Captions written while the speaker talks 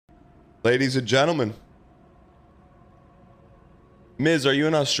Ladies and gentlemen. Miz, are you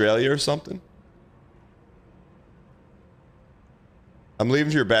in Australia or something? I'm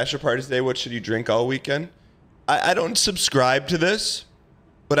leaving for your bachelor party today. What should you drink all weekend? I don't subscribe to this,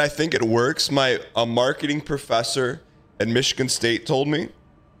 but I think it works. A marketing professor at Michigan State told me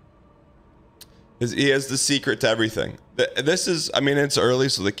he has the secret to everything. This is, I mean, it's early,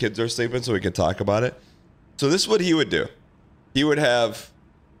 so the kids are sleeping, so we can talk about it. So this is what he would do. He would have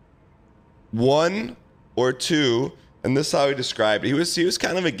 1 or 2, and this is how he described it. He was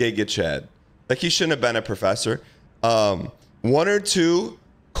kind of a giga chad. Like, he shouldn't have been a professor. 1 or 2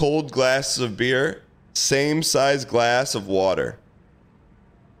 cold glasses of beer, same size glass of water.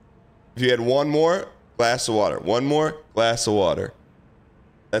 If you had 1 more, glass of water. 1 more, glass of water.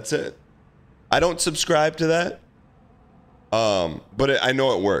 That's it. I don't subscribe to that. But I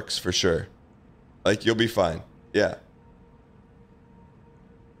know it works for sure. Like, you'll be fine. Yeah.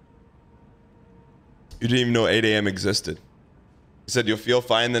 You didn't even know 8 a.m. existed. He said you'll feel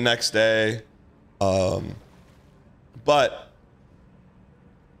fine the next day. But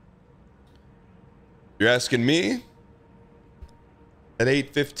you're asking me at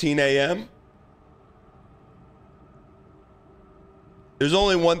 8:15 a.m.? There's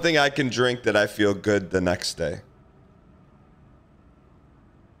only one thing I can drink that I feel good the next day.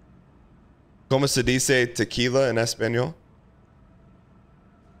 ¿Cómo se dice tequila in Espanol?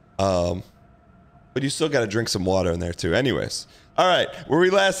 But you still got to drink some water in there too. Anyways. All right. Where we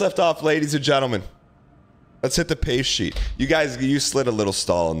last left off, ladies and gentlemen. Let's hit the pace sheet. You guys, you slid a little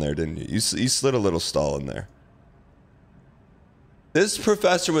stall in there, didn't you? You slid a little stall in there. This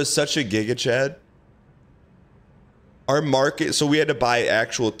professor was such a giga chad. Our market, so we had to buy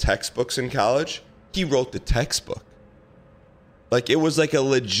actual textbooks in college. He wrote the textbook. Like, it was like a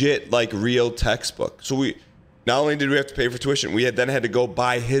legit, like, real textbook. So we, not only did we have to pay for tuition, we then had to go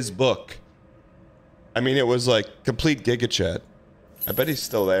buy his book. I mean, it was like complete giga chad. I bet he's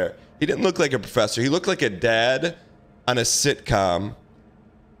still there. He didn't look like a professor. He looked like a dad on a sitcom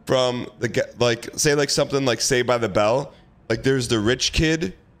from the, like, say like something like Saved by the Bell. Like, there's the rich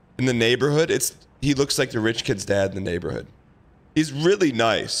kid in the neighborhood. He looks like the rich kid's dad in the neighborhood. He's really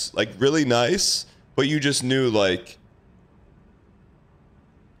nice, like really nice, but you just knew, like,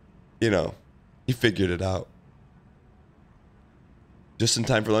 you know, he figured it out. Just in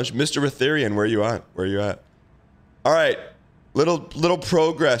time for lunch. Mr. Ethereum, where are you at? Where are you at? All right. Little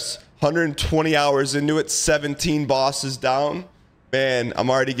progress. 120 hours into it. 17 bosses down. Man,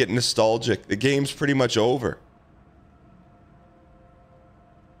 I'm already getting nostalgic. The game's pretty much over.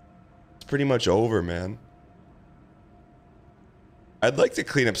 It's pretty much over, man. I'd like to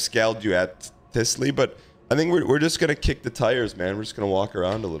clean up Scalduatisly, but I think we're just going to kick the tires, man. We're just going to walk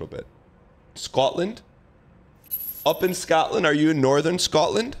around a little bit. Scotland? Up in Scotland? Are you in northern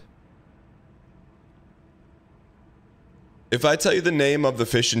Scotland? If I tell you the name of the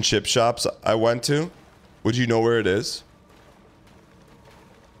fish and chip shops I went to, would you know where it is?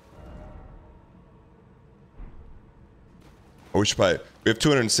 Or we should probably... We have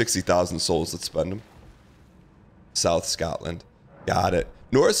 260,000 souls. Let's spend them. South Scotland. Got it.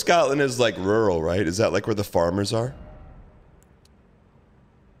 North Scotland is like rural, right? Is that like where the farmers are?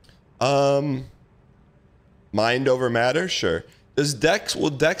 Mind over matter? Sure. Does Dex... Will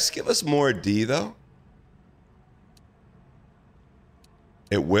Dex give us more D, though?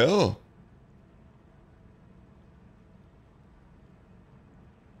 It will.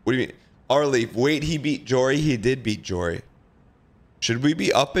 What do you mean? Arleaf, wait, he beat Jory? He did beat Jory. Should we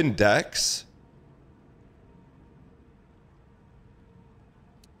be up in Dex?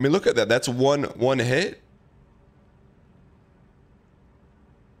 I mean, look at that. That's one hit.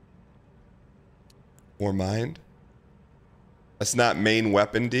 More mind. That's not main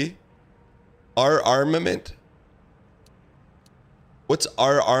weapon D. Our armament. What's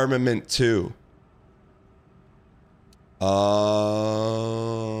our armament 2? Oh.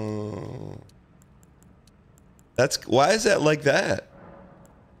 That's why is that like that?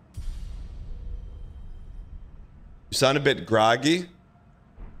 You sound a bit groggy.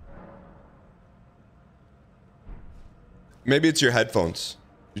 Maybe it's your headphones.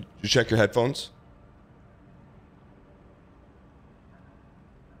 You check your headphones?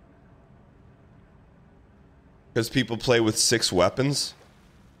 Because people play with 6 weapons.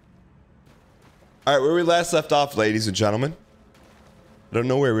 All right, where we last left off, ladies and gentlemen. I don't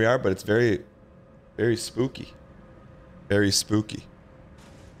know where we are, but it's very, very spooky. Very spooky.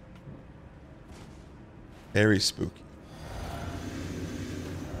 Very spooky.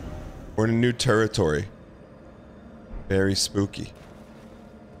 We're in a new territory. Very spooky.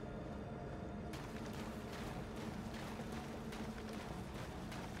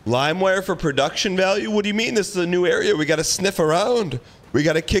 LimeWire for production value? What do you mean? This is a new area. We got to sniff around. We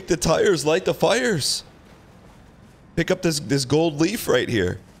got to kick the tires, light the fires. Pick up this gold leaf right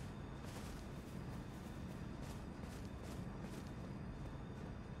here.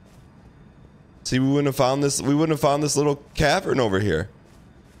 See, we wouldn't have found this. We wouldn't have found this little cavern over here.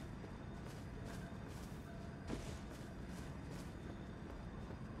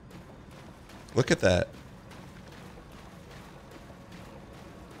 Look at that.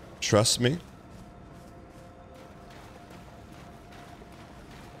 Trust me.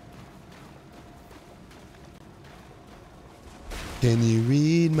 Can you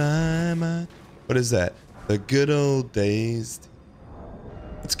read my mind? What is that? The good old days.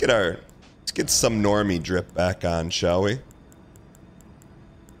 Let's get some normie drip back on, shall we?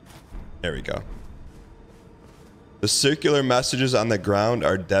 There we go. The circular messages on the ground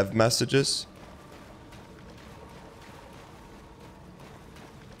are dev messages.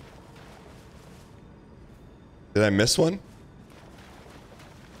 Did I miss one?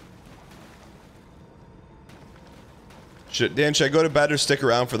 Dan, should I go to bed or stick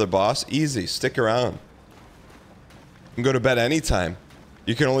around for the boss? Easy, stick around. You can go to bed anytime.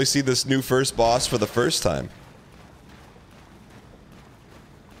 You can only see this new first boss for the first time.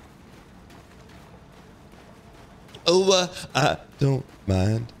 Oh, I don't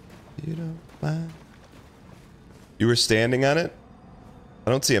mind. You don't mind. You were standing on it?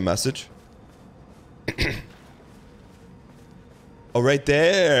 I don't see a message. Oh, right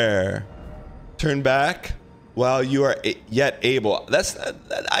there. Turn back while you are yet able. That's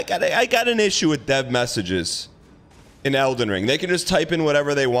I got an issue with dev messages in Elden Ring. They can just type in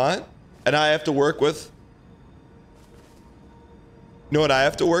whatever they want, and I have to work with. You know what I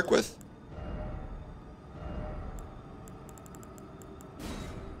have to work with?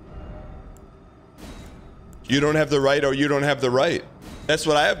 You don't have the right, or you don't have the right. That's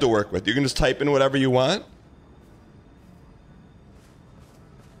what I have to work with. You can just type in whatever you want.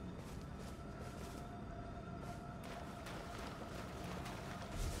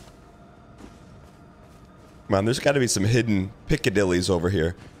 Come on, there's got to be some hidden Piccadillys over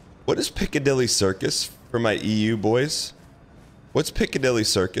here. What is Piccadilly Circus for my EU boys? What's Piccadilly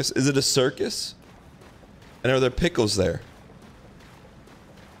Circus? Is it a circus? And are there pickles there?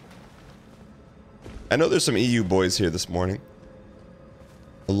 I know there's some EU boys here this morning.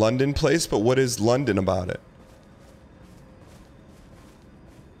 A London place, but what is London about it?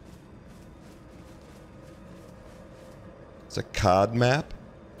 It's a COD map.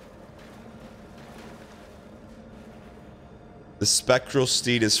 The spectral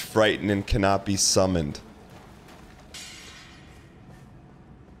steed is frightened and cannot be summoned.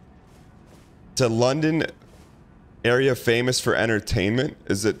 It's a London area famous for entertainment.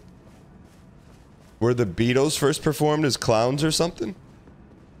 Is it where the Beatles first performed as clowns or something?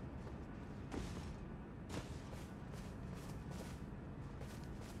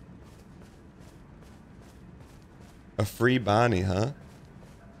 A free Bonnie, huh?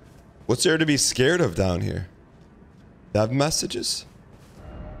 What's there to be scared of down here? Dev messages?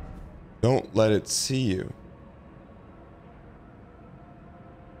 Don't let it see you.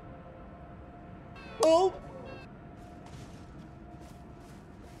 Oh!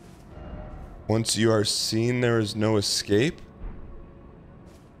 Once you are seen, there is no escape.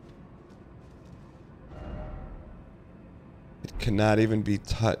 It cannot even be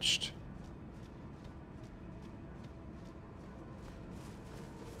touched.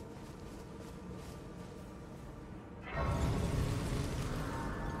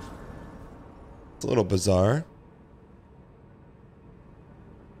 It's a little bizarre.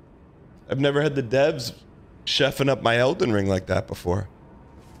 I've never had the devs chefing up my Elden Ring like that before.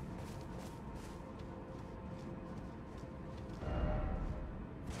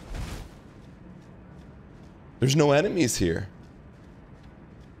 There's no enemies here.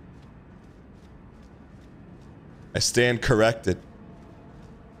 I stand corrected.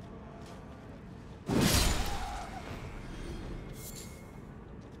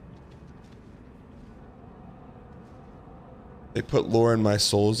 They put lore in my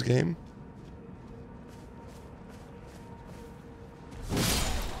Souls game.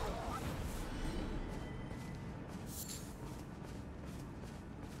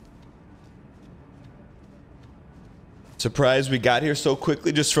 Surprised we got here so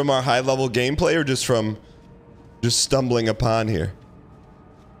quickly just from our high level gameplay, or just from stumbling upon here?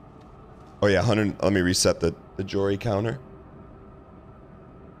 Oh yeah, 100. Let me reset the Jory counter.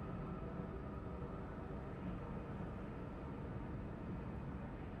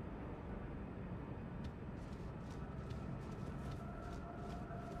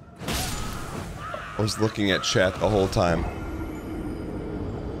 I was looking at chat the whole time.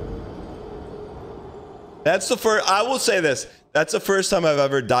 That's the first. I will say this. That's the first time I've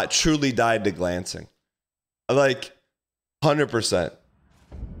ever truly died to glancing. Like, 100%.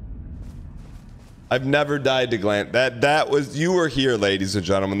 I've never died to glance. That was, you were here, ladies and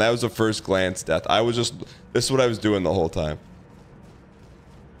gentlemen. That was the first glance death. I was just, this is what I was doing the whole time.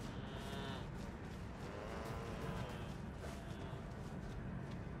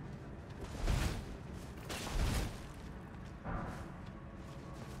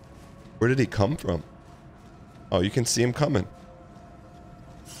 Where did he come from? Oh, you can see him coming.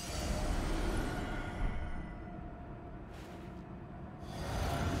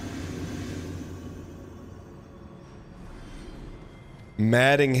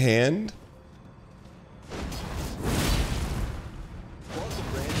 Matting hand?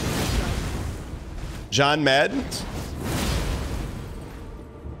 John Madden?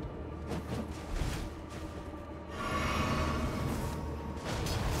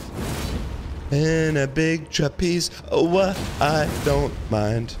 And a big trapeze. Oh, I don't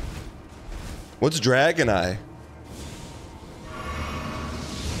mind. What's Dragon Eye?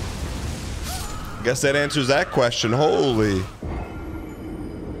 Guess that answers that question. Holy.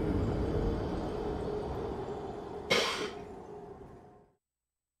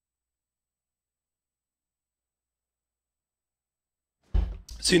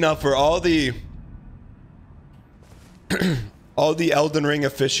 See, now for all the all the Elden Ring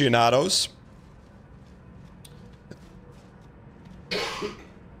aficionados,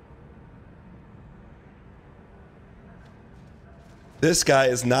 this guy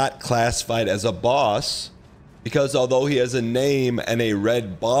is not classified as a boss because although he has a name and a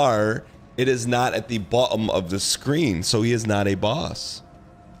red bar, it is not at the bottom of the screen, so he is not a boss.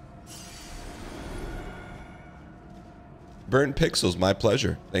 Burnt Pixels, my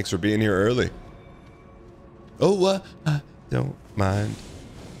pleasure. Thanks for being here early. Oh, I don't mind.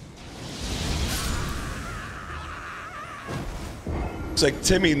 Looks like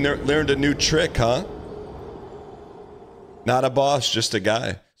Timmy learned a new trick, huh? Not a boss, just a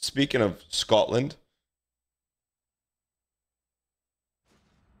guy. Speaking of Scotland.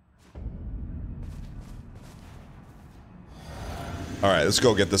 All right, let's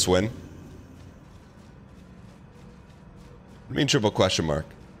go get this win. I mean, triple question mark.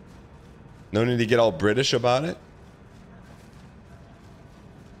 No need to get all British about it.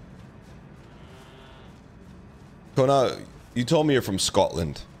 Kona, you told me you're from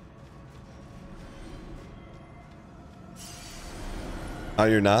Scotland. Oh,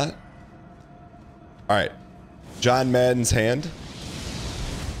 you're not? All right. John Madden's hand.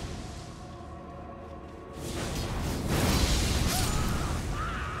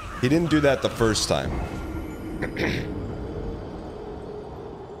 He didn't do that the first time.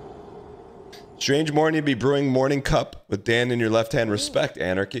 Strange morning to be brewing morning cup with Dan in your left hand. Respect,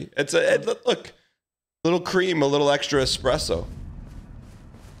 Anarchy. It's a look, little cream, a little extra espresso.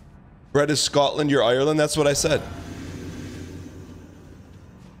 Bread is Scotland, you're Ireland. That's what I said.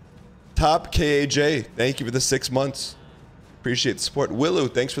 Top KAJ, thank you for the 6 months. Appreciate the support. Willow,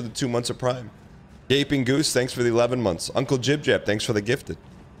 thanks for the 2 months of Prime. Gaping Goose, thanks for the 11 months. Uncle Jib Jab, thanks for the gifted.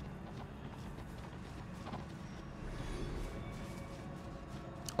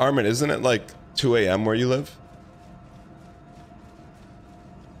 Armin, isn't it like 2 a.m. where you live?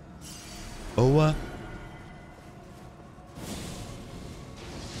 Oh,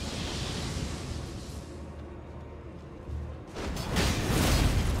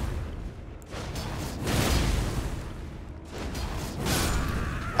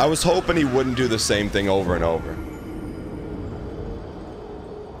 I was hoping he wouldn't do the same thing over and over.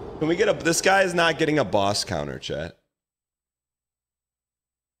 Can we get a... This guy is not getting a boss counter, chat.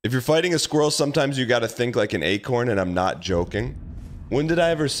 If you're fighting a squirrel, sometimes you gotta think like an acorn, and I'm not joking. When did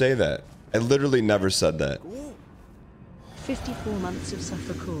I ever say that? I literally never said that. 54 months of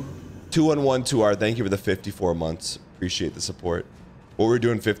suffer cool. 2112R, thank you for the 54 months. Appreciate the support. What were we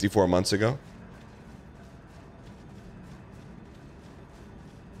doing 54 months ago?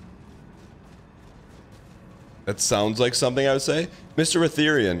 That sounds like something I would say. Mr.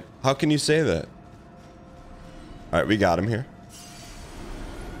 Ethereum, how can you say that? Alright, we got him here.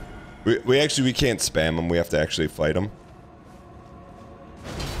 We can't spam him. We have to actually fight him.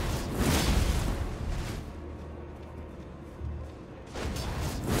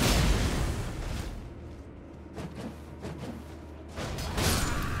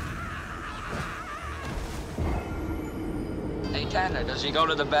 Hey Tanner, does he go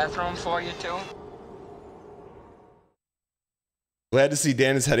to the bathroom for you too? Glad to see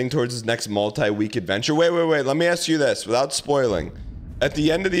Dan is heading towards his next multi-week adventure. Wait. Let me ask you this without spoiling. At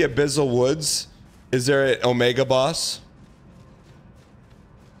the end of the Abyssal Woods, is there an Omega boss?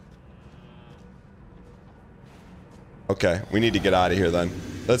 Okay, we need to get out of here then.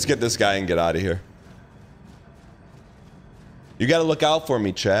 Let's get this guy and get out of here. You gotta look out for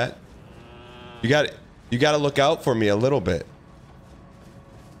me, chat. You gotta look out for me a little bit.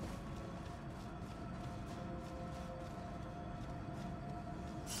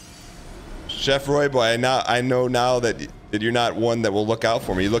 Chef Roy Boy, I know now that you're not one that will look out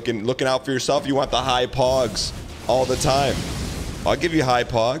for me. You're looking out for yourself. You want the high pogs all the time. I'll give you high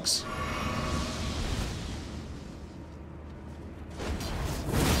pogs.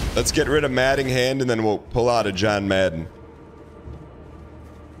 Let's get rid of Madding Hand and then we'll pull out a John Madden.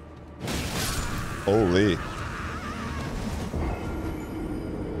 Holy.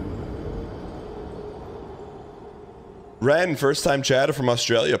 Ren, first time chatter from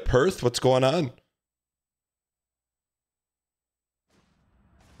Australia. Perth, what's going on?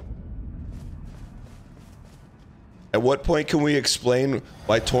 At what point can we explain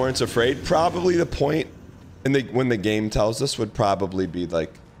why Torrent's afraid? Probably the point when the game tells us would probably be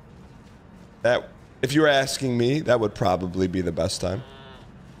like that. If you were asking me, that would probably be the best time.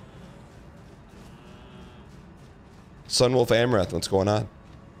 Sunwolf Amrath, what's going on? All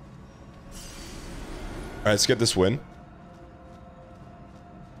right, let's get this win.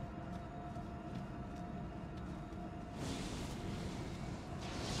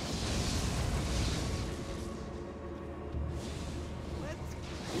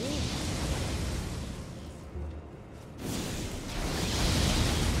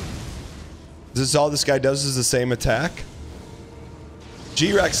 This is all this guy does is the same attack?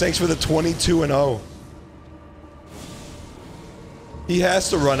 G-Rex, thanks for the 22-0. He has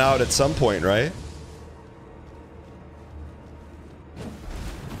to run out at some point, right?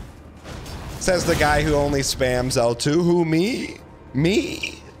 Says the guy who only spams L2. Who, me?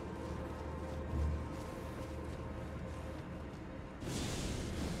 Me?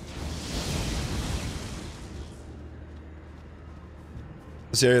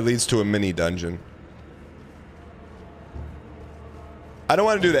 This area leads to a mini dungeon. I don't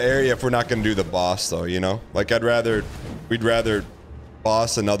want to do the area if we're not going to do the boss, though, you know? Like, we'd rather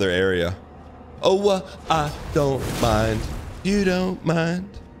boss another area. Oh, I don't mind. You don't mind.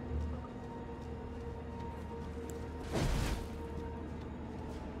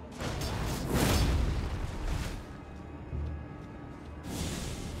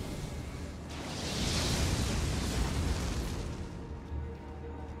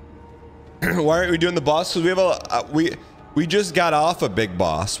 Why aren't we doing the boss? Because we have we just got off a big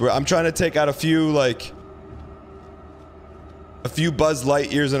boss. I'm trying to take out a few Buzz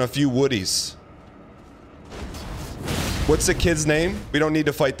Lightyears and a few Woodies. What's the kid's name? We don't need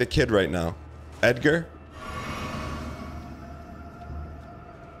to fight the kid right now. Edgar?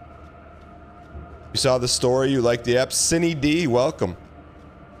 You saw the story? You liked the app? Cinny D, welcome.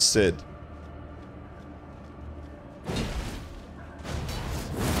 Sid.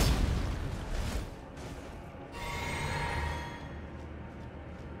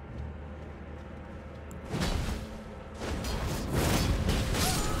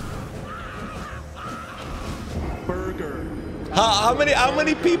 How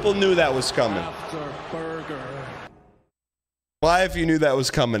many people knew that was coming? Why if you knew that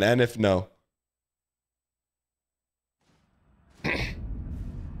was coming, and if no?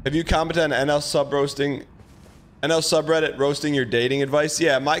 Have you commented on NL subreddit roasting your dating advice?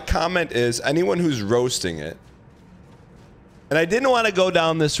 Yeah, my comment is anyone who's roasting it. And I didn't want to go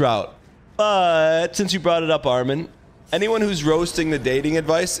down this route, but since you brought it up, Armin, anyone who's roasting the dating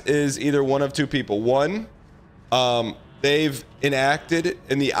advice is either one of two people. One, they've enacted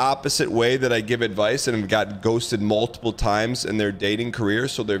in the opposite way that I give advice and have got ghosted multiple times in their dating career,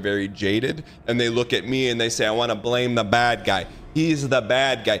 so they're very jaded, and they look at me and they say, I want to blame the bad guy. He's the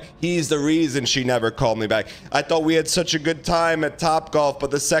bad guy. He's the reason she never called me back. I thought we had such a good time at Topgolf,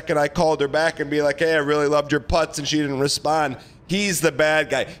 but the second I called her back and be like, hey, I really loved your putts, and she didn't respond, he's the bad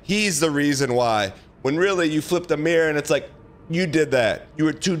guy. He's the reason why. When really you flip the mirror and it's like, you did that. You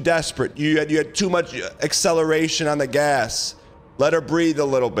were too desperate. You had too much acceleration on the gas. Let her breathe a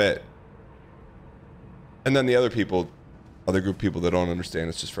little bit. And then the other group of people that don't understand,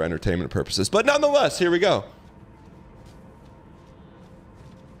 it's just for entertainment purposes. But nonetheless, here we go.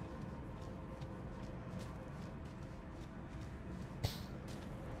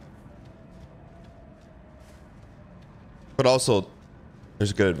 But also,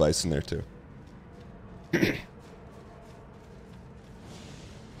 there's good advice in there too.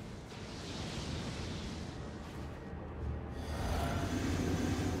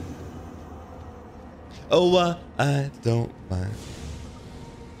 Oh, I don't mind.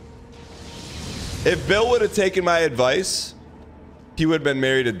 If Bill would have taken my advice, he would have been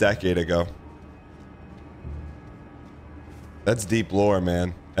married a decade ago. That's deep lore,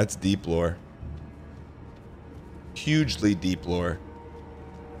 man. That's deep lore. Hugely deep lore.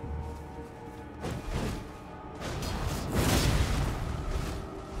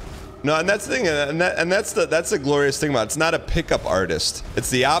 No, and that's the thing, and that's the glorious thing about it. It's not a pickup artist. It's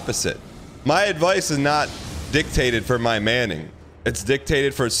the opposite. My advice is not dictated for my Manning. It's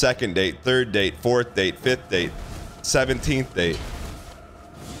dictated for second date, third date, fourth date, fifth date, 17th date.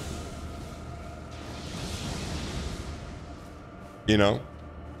 You know?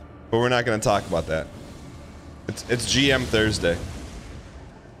 But we're not going to talk about that. It's GM Thursday.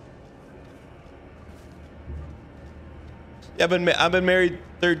 Yeah, I've been married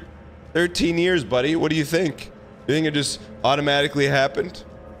 13 years, buddy. What do you think? You think it just automatically happened?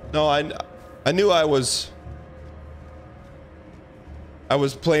 No, I knew I was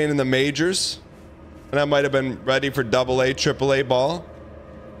playing in the majors, and I might have been ready for AA, AAA ball.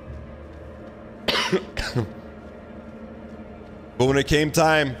 But when it came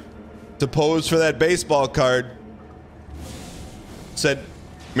time to pose for that baseball card, said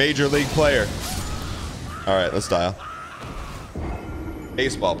major league player. All right, let's dial.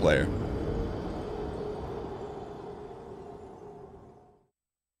 Baseball player.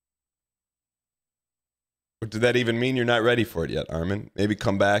 What did that even mean? You're not ready for it yet, Armin. Maybe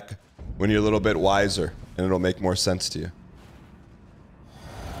come back when you're a little bit wiser and it'll make more sense to you.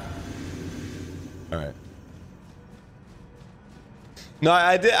 All right. No,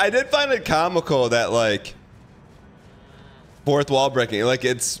 I did find it comical that, like, fourth wall breaking, like,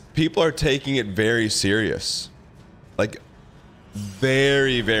 people are taking it very serious. Like,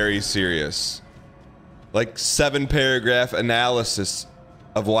 very, very serious. Like, 7-paragraph analysis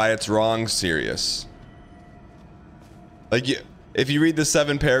of why it's wrong serious. Like, if you read the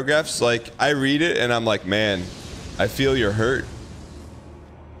 7 paragraphs, like, I read it and I'm like, man, I feel your hurt.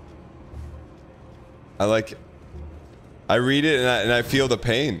 I read it and I feel the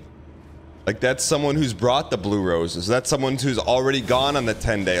pain. Like, that's someone who's brought the blue roses. That's someone who's already gone on the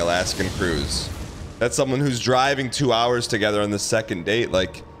 10-day Alaskan cruise. That's someone who's driving 2 hours together on the second date.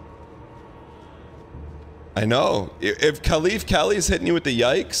 Like, I know. If Khalif Kelly's hitting you with the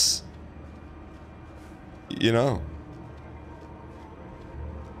yikes, you know.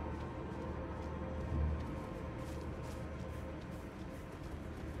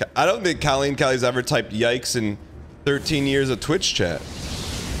 I don't think Colleen Kelly's ever typed yikes in 13 years of Twitch chat.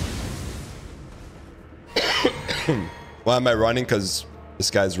 Why am I running? Because this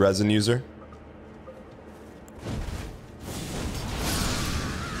guy's resin user.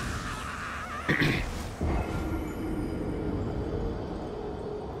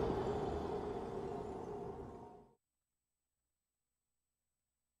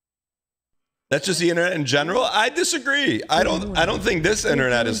 That's just the internet in general. I disagree. I don't think this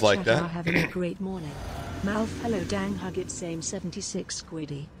internet is like that. Having a great morning. Malf, hello, dang hug it, same 76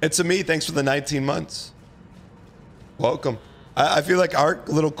 squiddy. It's a me. Thanks for the 19 months. Welcome. I feel like our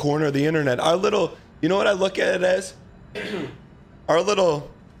little corner of the internet, our little, you know what I look at it as? Our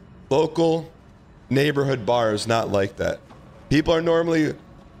little local neighborhood bar is not like that. People are normally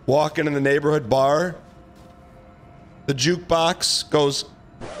walking in the neighborhood bar. The jukebox goes.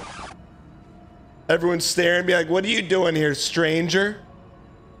 Everyone's staring, be like, what are you doing here, stranger?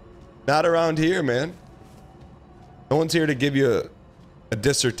 Not around here, man. No one's here to give you a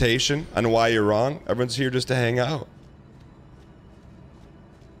dissertation on why you're wrong. Everyone's here just to hang out.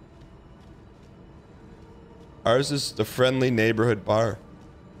 Ours is the friendly neighborhood bar.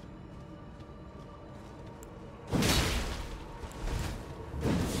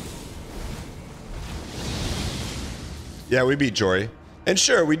 Yeah, we beat Jory. And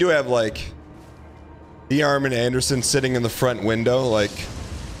sure, we do have, like, the Armin Anderson sitting in the front window, like,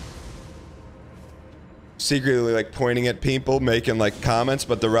 secretly, like, pointing at people, making, like, comments,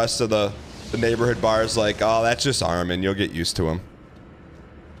 but the rest of the neighborhood bar is like, oh, that's just Armin. You'll get used to him.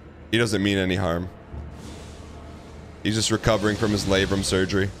 He doesn't mean any harm. He's just recovering from his labrum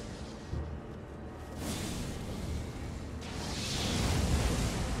surgery.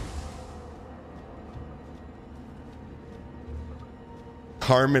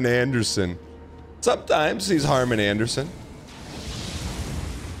 Harmon Anderson. Sometimes he's Harmon Anderson.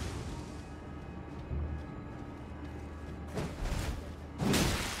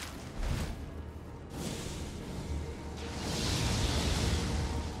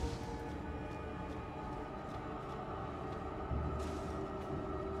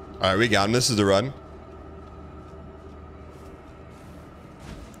 All right, we got him. This is the run.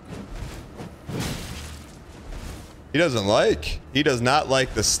 He does not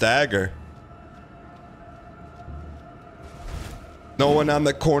like the stagger. No one on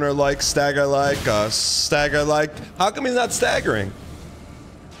the corner likes stagger like us. Stagger like. How come he's not staggering?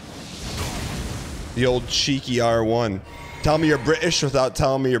 The old cheeky R1. Tell me you're British without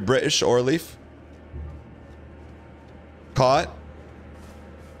telling me you're British, Orleaf. Caught.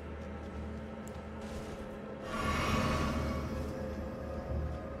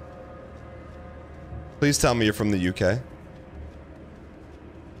 Please tell me you're from the UK.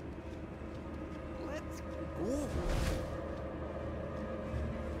 Let's go.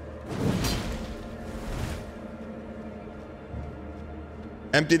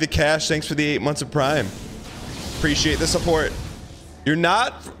 Empty the cash. Thanks for the 8 months of Prime. Appreciate the support. You're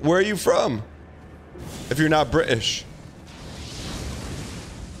not? Where are you from? If you're not British.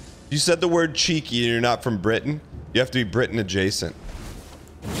 You said the word cheeky and you're not from Britain. You have to be Britain adjacent.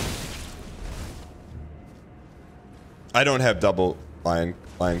 I don't have double lion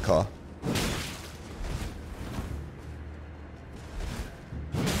claw.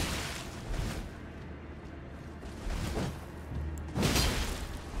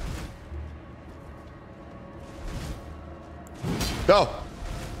 Go.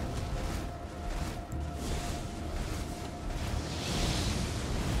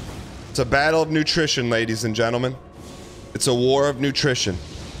 It's a battle of nutrition, ladies and gentlemen. It's a war of nutrition.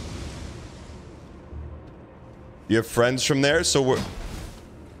 You have friends from there, so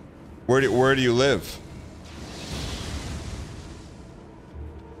where do you live?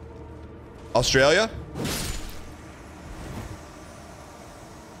 Australia?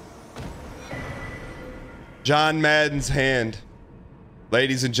 John Madden's hand.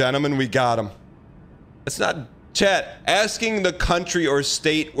 Ladies and gentlemen, we got him. It's not chat. Asking the country or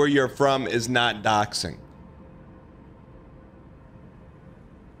state where you're from is not doxing.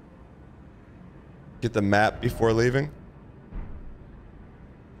 Get the map before leaving.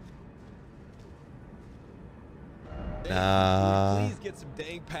 Nah. Please get some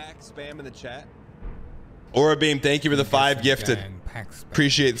dang pack spam in the chat. Aura Beam, thank you for the 5 gifted.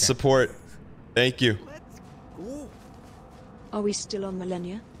 Appreciate the support. Thank you. Are we still on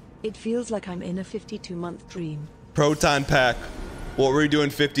Millennia? It feels like I'm in a 52-month dream. Proton Pack. What were we doing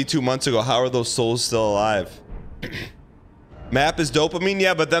 52 months ago? How are those souls still alive? Map is dopamine,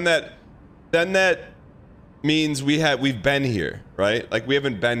 yeah, but then that means we've been here, right? Like we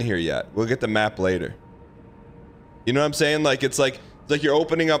haven't been here yet. We'll get the map later. You know what I'm saying? Like it's like you're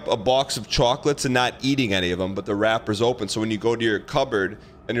opening up a box of chocolates and not eating any of them, but the wrapper's open. So when you go to your cupboard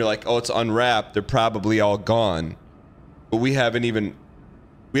and you're like, oh, it's unwrapped, they're probably all gone. But we haven't even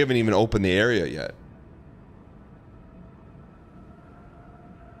opened the area yet.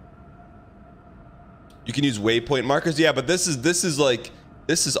 You can use waypoint markers, yeah, but this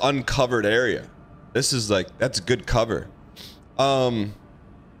is uncovered area. This is like, that's good cover. I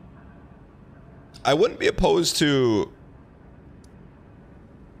wouldn't be opposed to.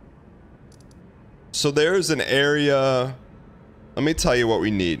 So there's an area. Let me tell you what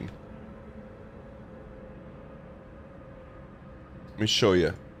we need. Let me show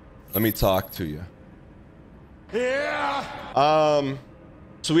you. Let me talk to you. Yeah.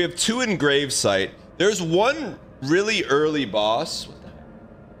 So we have 2 in Gravesite. There's one really early boss. What the heck?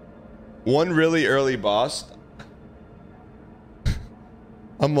 One really early boss.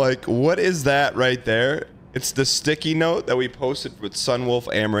 I'm like, what is that right there? It's the sticky note that we posted with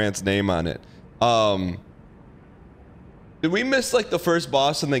Sunwolf Amaranth's name on it. Did we miss like the first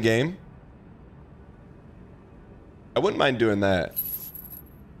boss in the game? I wouldn't mind doing that.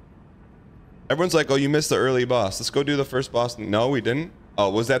 Everyone's like, oh, you missed the early boss. Let's go do the first boss. No, we didn't. Oh,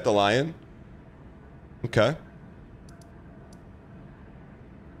 was that the lion? Okay.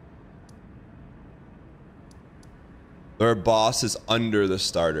 There are bosses under the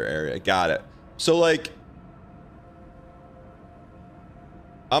starter area. Got it. So like,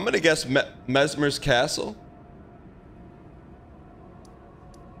 I'm gonna guess Mesmer's Castle.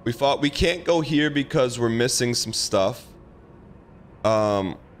 We can't go here because we're missing some stuff.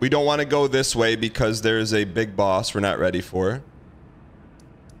 We don't want to go this way because there's a big boss we're not ready for.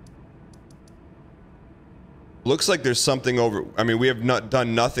 Looks like there's something over. I mean, we have not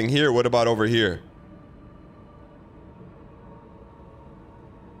done nothing here. What about over here?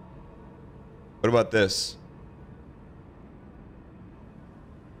 What about this?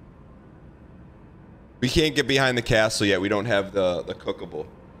 We can't get behind the castle yet. We don't have the cookable.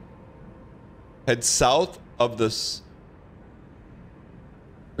 Head south of this.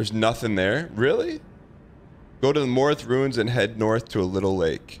 There's nothing there. Really? Go to the Morith Ruins and head north to a little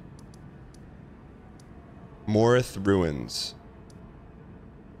lake. Morith Ruins.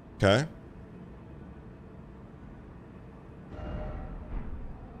 Okay.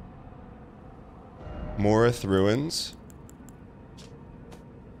 Morith Ruins.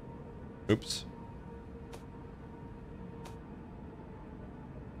 Oops.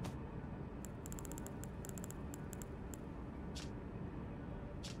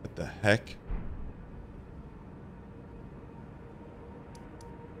 What the heck?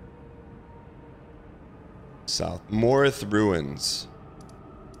 South. Morith Ruins.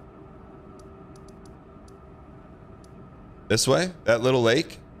 This way? That little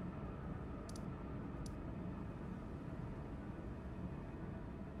lake?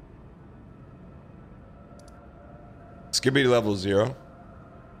 Skibidi level 0.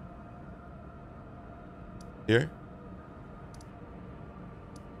 Here?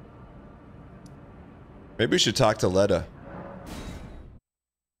 Maybe we should talk to Letta.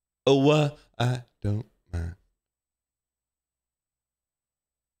 Oh, I don't mind.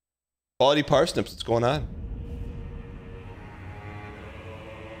 Quality parsnips, what's going on?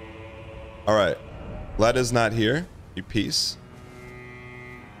 Alright. Letta's not here. You peace.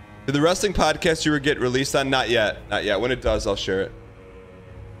 Did the wrestling podcast you were get released on? Not yet. Not yet. When it does, I'll share it.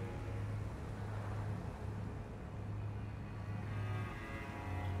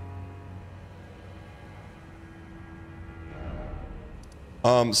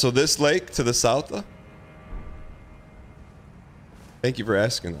 So this lake to the south, though? Thank you for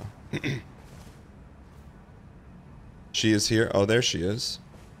asking, though. She is here. Oh, there she is.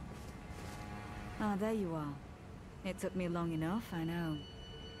 Ah, there you are. It took me long enough, I know.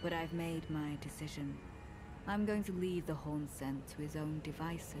 But I've made my decision. I'm going to leave the Hornsent to his own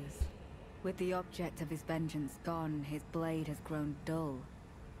devices. With the object of his vengeance gone, his blade has grown dull.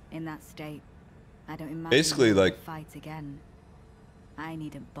 In that state, I don't imagine basically he will like fight again. I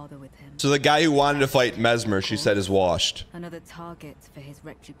needn't bother with him. So the guy who wanted to fight Mesmer, she said, is washed. Another target for his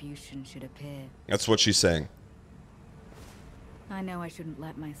retribution should appear. That's what she's saying. I know I shouldn't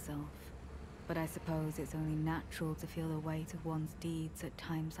let myself, but I suppose it's only natural to feel the weight of one's deeds at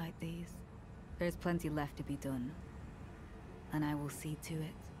times like these. There's plenty left to be done, and I will see to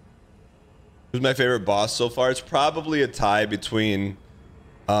it. Who's my favorite boss so far? It's probably a tie between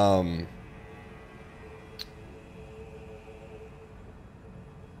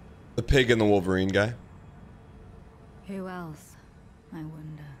the pig and the Wolverine guy. Who else? I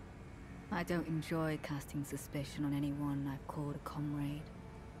wonder. I don't enjoy casting suspicion on anyone I've called a comrade,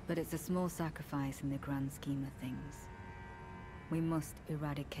 but it's a small sacrifice in the grand scheme of things. We must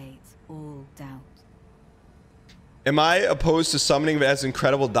eradicate all doubt. Am I opposed to summoning that has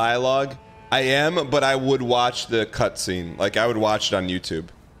incredible dialogue? I am, but I would watch the cutscene. Like, I would watch it on YouTube.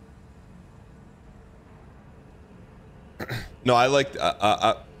 No, I like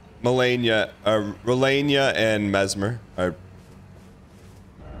Relania and Mesmer. Have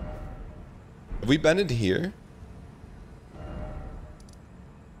we been into here?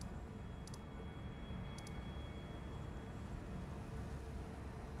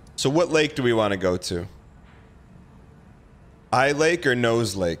 So what lake do we want to go to? Eye Lake or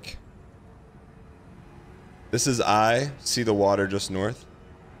Nose Lake? This is Eye. See the water just north?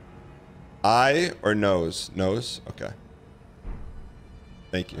 Eye or Nose? Nose? Okay.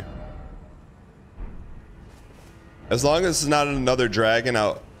 Thank you. As long as it's not another dragon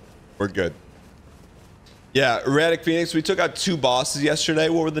out, we're good. Yeah, Erratic Phoenix. We took out 2 bosses yesterday.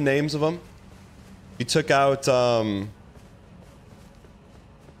 What were the names of them? We took out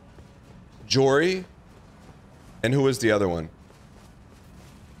Jory. And who was the other one?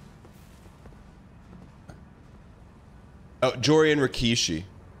 Oh, Jory and Rikishi.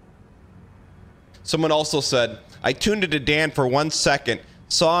 Someone also said, I tuned into Dan for 1 second,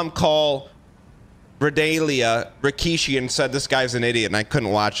 saw him call Redalia Rikishi and said this guy's an idiot and I couldn't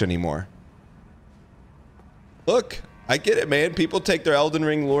watch anymore. Look, I get it, man. People take their Elden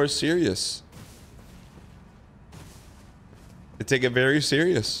Ring lore serious. They take it very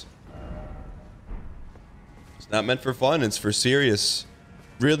serious. It's not meant for fun. It's for serious.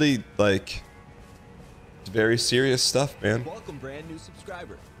 Really, like, it's very serious stuff, man. Welcome, brand new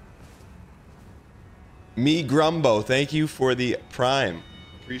subscriber. Me Grumbo, thank you for the Prime.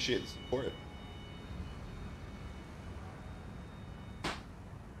 Appreciate the support.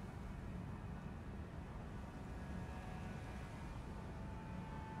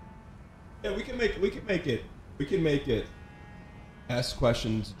 Yeah, we can make it. Ask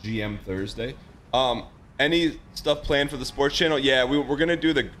questions GM Thursday. Any stuff planned for the sports channel? Yeah, we're gonna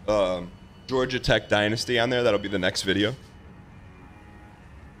do the Georgia Tech Dynasty on there. That'll be the next video.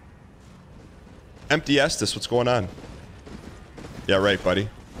 Empty Estes, what's going on? Yeah, right, buddy.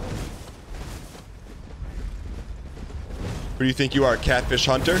 Who do you think you are, Catfish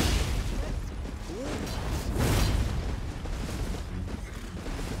Hunter?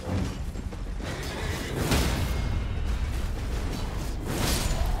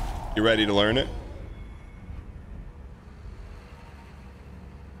 You ready to learn it?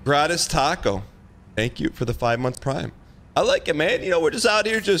 Gratis Taco. Thank you for the 5-month prime. I like it, man. You know, we're just out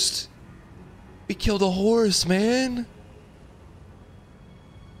here just... We killed a horse, man.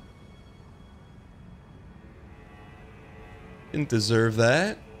 Didn't deserve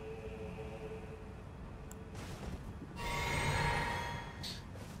that.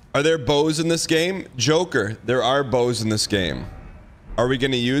 Are there bows in this game? Joker, there are bows in this game. Are we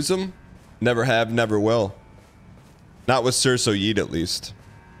going to use them? Never have, never will. Not with Sir Soyid, at least.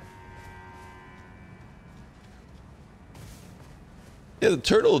 Yeah, the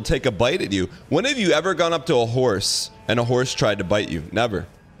turtle will take a bite at you. When have you ever gone up to a horse and a horse tried to bite you? Never.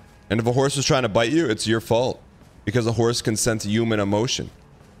 And if a horse was trying to bite you, it's your fault. Because a horse can sense human emotion.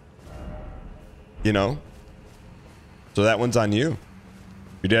 You know? So that one's on you.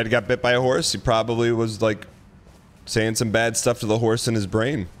 Your dad got bit by a horse, he probably was like saying some bad stuff to the horse in his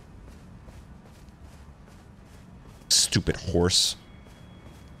brain. Stupid horse.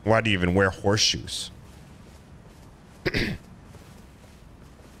 Why do you even wear horseshoes?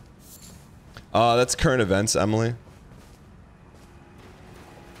 That's current events, Emily.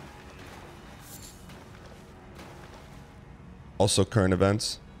 Also current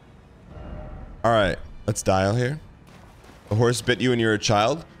events. Alright, let's dial here. A horse bit you when you were a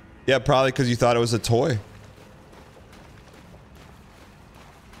child? Yeah, probably because you thought it was a toy.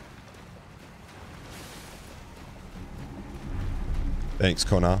 Thanks,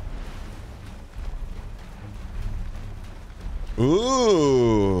 Kona.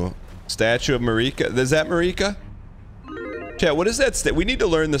 Ooh. Statue of Marika. Is that Marika? Chat, what is that? We need to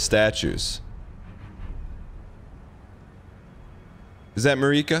learn the statues. Is that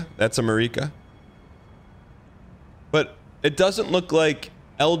Marika? That's a Marika. But it doesn't look like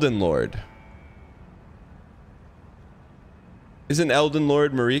Elden Lord. Isn't Elden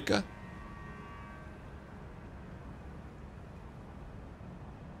Lord Marika?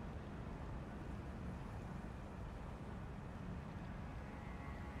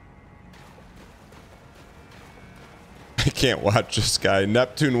 I can't watch this guy.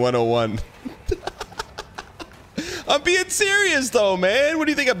 Neptune 101. I'm being serious though, man. What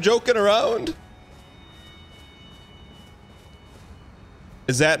do you think? I'm joking around?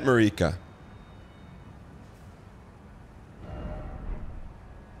 Is that Marika?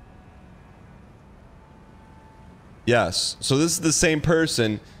 Yes. So this is the same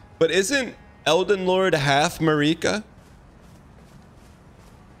person, but isn't Elden Lord half Marika?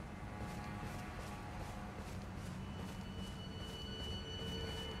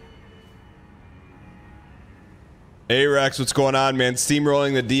 Hey Rex, what's going on, man?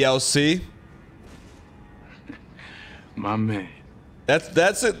 Steamrolling the DLC? My man.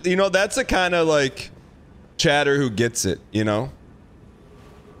 That's it. You know, that's a kind of like chatter who gets it, you know?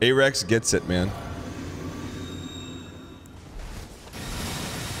 A-Rex gets it, man.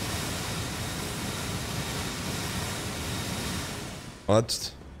 Well,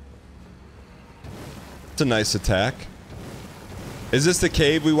 that's a nice attack. Is this the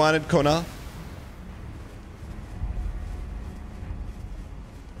cave we wanted, Kona?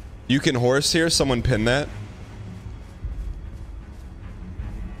 You can horse here? Someone pin that?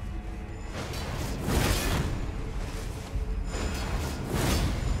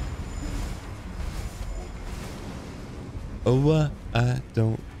 Oh, I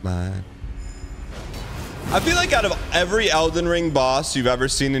don't mind. I feel like out of every Elden Ring boss you've ever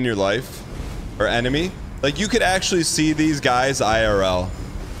seen in your life, or enemy, like you could actually see these guys IRL.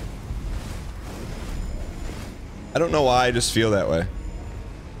 I don't know why, I just feel that way.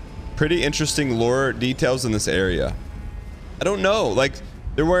 Pretty interesting lore details in this area. I don't know, like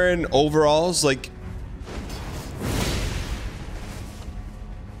they're wearing overalls, like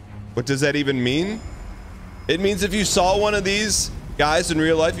what does that even mean? It means if you saw one of these guys in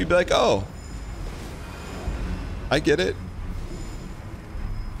real life, you'd be like, oh, I get it.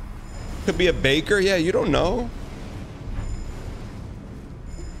 Could be a baker, yeah, you don't know.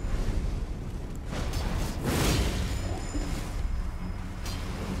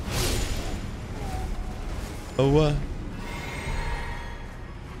 Oh,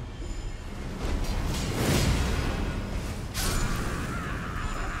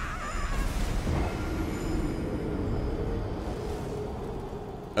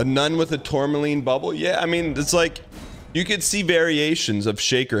 a nun with a tourmaline bubble? Yeah, I mean, it's like, you could see variations of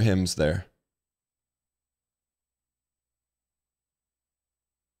shaker hymns there.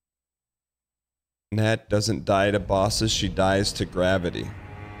 Nat doesn't die to bosses, she dies to gravity.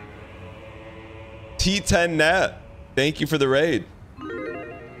 T10 Nat, thank you for the raid.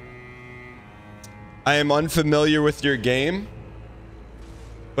 I am unfamiliar with your game.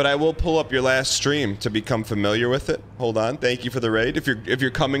 but I will pull up your last stream to become familiar with it. Hold on. Thank you for the raid. If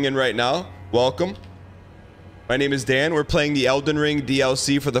you're coming in right now, welcome. My name is Dan. We're playing the Elden Ring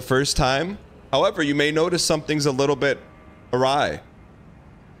DLC for the first time. However, you may notice something's a little bit awry.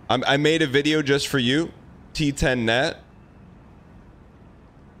 I made a video just for you, T10Nat.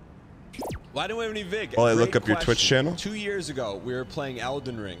 Why don't we have any VIG? While I look Great up your Twitch question. channel. 2 years ago, we were playing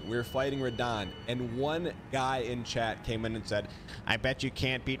Elden Ring. We were fighting Radahn, and one guy in chat came in and said, I bet you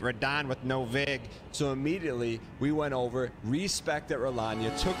can't beat Radahn with no VIG. So immediately, we went over, respected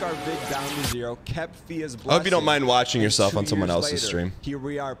Rolania, took our VIG down to 0, kept Fia's blessing. I hope you don't mind watching yourself on 2 someone years else's later, stream. Here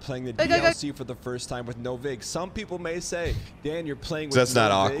we are playing the DLC for the first time with no VIG. Some people may say, Dan, you're playing with That's no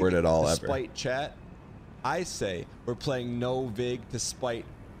not VIG awkward at all, ever. despite chat. I say we're playing no VIG despite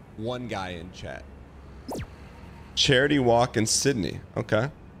one guy in chat. Charity walk in Sydney. Okay.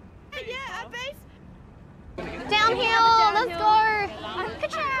 Yeah, at base. Downhill, let's go.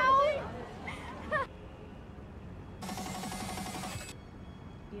 Ka-chow.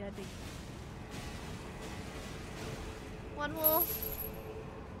 One more.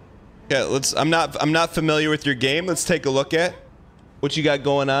 Yeah, let's. I'm not familiar with your game. Let's take a look at what you got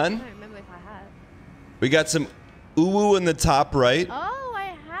going I on. don't remember if I had. We got some uwu in the top right. Oh,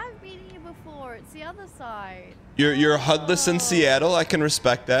 I have been here before. It's the other side. You're HUDless in Seattle. I can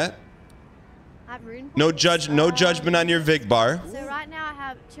respect that. I have rune No points. no judgment on your VIG bar. So right now I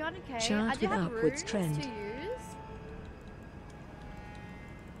have 200k. I Chart do with have upwards runes trend. to use.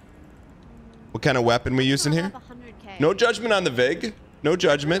 What kind of weapon we using I here? have 100k. No judgment on the VIG. No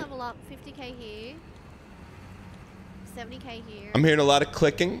judgment. Level up 50k here. 70k here. I'm hearing a lot of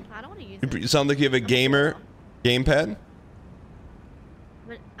clicking. I don't want to use You it. sound like you have a gamer gamepad.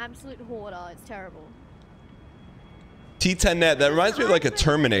 I'm an absolute hoarder. It's terrible. T10Net. That reminds me of like a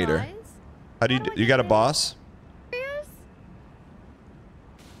Terminator. Guys, How do you got a boss? serious?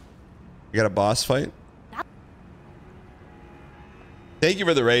 You got a boss fight? Thank you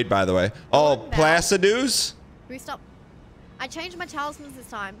for the raid, by the way. Oh, Back. Placidu's? Restop. I changed my talismans this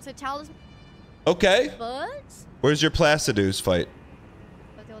time. So talisman, Okay. but Where's your Placidu's fight?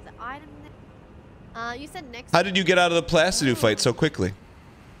 there was an item there. You said next. How did you get out of the Placidu fight so quickly?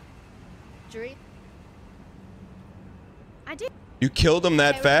 Dream. I did. You killed him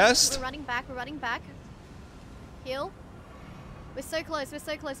that Okay, fast? We're running back. We're running back. Heal. We're so close. We're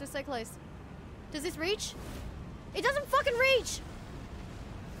so close. We're so close. Does this reach? It doesn't fucking reach.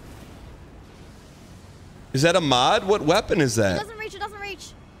 Is that a mod? What weapon is It that? doesn't reach. It doesn't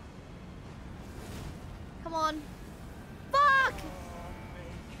reach. Come on. Fuck.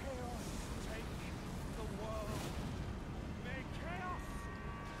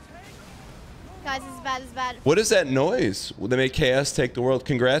 Guys, this is bad. This is bad. What is that noise? Will they make chaos take the world?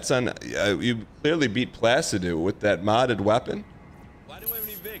 Congrats on you clearly beat Placidu with that modded weapon. Why do we have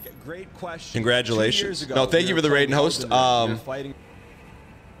any VIG? Great question. Congratulations. 2 years ago, No, thank we you were for the raid and playing host. Elden Ring. We were fighting.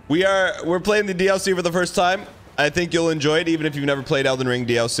 We're playing the DLC for the first time. I think you'll enjoy it, even if you've never played Elden Ring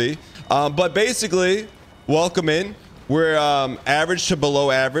DLC. But basically, welcome in. We're average to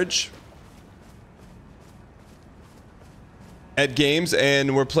below average at games,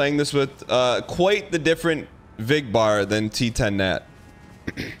 and we're playing this with quite the different VIG bar than T10Nat.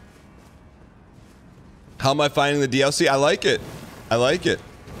 How am I finding the DLC? I like it. I like it.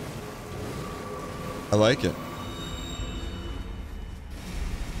 I like it.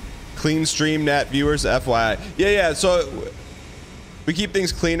 Clean stream, Nat viewers, FYI. Yeah, so we keep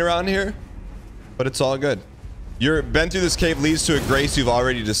things clean around here, but it's all good. You're been through this cave leads to a grace you've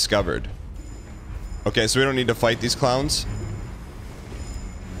already discovered. Okay, so we don't need to fight these clowns.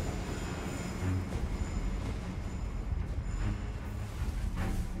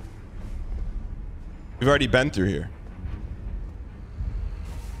 We've already been through here.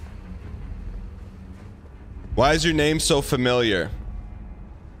 Why is your name so familiar?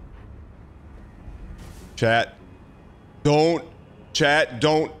 Chat. Don't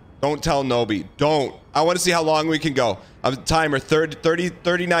tell Nobi. Don't. I want to see how long we can go. Timer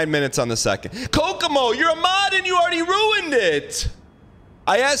 39 minutes on the second. Kokomo, you're a mod and you already ruined it.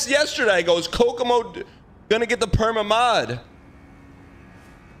 I asked yesterday, I go, is Kokomo gonna get the perma mod?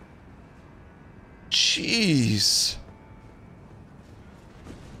 Jeez.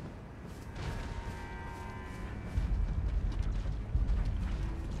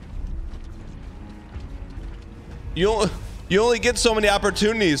 You only get so many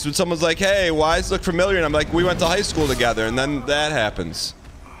opportunities when someone's like, hey, why does it look familiar? And I'm like, we went to high school together, and then that happens.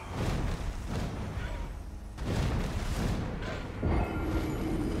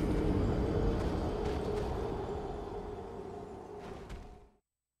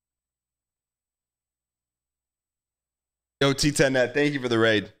 Yo, T10net, thank you for the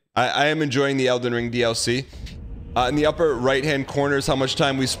raid. I am enjoying the Elden Ring DLC. In the upper right-hand corner is how much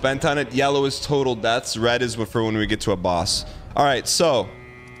time we spent on it. Yellow is total deaths. Red is for when we get to a boss. All right, so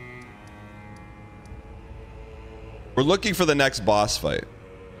we're looking for the next boss fight.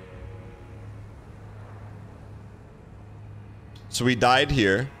 So we died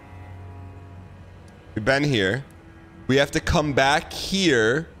here. We've been here. We have to come back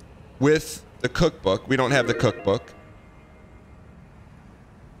here with the cookbook. We don't have the cookbook.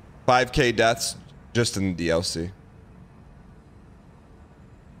 5K deaths just in the DLC.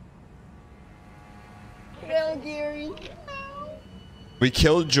 We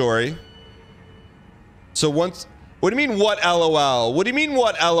killed Jory. So once... What do you mean, what LOL? What do you mean,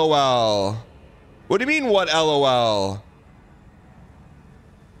 what LOL? What do you mean, what LOL?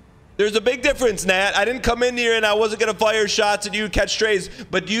 There's a big difference, Nat. I didn't come in here and I wasn't going to fire shots at you, catch strays.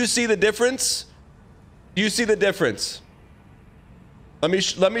 But do you see the difference? Do you see the difference?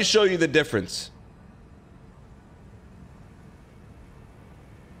 Let me show you the difference.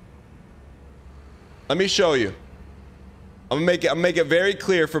 Let me show you. I'm gonna make it very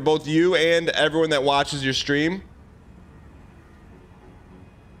clear for both you and everyone that watches your stream.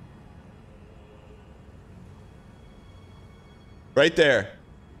 Right there.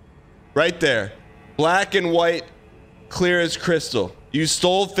 Right there. Black and white, clear as crystal. You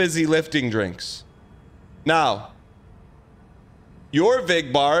stole fizzy lifting drinks. Now, your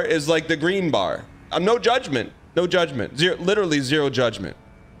Vig bar is like the green bar. No judgment. No judgment. Literally zero judgment.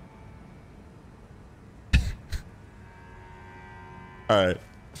 All right.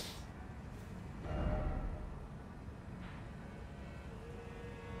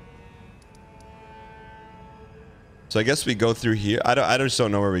 So I guess we go through here. I just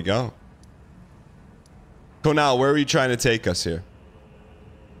don't know where we go. Konal, where are you trying to take us here?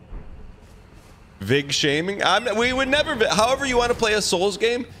 Vig shaming? We would never. However you want to play a Souls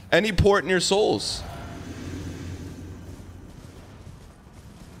game, any port in your Souls.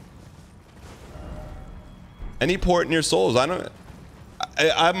 Any port in your Souls.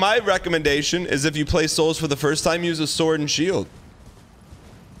 My recommendation is if you play Souls for the first time, use a sword and shield.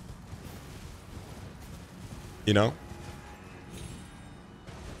 You know?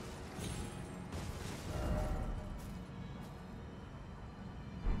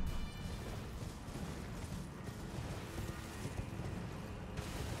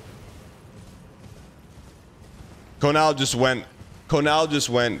 Konal just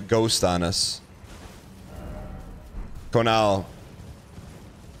went ghost on us. Konal.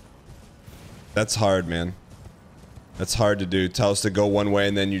 That's hard, man. That's hard to do. Tell us to go one way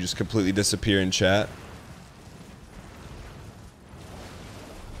and then you just completely disappear in chat.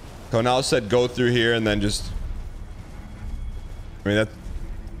 Konal said go through here and then just... I mean,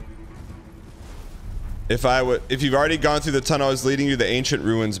 that... If you've already gone through the tunnel, I was leading you to the ancient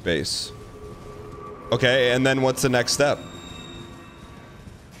ruins base. Okay, and then what's the next step?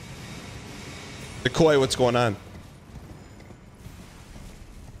 Decoy, what's going on?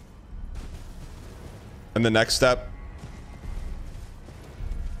 And the next step?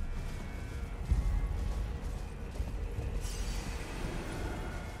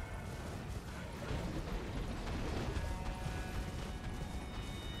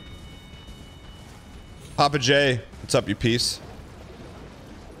 Papa J, what's up, you piece?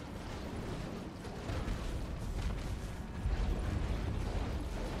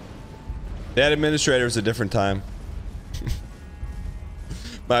 That administrator was a different time.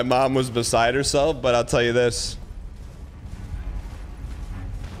 My mom was beside herself, but I'll tell you this.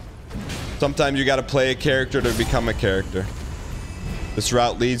 Sometimes you gotta play a character to become a character. This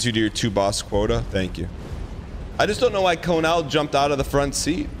route leads you to your 2 boss quota. Thank you. I just don't know why Konal jumped out of the front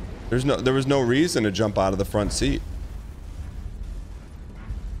seat. There was no reason to jump out of the front seat.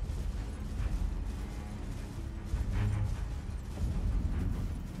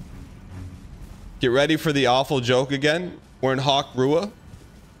 Get ready for the awful joke again. We're in Hawk Rua.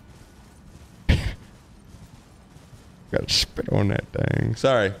 Gotta spit on that thing.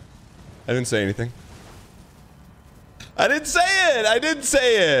 Sorry. I didn't say anything. I didn't say it. I didn't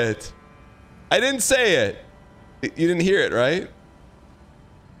say it. I didn't say it. You didn't hear it, right?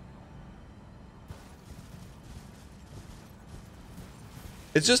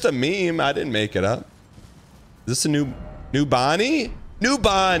 It's just a meme. I didn't make it up. Is this a new Bonnie? New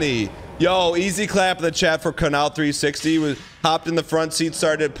Bonnie. Yo, easy clap in the chat for Canal 360. Was hopped in the front seat,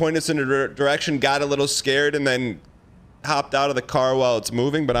 started to point us in a direction, got a little scared, and then hopped out of the car while it's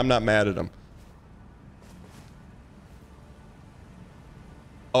moving, but I'm not mad at him.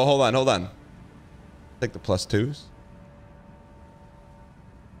 Oh, hold on. Take the +2s.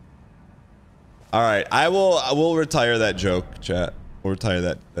 All right, I will retire that joke, chat. We'll retire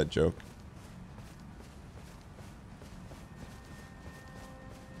that joke.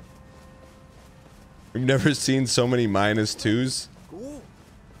 We've never seen so many -2s.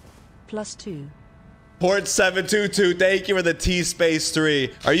 +2. Port 722, thank you for the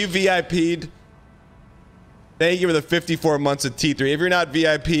T-Space3. Are you VIP'd? Thank you for the 54 months of T3. If you're not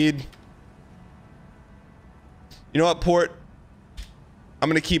VIP'd, you know what, Port? I'm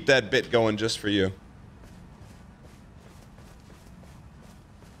gonna keep that bit going just for you.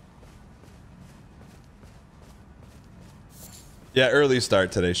 Yeah, early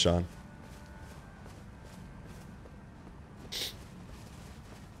start today, Sean.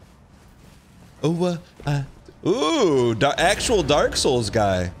 Ooh, actual Dark Souls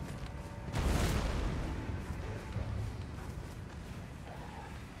guy.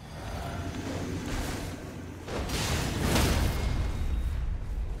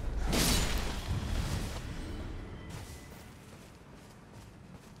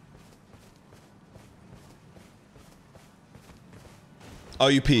 Oh,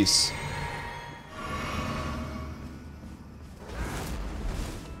 you piece.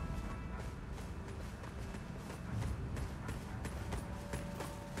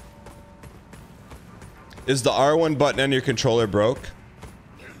 Is the R1 button on your controller broke?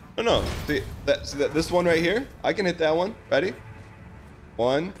 Oh no, see this one right here? I can hit that one. Ready?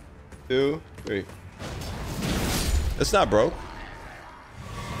 1, 2, 3. It's not broke.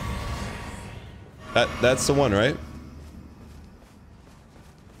 That's the one, right?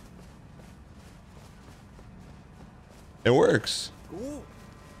 It works. Cool.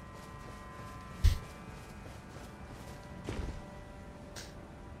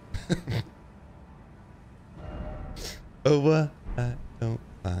 Oh, I don't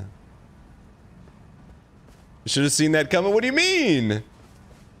mind. You should have seen that coming. What do you mean?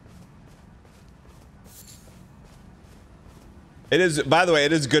 It is, by the way,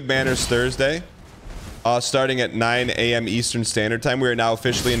 it is Good Manners Thursday. Starting at 9 a.m. Eastern Standard Time. We are now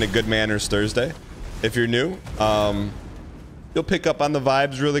officially into Good Manners Thursday. If you're new, you'll pick up on the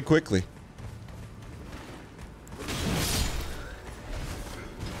vibes really quickly.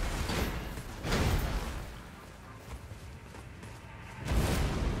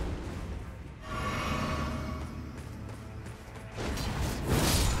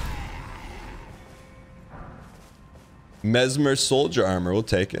 Mesmer soldier armor, we'll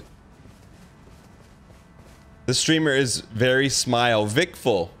take it. The streamer is very smile.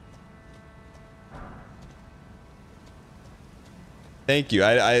 Vicful. Thank you.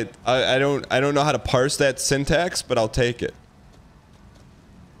 I don't know how to parse that syntax, but I'll take it.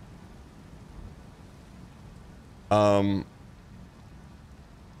 Thank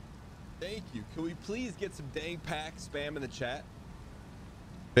you. Can we please get some dang pack spam in the chat?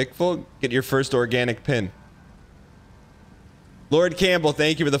 Vicful, get your first organic pin. Lord Campbell,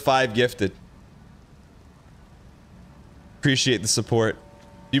 thank you for the 5 gifted. Appreciate the support.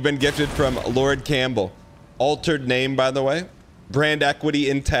 You've been gifted from Lord Campbell. Altered name, by the way. Brand equity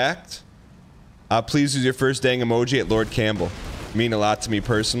intact. Please use your first dang emoji at Lord Campbell. Mean a lot to me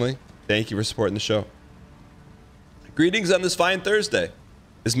personally. Thank you for supporting the show. Greetings on this fine Thursday.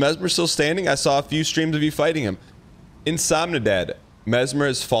 Is Mesmer still standing? I saw a few streams of you fighting him. Insomnidad. Mesmer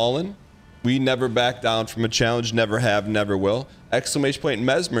has fallen. We never back down from a challenge. Never have, never will. Exclamation point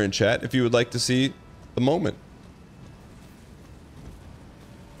Mesmer in chat if you would like to see the moment.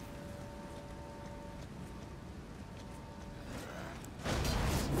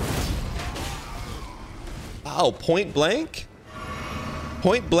 Wow, point blank?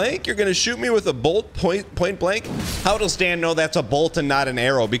 Point blank? You're gonna shoot me with a bolt point blank? How does Dan know that's a bolt and not an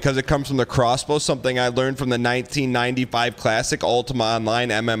arrow? Because it comes from the crossbow, something I learned from the 1995 classic Ultima Online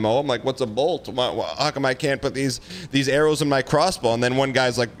MMO. I'm like, what's a bolt? How come I can't put these arrows in my crossbow? And then one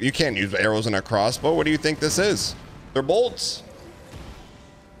guy's like, you can't use arrows in a crossbow. What do you think this is? They're bolts.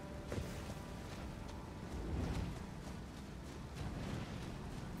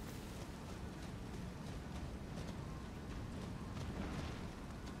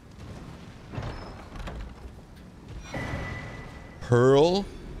 Pearl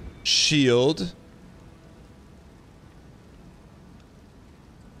shield.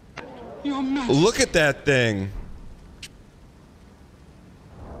 Look at that thing.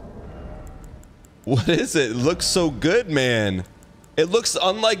 What is it? It looks so good, man. It looks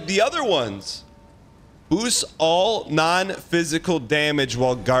unlike the other ones. Boosts all non-physical damage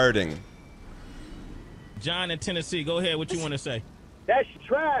while guarding. John in Tennessee, go ahead. What you want to say? That's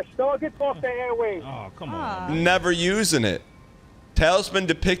trash, dog. Get off the airwaves. Oh, come on. Never using it. Talisman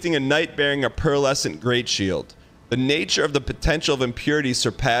depicting a knight bearing a pearlescent great shield. The nature of the potential of impurity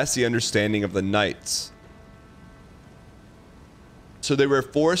surpassed the understanding of the knights. So they were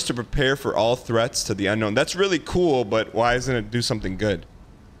forced to prepare for all threats to the unknown. That's really cool, but why doesn't it do something good?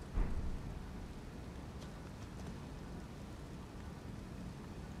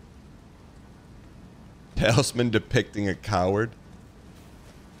 Talisman depicting a coward.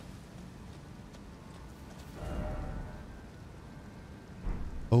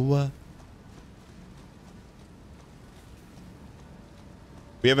 Oh,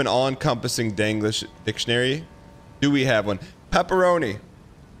 we have an all-encompassing Danglish dictionary. Do we have one? Pepperoni.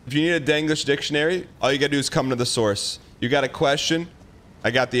 If you need a Danglish dictionary, all you gotta do is come to the source. You got a question?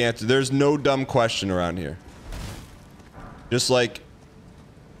 I got the answer. There's no dumb question around here. Just like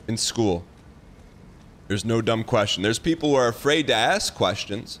in school. There's no dumb question. There's people who are afraid to ask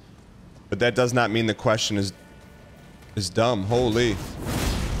questions, but that does not mean the question is dumb. Holy.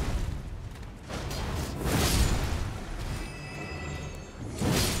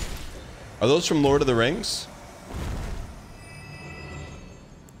 Are those from Lord of the Rings?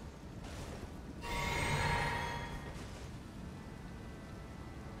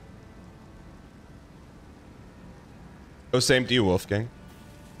 Oh, same to you, Wolfgang.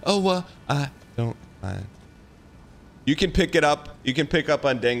 Oh, I don't mind. You can pick it up. You can pick up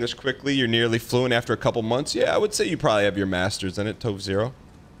on Danglish quickly. You're nearly fluent after a couple months. Yeah, I would say you probably have your masters in it, Tove Zero.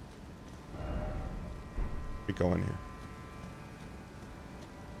 We go in here.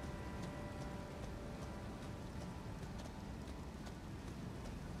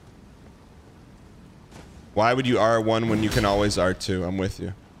 Why would you R1 when you can always R2? I'm with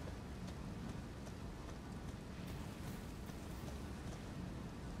you.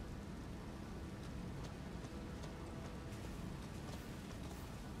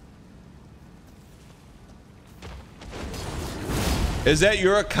 Is that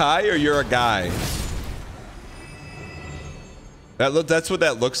you're a Kai or you're a guy? That's what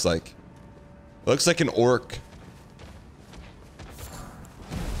that looks like. It looks like an orc.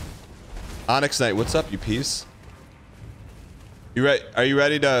 Onyx Knight, what's up, you piece? You ready? Are you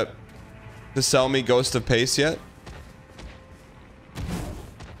ready to sell me Ghost of Pace yet?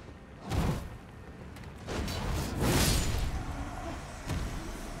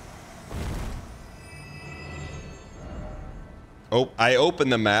 Oh, I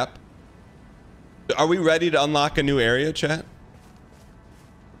opened the map. Are we ready to unlock a new area, chat?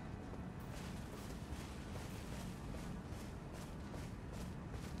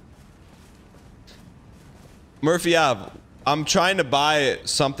 Murphy Ave, I'm trying to buy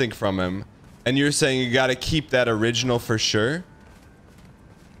something from him, and you're saying you got to keep that original for sure?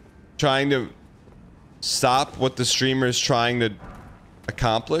 Trying to stop what the streamer is trying to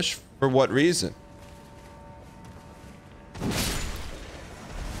accomplish? For what reason?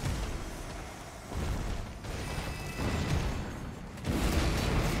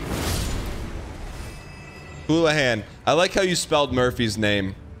 Houlihan. I like how you spelled Murphy's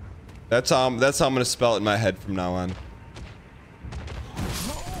name. That's how I'm gonna spell it in my head from now on.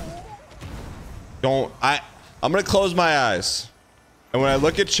 I'm gonna close my eyes. And when I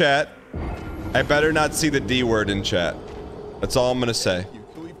look at chat, I better not see the D word in chat. That's all I'm gonna say.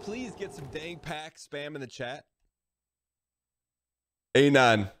 Can we please get some dang pack spam in the chat?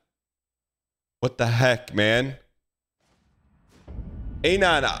 Anon. What the heck, man?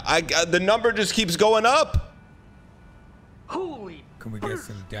 Anon, the number just keeps going up. Holy! Can we get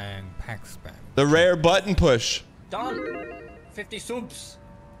some dang pack spam? The rare button push. Done. 50 subs.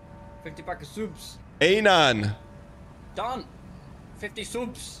 50 pack of subs. Anon. Done. 50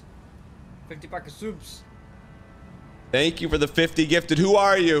 subs. 50 pack of subs. Thank you for the 50 gifted. Who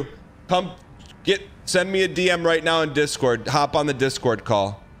are you? Come send me a DM right now in Discord. Hop on the Discord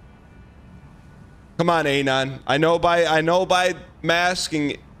call. Come on, Anon. I know by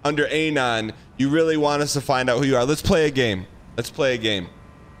masking under Anon, you really want us to find out who you are. Let's play a game. Let's play a game.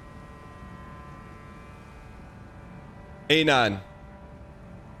 Anon.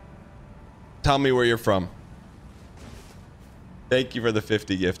 Tell me where you're from. Thank you for the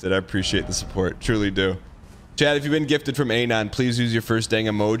 50 gifted. I appreciate the support. Truly do. Chat, if you've been gifted from Anon, please use your first dang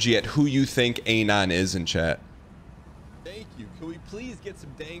emoji at who you think Anon is in chat. Thank you. Can we please get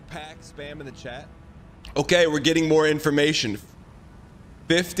some dang pack spam in the chat? Okay, we're getting more information.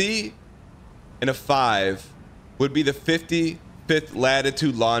 50 and a 5 would be the 55th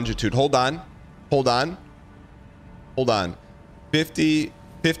latitude longitude. Hold on. Hold on. Hold on.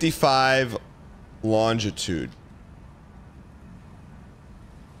 55 longitude.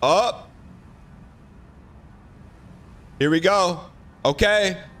 Up. Here we go.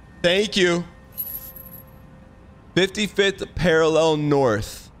 Okay. Thank you. 55th parallel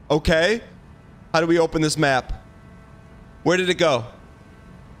north. Okay. How do we open this map? Where did it go?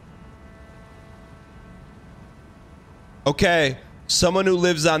 Okay, someone who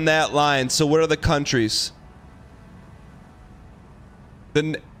lives on that line. So what are the countries?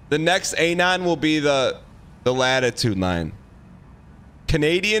 The next anon will be the latitude line.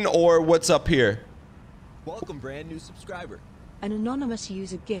 Canadian or what's up here? Welcome, brand new subscriber. An anonymous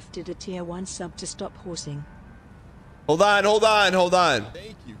user gifted a tier 1 sub to stop horsing. Hold on, hold on, hold on.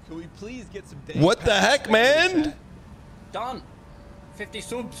 Thank you. Can we please get some What the heck, man? Done. 50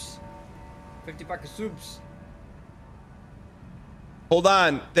 subs. 50 pack of subs. Hold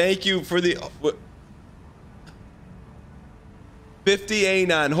on. Thank you for the 50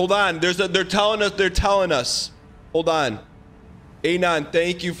 Anon. Hold on. They're telling us. Hold on. Anon,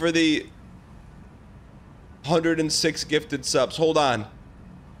 thank you for the 106 gifted subs. Hold on.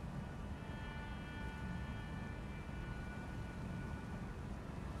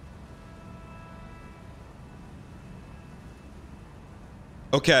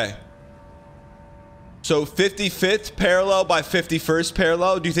 Okay. So 55th parallel by 51st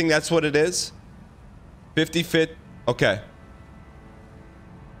parallel. Do you think that's what it is? 55th. Okay.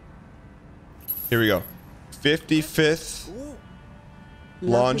 Here we go. 55th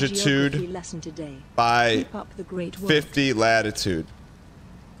longitude by 50 latitude.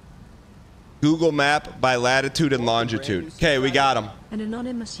 Google Map by latitude and longitude. Okay, we got them. An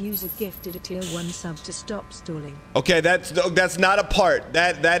anonymous user gifted a tier 1 sub to stop stalling. Okay, that's not a part.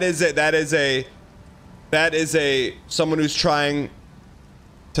 That is it. That is a someone who's trying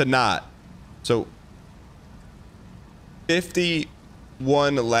to not. So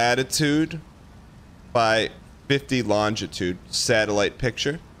 51 latitude by 50 longitude satellite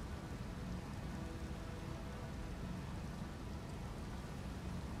picture.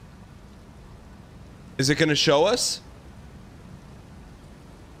 Is it going to show us?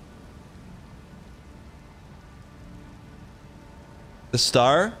 The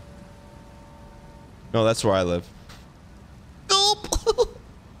star? No, that's where I live. Nope.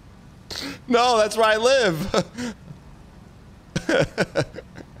 No, that's where I live.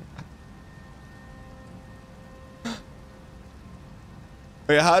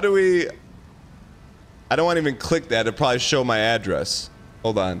 Wait, how do we... I don't want to even click that. It'll probably show my address.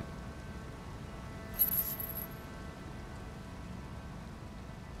 Hold on.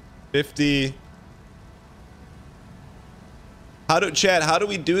 Chad, how do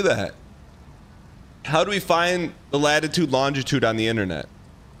we do that? How do we find the latitude, longitude on the internet?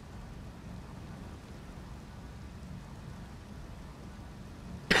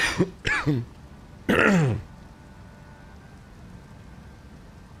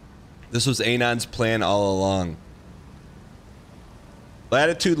 This was Anon's plan all along.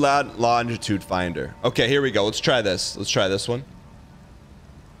 Latitude, longitude finder. Okay, here we go. Let's try this. Let's try this one.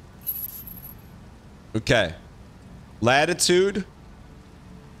 Okay. Latitude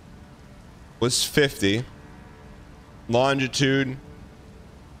was 50. Longitude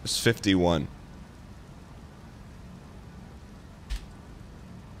was 51.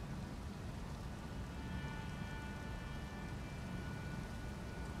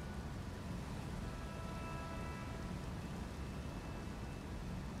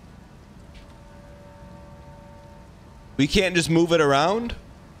 We can't just move it around?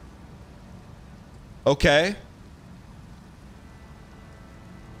 Okay.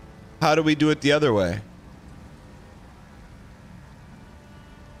 How do we do it the other way?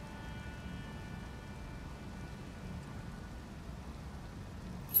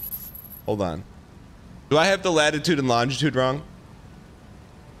 Hold on. Do I have the latitude and longitude wrong?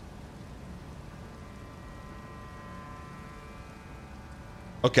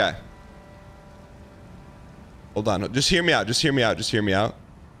 Okay. Hold on. Just hear me out. Just hear me out. Just hear me out.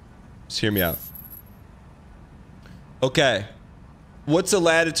 Just hear me out. Okay. What's the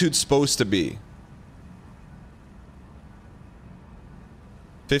latitude supposed to be?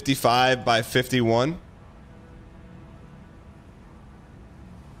 55 by 51?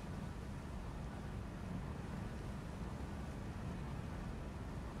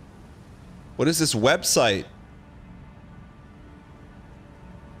 What is this website?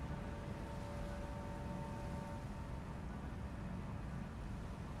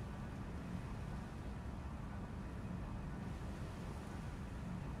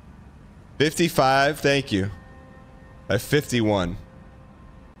 $55, thank you. By 51.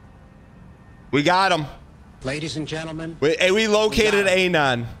 We got him. Ladies and gentlemen. We located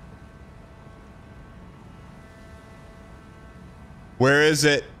Anon. Where is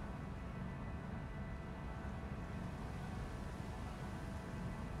it?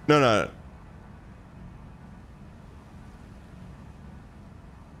 No, no.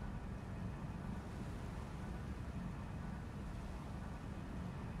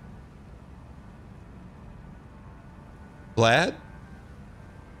 Glad?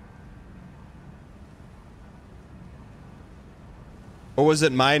 Or was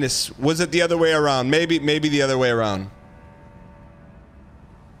it minus? Was it the other way around? Maybe the other way around.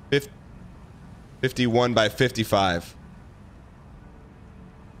 51 by 55.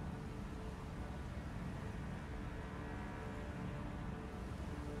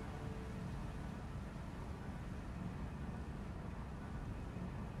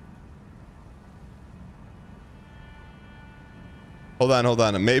 Hold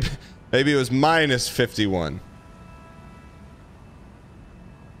on. Maybe it was minus 51.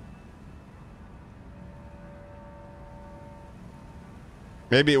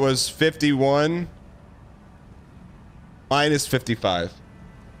 Maybe it was 51 minus 55.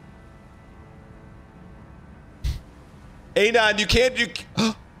 Anon, you can't do.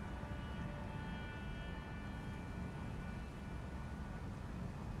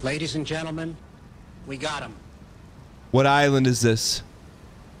 Ladies and gentlemen, we got him. What island is this?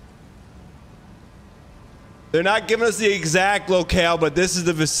 They're not giving us the exact locale, but this is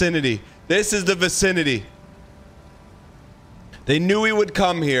the vicinity. This is the vicinity. They knew we would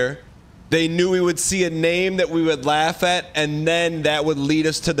come here. They knew we would see a name that we would laugh at, and then that would lead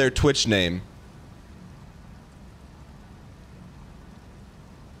us to their Twitch name.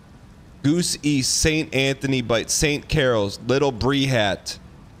 Goose East, St. Anthony Bight, St. Carol's, Little Brehat,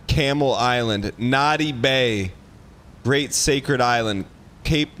 Camel Island, Naughty Bay, Great Sacred Island,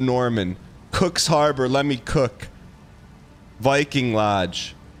 Cape Norman, Cook's Harbor, Let Me Cook, Viking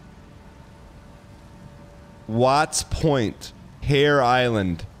Lodge, Watts Point, Hare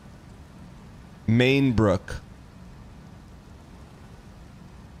Island, Mainbrook,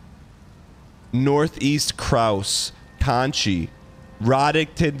 Northeast Crouse, Conchie,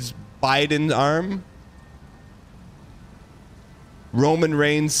 Roddington's Biden Arm, Roman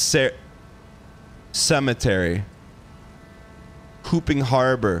Reigns Cemetery, Hooping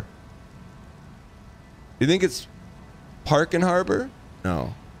Harbor. You think it's Park and Harbor?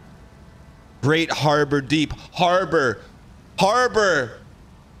 No. Great Harbor Deep. Harbor.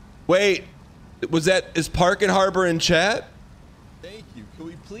 Wait, is Park and Harbor in chat? Thank you. Can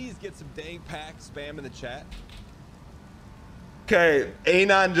we please get some dang pack spam in the chat? Okay,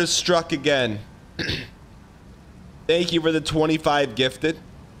 Anon just struck again. Thank you for the 25 gifted.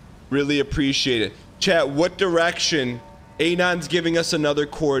 Really appreciate it. Chat, what direction? Anon's giving us another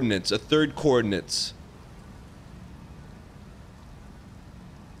coordinates, a third coordinates.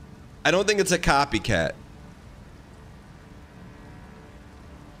 I don't think it's a copycat.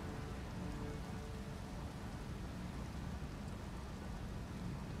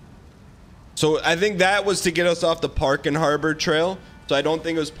 So I think that was to get us off the Park and Harbor trail. So I don't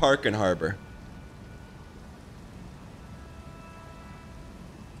think it was Park and Harbor.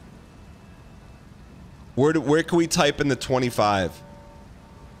 Where can we type in the 25?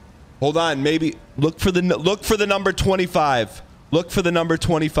 Hold on, maybe look for the number 25. Look for the number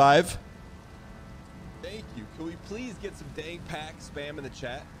 25. Thank you. Can we please get some dang pack spam in the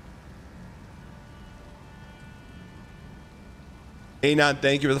chat? Anon,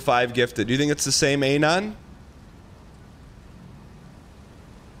 thank you for the 5 gifted. Do you think it's the same Anon?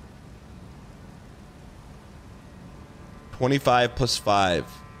 $25 plus 5.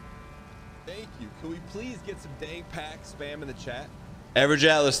 Thank you. Can we please get some dang pack spam in the chat? Average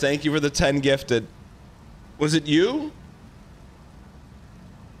Atlas, thank you for the 10 gifted. Was it you?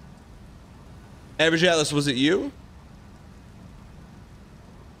 Average Atlas, was it you?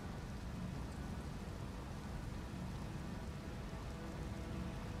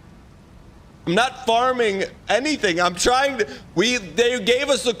 I'm not farming anything. I'm trying to. They gave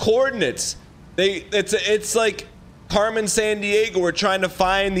us the coordinates. It's like Carmen San Diego. We're trying to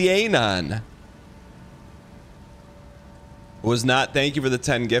find the Anon. It was not. Thank you for the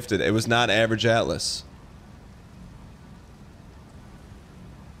 10 gifted. It was not Average Atlas.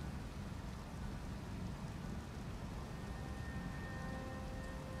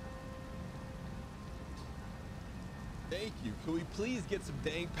 Can we please get some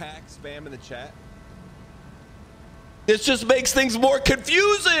dang pack spam in the chat? This just makes things more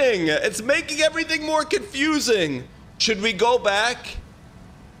confusing. It's making everything more confusing. Should we go back?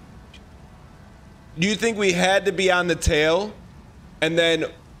 Do you think we had to be on the tail? And then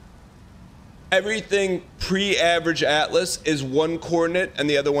everything pre-average Atlas is one coordinate and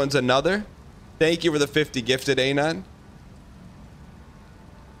the other one's another? Thank you for the 50 gifted, Anon.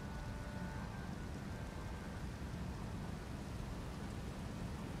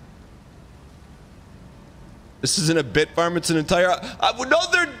 This isn't a bit farm, it's an entire... no,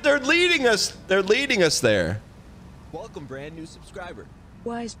 they're leading us. They're leading us there. Welcome, brand new subscriber.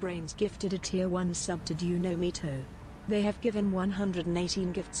 Wise Brains gifted a tier 1 sub to Dunomito. They have given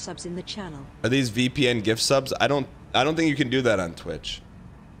 118 gift subs in the channel. Are these VPN gift subs? I don't think you can do that on Twitch.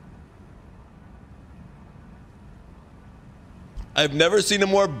 I've never seen a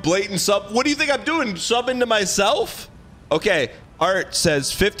more blatant sub. What do you think I'm doing? Subbing to myself? Okay, Art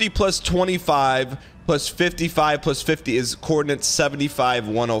says 50 plus 25 plus 55 plus 50 is coordinates 75,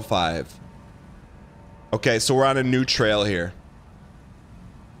 105. Okay, so we're on a new trail here.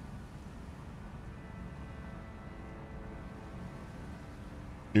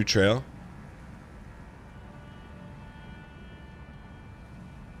 New trail?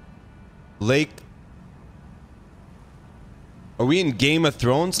 Lake... Are we in Game of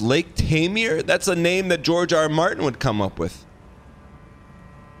Thrones? Lake Tamir? That's a name that George R. R. Martin would come up with.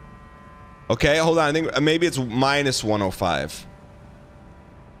 Okay, hold on. I think maybe it's minus 105.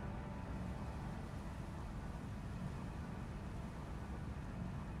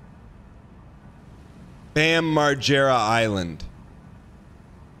 Bam Margera Island.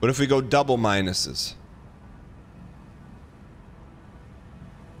 What if we go double minuses?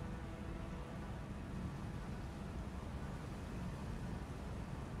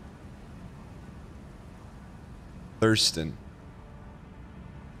 Thurston.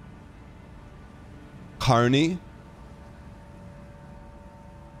 Carney.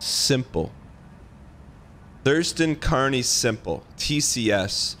 Simple. Thurston, Carney, Simple.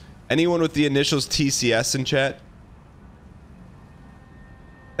 TCS. Anyone with the initials TCS in chat?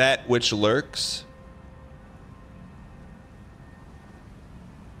 That which lurks.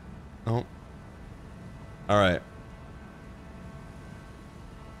 Oh. All right.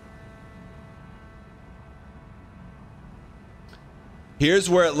 Here's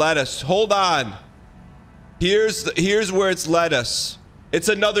where it led us. Hold on. Here's where it's led us. It's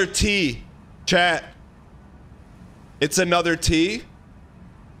another T. Chat. It's another T.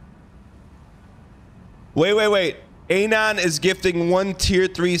 Wait. Anon is gifting 1 tier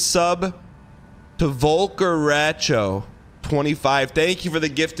 3 sub to Volker Racho 25. Thank you for the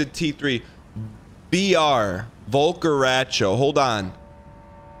gifted T3. BR Volker Racho. Hold on.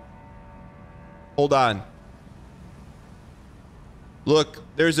 Hold on. Look,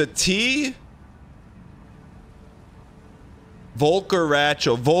 there's a T. Volker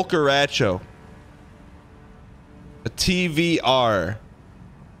Racho. A TVR.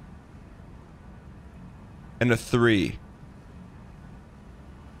 And a 3.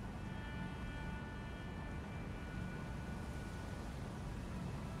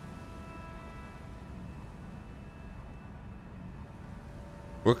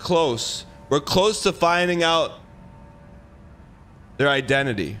 We're close. We're close to finding out their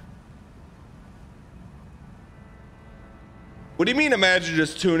identity. What do you mean, imagine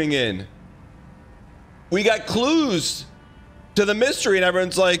just tuning in? We got clues to the mystery and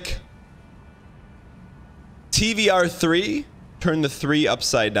everyone's like, TVR3, turn the 3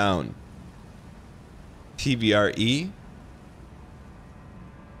 upside down. TVRE.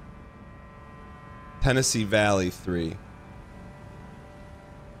 Tennessee Valley 3.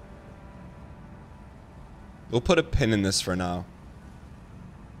 We'll put a pin in this for now.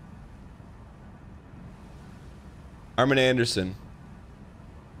 Armin Anderson.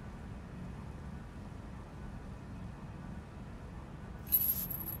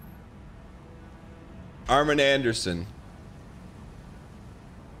 Armin Anderson.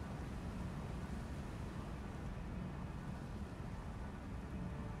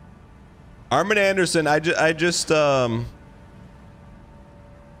 Armin Anderson, I just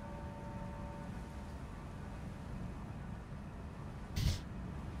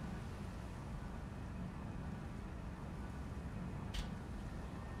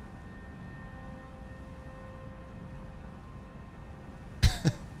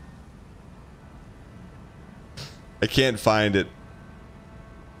I can't find it.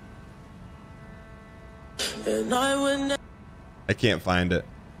 I can't find it.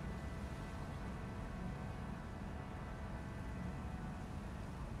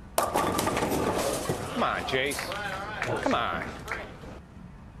 Come on, Chase. Come on.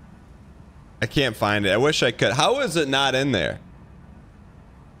 I can't find it. I wish I could. How is it not in there?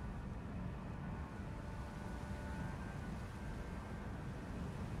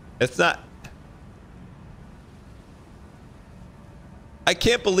 It's not. I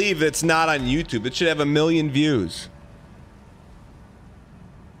can't believe it's not on YouTube. It should have 1 million views.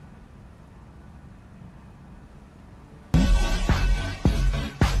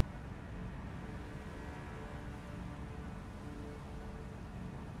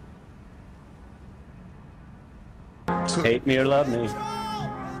 Hate me or love me.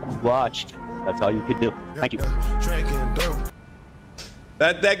 Watch. That's all you could do. Thank you.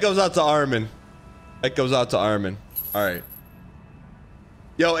 That goes out to Armin. That goes out to Armin. All right.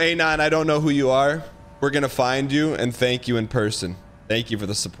 Yo, Anon, I don't know who you are. We're going to find you and thank you in person. Thank you for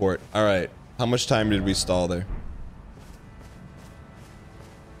the support. All right. How much time did we stall there?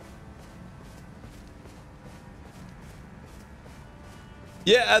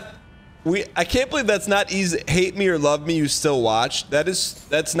 Yeah, I can't believe that's not easy. Hate me or love me, you still watch.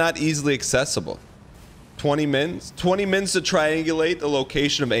 That's not easily accessible. 20 mins? 20 mins to triangulate the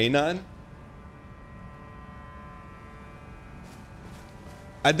location of Anon?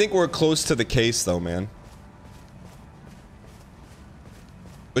 I think we're close to the case though, man.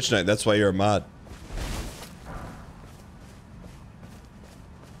 Which night? That's why you're a mod.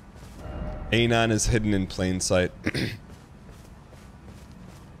 Anon is hidden in plain sight.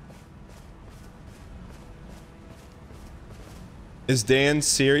 Is Dan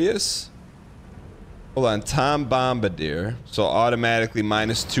serious? Hold on, Tom Bombadil. So automatically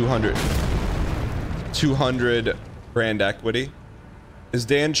minus 200 brand equity. Is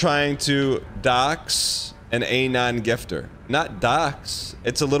Dan trying to dox an Anon gifter? Not dox.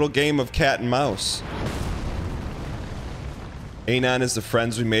 It's a little game of cat and mouse. Anon is the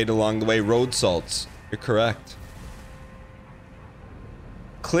friends we made along the way. Road salts. You're correct.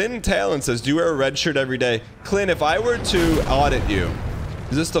 Clint Talon says, do you wear a red shirt every day? Clint, if I were to audit you,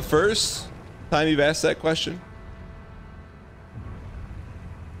 is this the first time you've asked that question?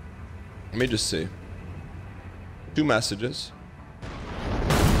 Let me just see. 2 messages.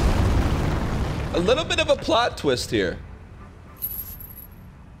 A little bit of a plot twist here.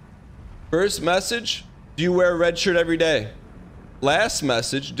 First message, do you wear a red shirt every day? Last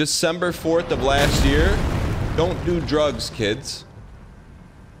message, December 4th of last year, don't do drugs, kids.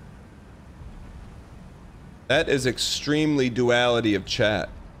 That is extremely duality of chat.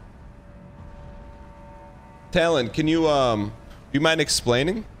 Talon, can you you mind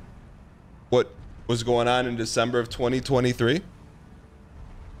explaining what was going on in December of 2023?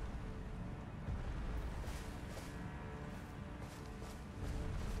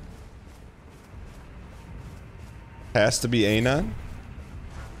 Has to be Anon.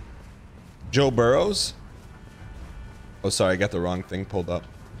 Joe Burrows. Oh, sorry, I got the wrong thing pulled up.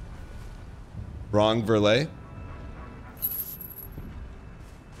 Wrong Verlay.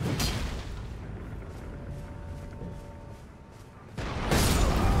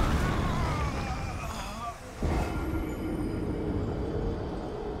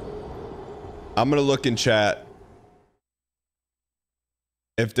 I'm gonna look in chat.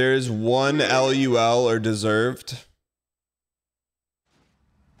 If there's one LUL or deserved.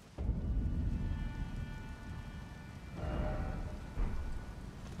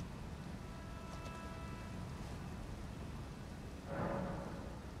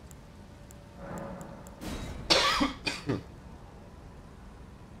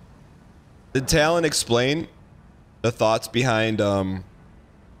 Did Talon explain the thoughts behind don't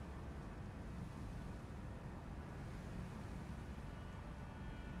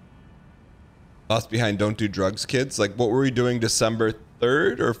do drugs, kids? Like, what were we doing December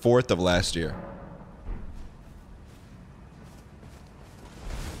 3rd or 4th of last year?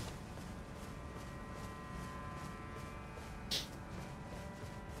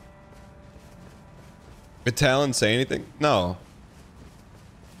 Did Talon say anything? No.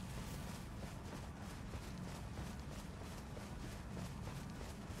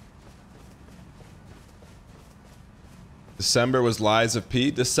 December was Lies of P.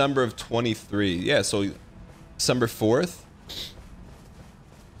 December of 23. Yeah, so December 4th.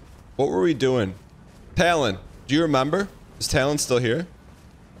 What were we doing? Talon, do you remember? Is Talon still here?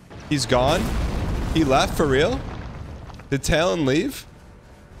 He's gone? He left for real? Did Talon leave?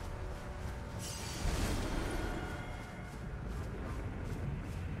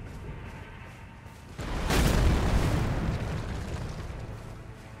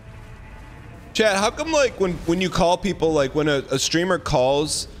 Chat, how come like when you call people, like when a streamer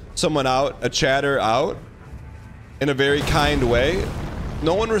calls someone out, a chatter out, in a very kind way,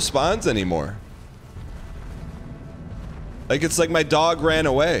 no one responds anymore? Like it's like my dog ran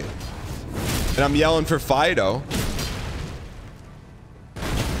away and I'm yelling for Fido.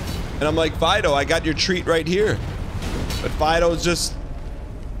 And I'm like, Fido, I got your treat right here. But Fido's just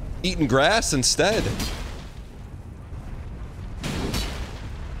eating grass instead.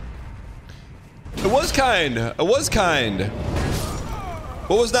 It was kind. It was kind.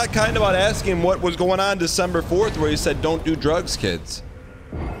 What was not kind about asking him what was going on December 4th where he said, don't do drugs, kids?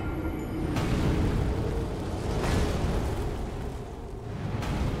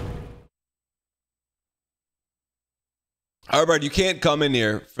 Arbard, you can't come in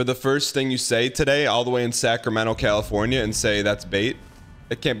here for the first thing you say today all the way in Sacramento, California and say that's bait.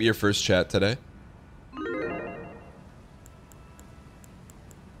 That can't be your first chat today.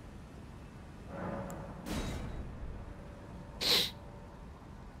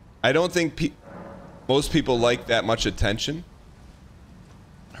 I don't think most people like that much attention.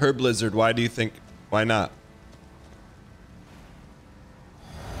 Herb Blizzard, why do you think? Why not?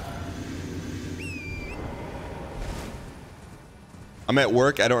 I'm at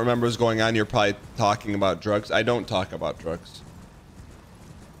work. I don't remember what's going on. You're probably talking about drugs. I don't talk about drugs.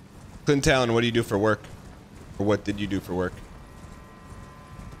 Clint Talon, what do you do for work? Or what did you do for work?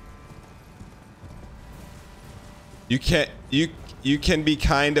 You can be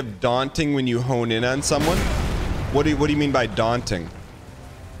kind of daunting when you hone in on someone. What do you mean by daunting?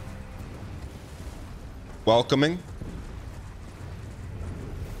 Welcoming?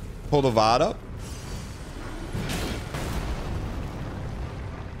 Pull the VOD up?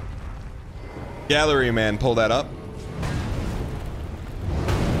 Gallery man, pull that up.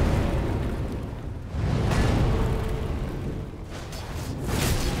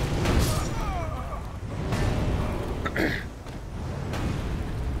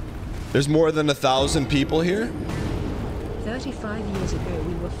 There's more than 1,000 people here? 35 years ago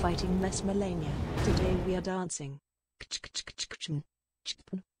we were fighting Mesmerlania. Today we are dancing.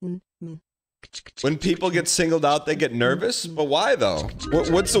 When people get singled out, they get nervous? But why though?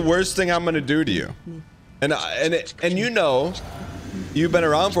 What's the worst thing I'm gonna do to you? And you know, you've been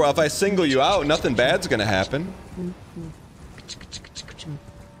around for a while. If I single you out, nothing bad's gonna happen.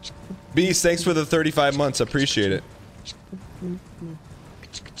 Beast, thanks for the 35 months. Appreciate it.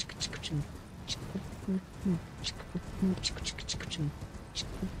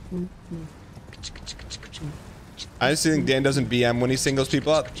 I honestly think Dan doesn't BM when he singles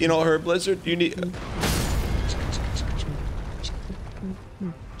people out. You know, Herb Blizzard, you need...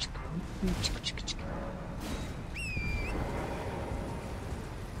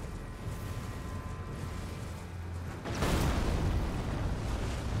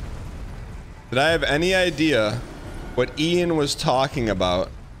 Did I have any idea what Ian was talking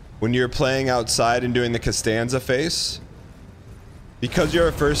about when you're playing outside and doing the Costanza face? Because you're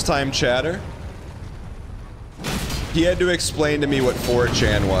a first-time chatter? He had to explain to me what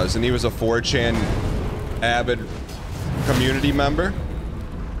 4chan was, and he was a 4chan avid community member.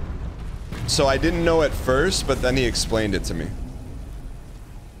 So I didn't know at first, but then he explained it to me.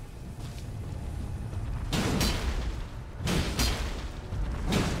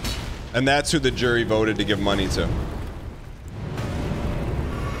 And that's who the jury voted to give money to.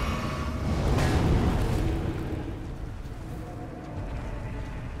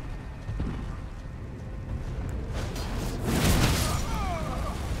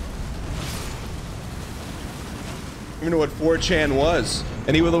 I didn't know what 4chan was,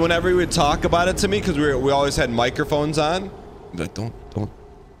 and he would, whenever he would talk about it to me, because we always had microphones on, like don't,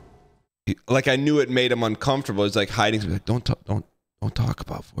 like I knew it made him uncomfortable. It's like hiding. Like don't talk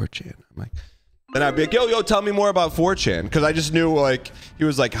about 4chan. I'm like, and I'd be like, yo, tell me more about 4chan, because I just knew like he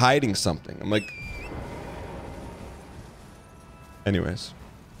was like hiding something. I'm like, anyways.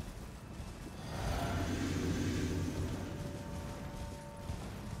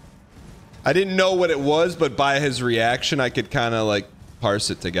 I didn't know what it was, but by his reaction, I could kind of like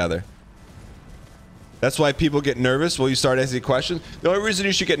parse it together. That's why people get nervous when you start asking questions. The only reason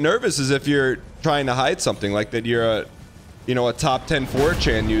you should get nervous is if you're trying to hide something, like that you're a, you know, a top 10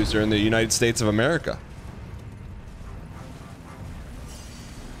 4chan user in the United States of America.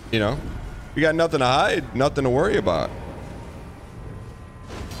 You know, you got nothing to hide, nothing to worry about.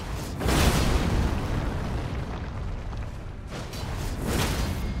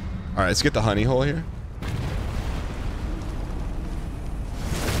 All right, let's get the honey hole here.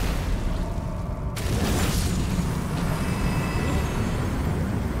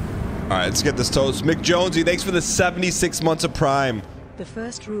 All right, let's get this toast. Mick Jonesy, thanks for the 76 months of Prime. The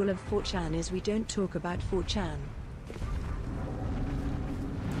first rule of 4chan is we don't talk about 4chan.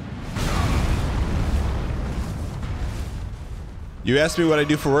 You asked me what I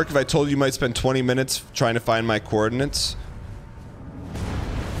do for work. If I told you, you might spend 20 minutes trying to find my coordinates.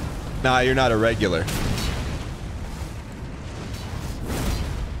 Nah, you're not a regular.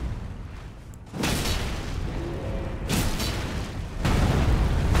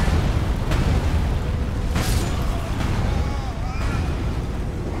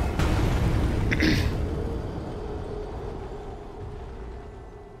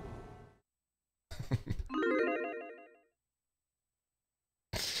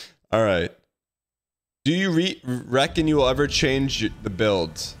 All right. Do you reckon you will ever change the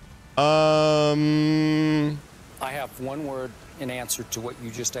build? I have one word in answer to what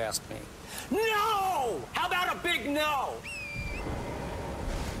you just asked me. No! How about a big no? All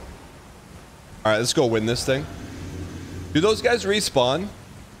right, let's go win this thing. Do those guys respawn?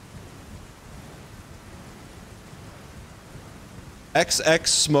 XX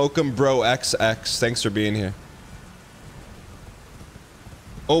Smoke'em Bro XX. Thanks for being here.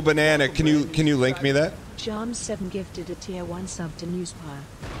 Oh, Banana, can you link me that? Charm7 gifted a tier 1 sub to Newspire.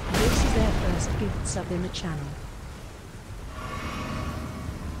 This is their first gift sub in the channel.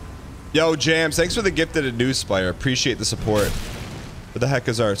 Yo, Jams, thanks for the gifted at Newspire. Appreciate the support. Where the heck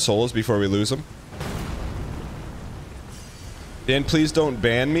is our souls before we lose them? Dan, please don't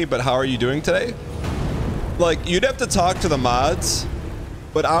ban me, but how are you doing today? Like, you'd have to talk to the mods,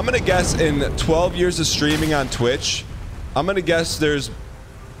 but I'm gonna guess in 12 years of streaming on Twitch, I'm gonna guess there's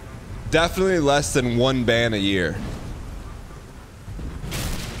definitely less than 1 ban a year.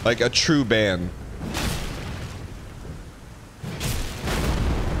 Like a true ban.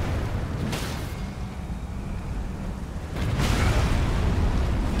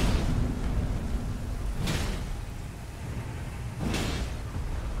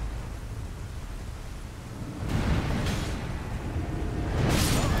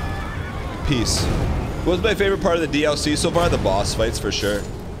 Peace. What's my favorite part of the DLC so far? The boss fights for sure.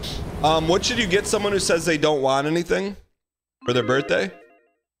 What should you get someone who says they don't want anything for their birthday?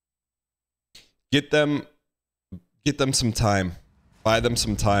 Get them some time. Buy them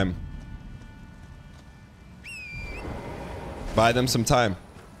some time. Buy them some time.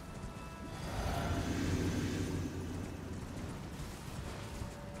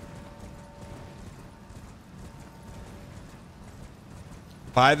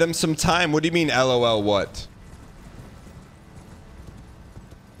 Buy them some time. What do you mean, LOL what?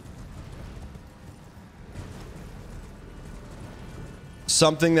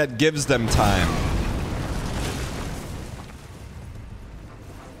 Something that gives them time.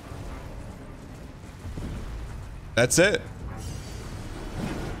 That's it.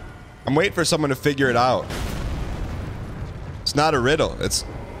 I'm waiting for someone to figure it out. It's not a riddle. It's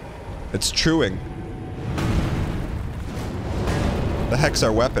truing. The heck's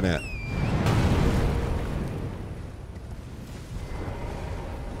our weapon at?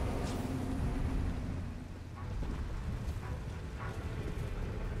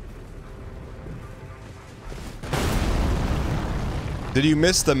 Did you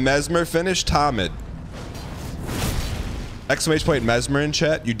miss the Mesmer finish, Tomid? Exclamation point Mesmer in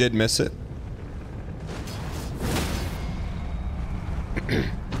chat. You did miss it.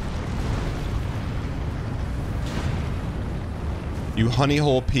 You honey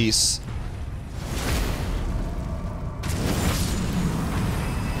hole piece.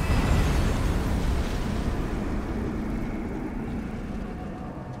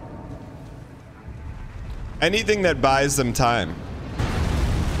 Anything that buys them time.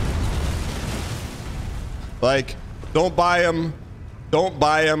 Like, don't buy them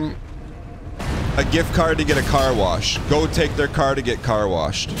a gift card to get a car wash. Go take their car to get car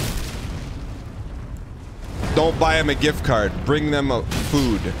washed. Don't buy them a gift card. Bring them a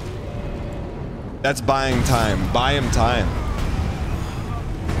food. That's buying time. Buy them time.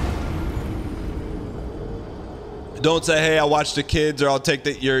 Don't say, hey, I'll watch the kids, or I'll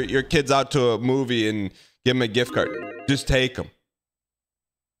take your kids out to a movie and give them a gift card. Just take them.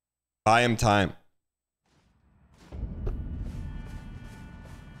 Buy them time.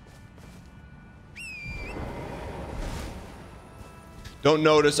 Don't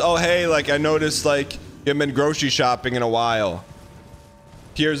notice, oh, hey, like, I noticed, like, you haven't been grocery shopping in a while.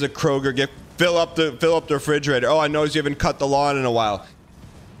 Here's a Kroger gift. Fill up the refrigerator. Oh, I noticed you haven't cut the lawn in a while.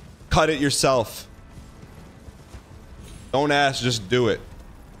 Cut it yourself. Don't ask, just do it.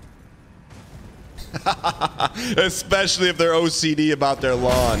 Especially if they're OCD about their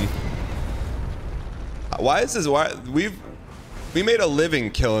lawn. Why is this? Why we made a living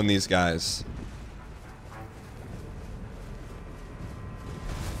killing these guys.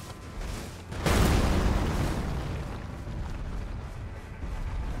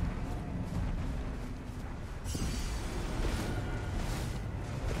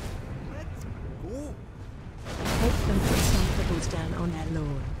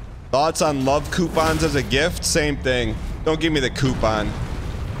 Thoughts on love coupons as a gift? Same thing. Don't give me the coupon.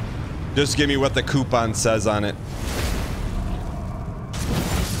 Just give me what the coupon says on it.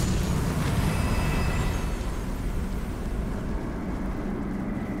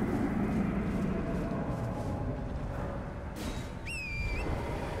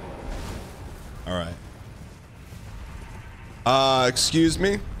 All right. Excuse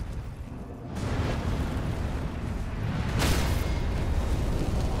me?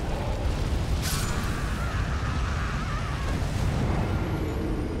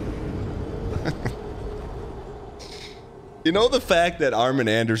 You know the fact that Armin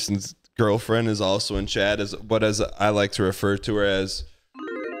Anderson's girlfriend is also in chat, as I like to refer to her as,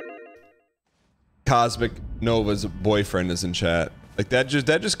 Cosmic Nova's boyfriend is in chat. Like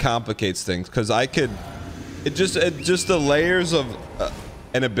that just complicates things because it just the layers of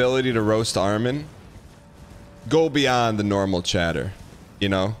an ability to roast Armin go beyond the normal chatter, you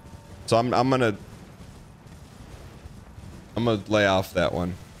know. So I'm gonna lay off that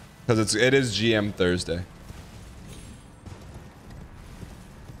one because it is GM Thursday.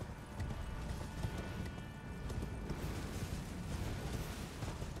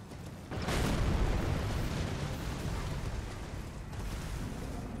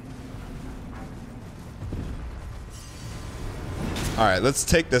 All right, let's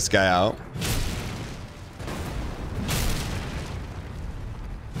take this guy out.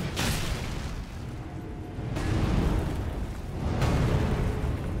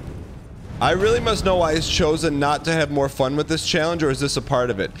 I really must know why he's chosen not to have more fun with this challenge, or is this a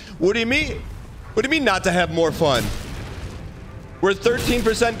part of it? What do you mean? What do you mean not to have more fun? We're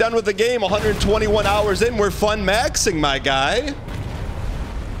 13% done with the game, 121 hours in. We're fun maxing, my guy.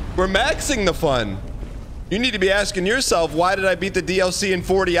 We're maxing the fun. You need to be asking yourself, why did I beat the DLC in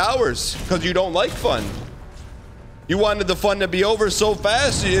 40 hours? Because you don't like fun. You wanted the fun to be over so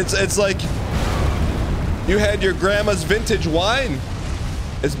fast. It's like you had your grandma's vintage wine.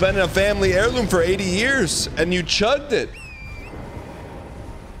 It's been a family heirloom for 80 years, and you chugged it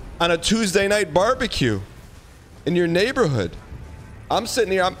on a Tuesday night barbecue in your neighborhood. I'm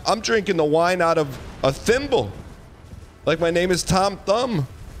sitting here, I'm drinking the wine out of a thimble, like my name is Tom Thumb.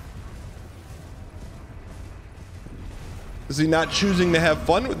 Is he not choosing to have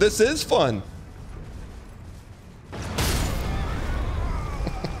fun? This is fun.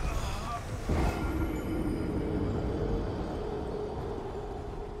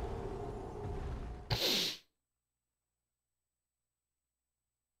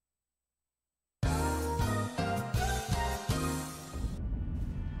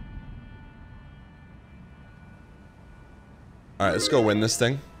 All right, let's go win this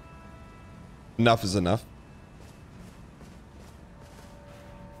thing. Enough is enough.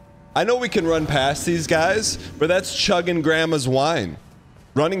 I know we can run past these guys, but that's chugging grandma's wine.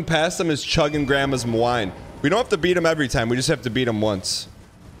 Running past them is chugging grandma's wine. We don't have to beat them every time. We just have to beat them once.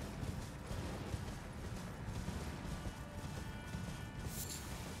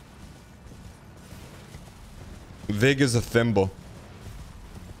 Vig is a thimble.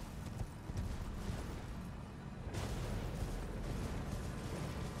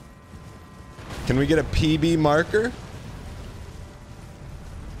 Can we get a PB marker?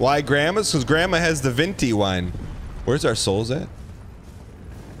 Why grandma's? Because grandma has the venti wine. Where's our souls at?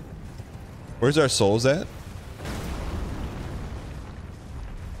 Where's our souls at?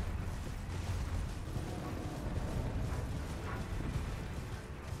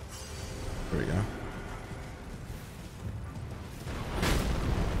 There we go.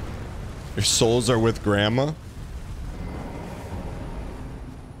 Your souls are with grandma?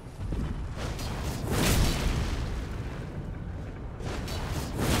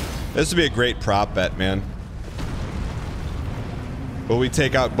 This would be a great prop bet, man. Will we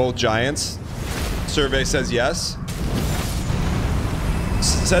take out both giants? Survey says yes.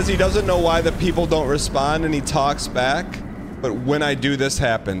 Says he doesn't know why the people don't respond and he talks back. But when I do, this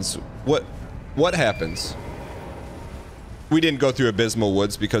happens. What happens? We didn't go through Abysmal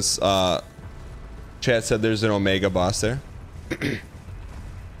Woods because chat said there's an Omega boss there.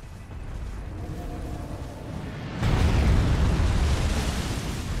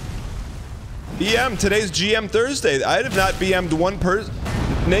 BM, today's GM Thursday. I have not BM'd one person.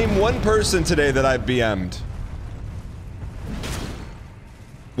 Name one person today that I've BM'd.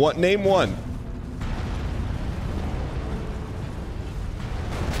 What? Name one.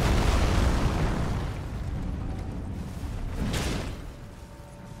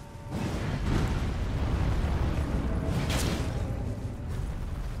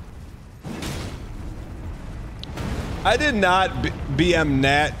 I did not BM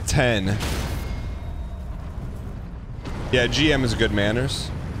Nat 10. Yeah, GM is good manners.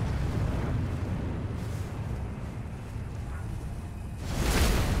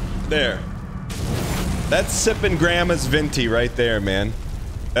 There. That's sipping grandma's venti right there, man.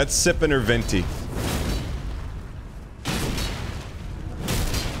 That's sipping her venti.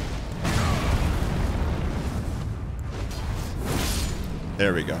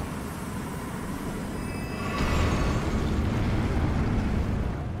 There we go.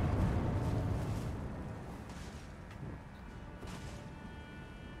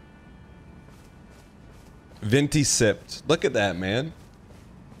 Venti sipped. Look at that, man.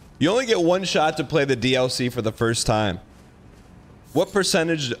 You only get one shot to play the DLC for the first time. What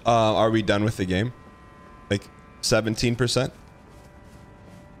percentage are we done with the game? Like 17%?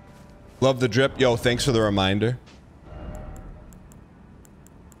 Love the drip. Yo, thanks for the reminder.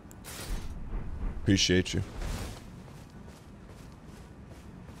 Appreciate you.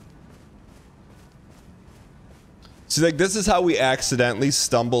 See, like, this is how we accidentally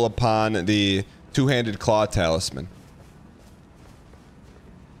stumble upon the two-handed claw talisman.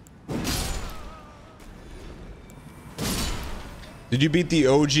 Did you beat the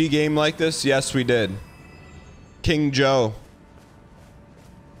OG game like this? Yes, we did. King Joe.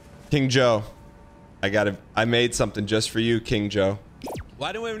 King Joe. I made something just for you, King Joe.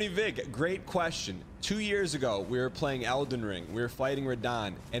 Why don't we have any Vig? Great question. 2 years ago, we were playing Elden Ring. We were fighting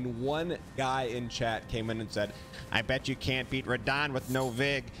Radahn, and one guy in chat came in and said, I bet you can't beat Radahn with no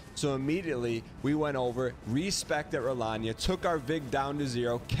Vig. So immediately, we went over, respected Rolania, took our Vig down to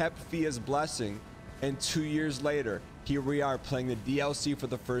 0, kept Fia's blessing, and 2 years later, here we are playing the DLC for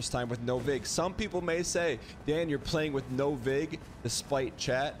the first time with no Vig. Some people may say, Dan, you're playing with no Vig despite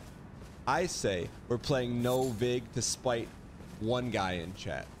chat. I say we're playing no Vig despite one guy in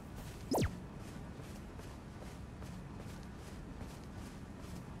chat.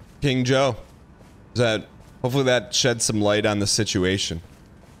 King Joe. Hopefully that sheds some light on the situation.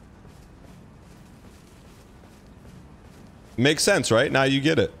 Makes sense, right? Now you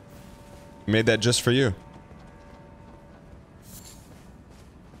get it. Made that just for you.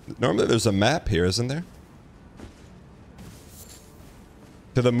 Normally there's a map here, isn't there?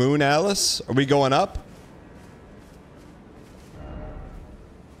 To the moon, Alice? Are we going up?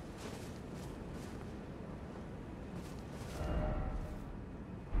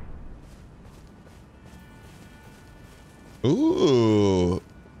 Ooh.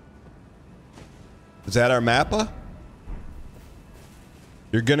 Is that our mappa?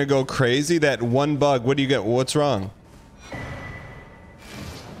 You're gonna go crazy? That one bug, what do you get? What's wrong?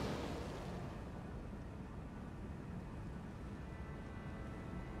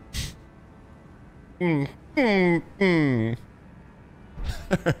 I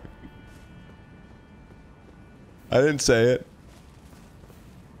didn't say it.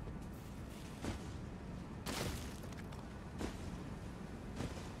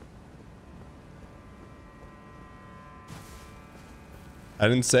 I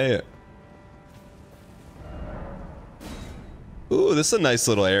didn't say it. Ooh, this is a nice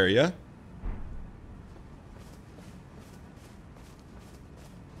little area.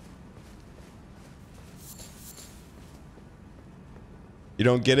 You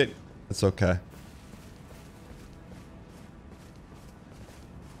don't get it? That's okay.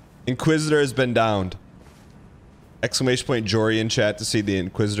 Inquisitor has been downed. Exclamation point Jory in chat to see the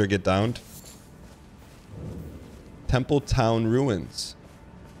Inquisitor get downed. Temple Town Ruins.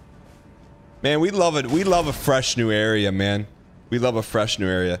 Man, we love it. We love a fresh new area, man. We love a fresh new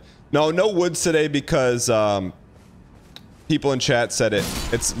area. No woods today because people in chat said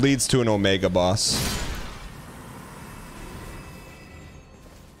it leads to an Omega boss.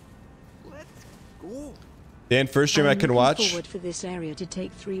 Dan, first stream I can watch. Forward for this area to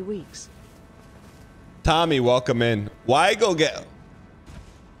take 3 weeks. Tommy, welcome in. Why go get?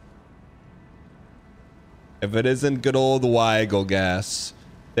 If it isn't good old Weigel Gas.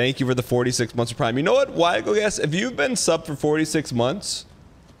 Thank you for the 46 months of Prime. You know what, Weigel Gas? If you've been sub for 46 months,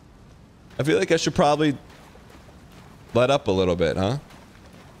 I feel like I should probably let up a little bit, huh?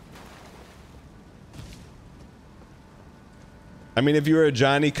 I mean, if you were a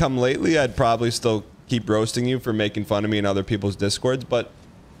Johnny come lately, I'd probably still keep roasting you for making fun of me in other people's discords, but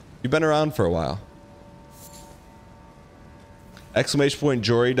you've been around for a while. Exclamation point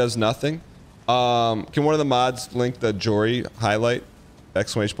Jory does nothing. Can one of the mods link the Jory highlight?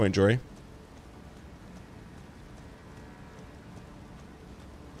 Exclamation point Jory.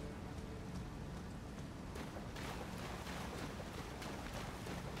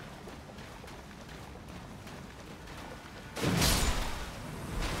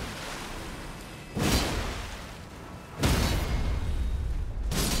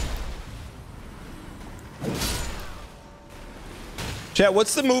 Chat,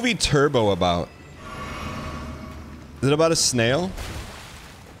 what's the movie Turbo about? Is it about a snail?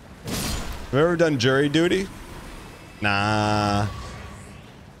 Have you ever done jury duty? Nah. I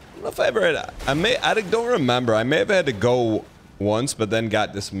don't know if I ever had. I don't remember. I may have had to go once, but then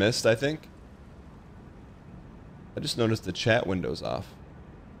got dismissed, I think. I just noticed the chat window's off.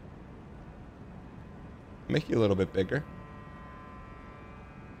 Make you a little bit bigger.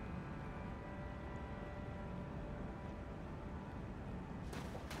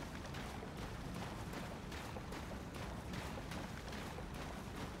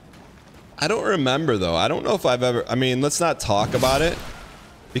 I don't remember though. I don't know if I've ever, I mean, let's not talk about it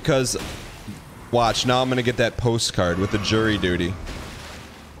because watch, now I'm going to get that postcard with the jury duty.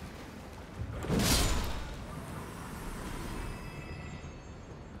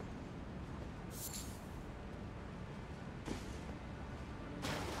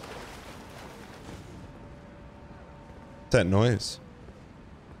 that noise?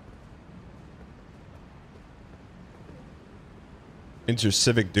 It's your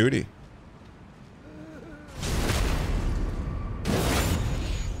civic duty.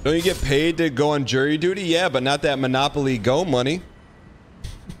 Don't you get paid to go on jury duty? Yeah, but not that Monopoly Go money.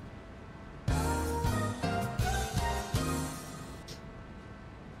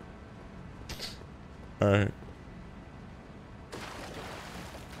 All right.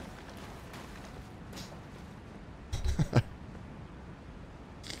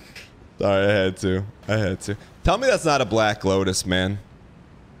 Sorry, I had to. Tell me that's not a Black Lotus, man.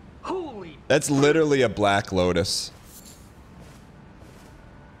 Holy. That's literally a Black Lotus.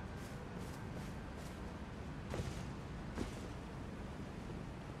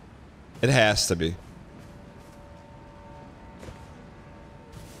 It has to be.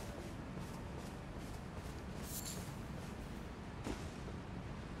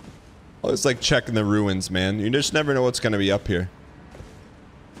 Oh, it's like checking the ruins, man. You just never know what's going to be up here.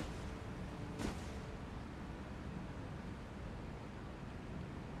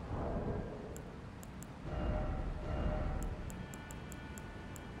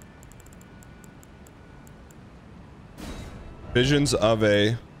 Visions of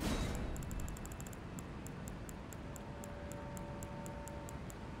a...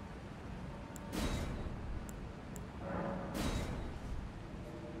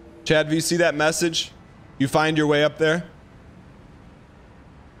 Chad, do you see that message? You find your way up there?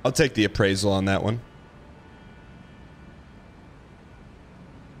 I'll take the appraisal on that one.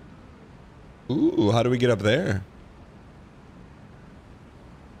 Ooh, how do we get up there?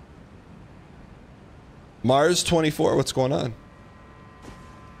 Mars 24, what's going on?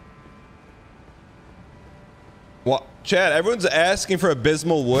 What? Chad, everyone's asking for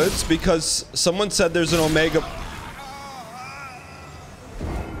Abysmal Woods because someone said there's an Omega...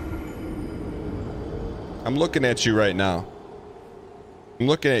 I'm looking at you right now. I'm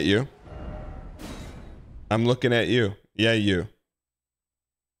looking at you. I'm looking at you. Yeah, you.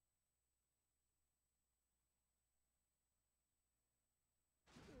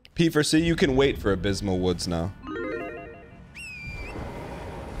 P4C, you can wait for Abysmal Woods now.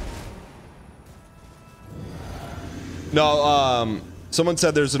 No, someone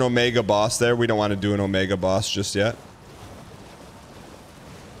said there's an Omega boss there. We don't want to do an Omega boss just yet.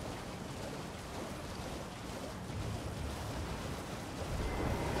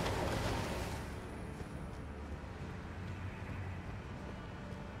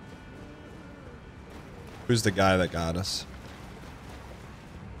 Who's the guy that got us?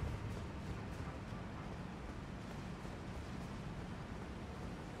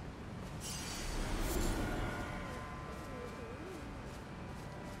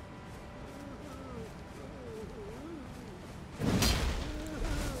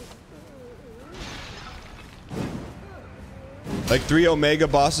 Like 3 Omega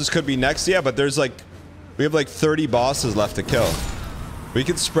bosses could be next. Yeah, but there's like... We have like 30 bosses left to kill. We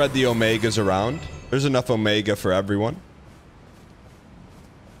could spread the Omegas around. There's enough Omega for everyone.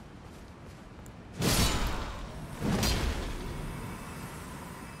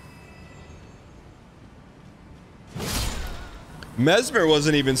 Mesmer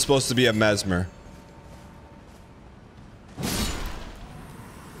wasn't even supposed to be a Mesmer.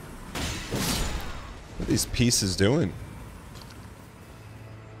 What are these pieces doing?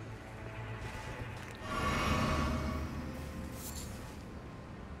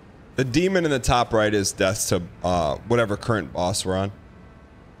 The demon in the top right is death to whatever current boss we're on.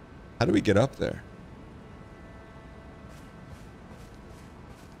 How do we get up there?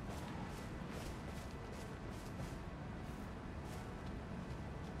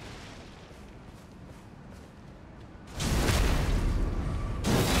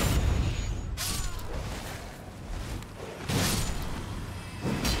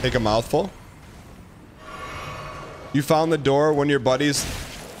 Take a mouthful. You found the door when your buddies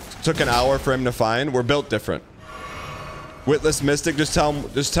took an hour for him to find. We're built different. Witless Mystic, just tell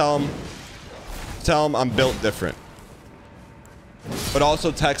him I'm built different. But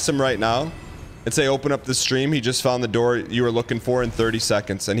also text him right now and say open up the stream. He just found the door you were looking for in 30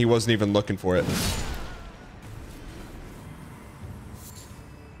 seconds and he wasn't even looking for it.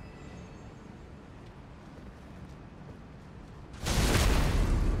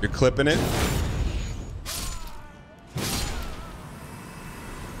 You're clipping it.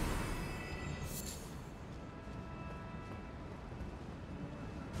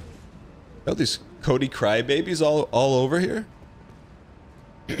 Oh, these Cody crybabies all over here.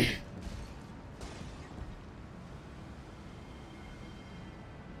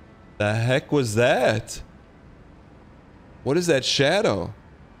 The heck was that? What is that shadow?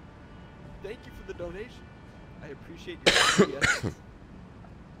 Thank you for the donation. I appreciate appreciate your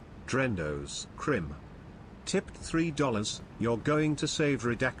Drendos, Crim. Tipped $3. You're going to save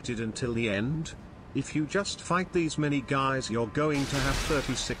Redacted until the end? If you just fight these many guys, you're going to have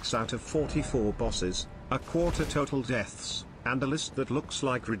 36 out of 44 bosses, a quarter total deaths, and a list that looks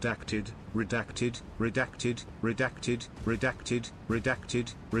like Redacted, Redacted, Redacted, Redacted, Redacted,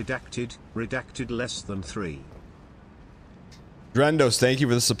 Redacted, Redacted, Redacted less than 3. Drendos, thank you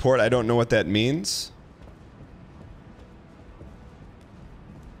for the support. I don't know what that means,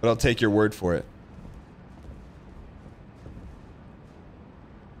 but I'll take your word for it.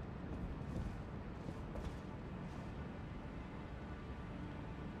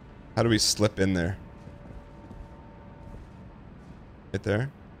 How do we slip in there? Right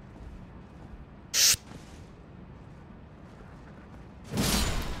there?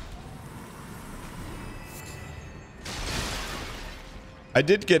 I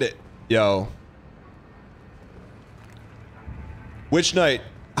did get it. Yo. Witch Knight,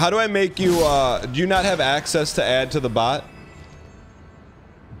 how do I make you, do you not have access to add to the bot?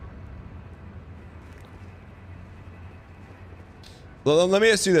 Well, let me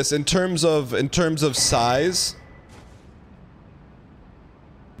ask you this, in terms of size.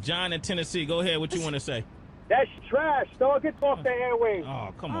 John in Tennessee, go ahead. What you want to say? That's trash, dog. Get off the airwaves.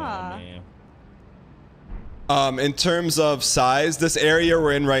 Oh, come on, man. In terms of size, this area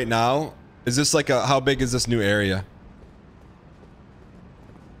we're in right now, is this like a, how big is this new area?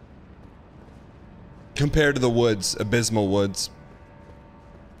 Compared to the woods, abysmal woods.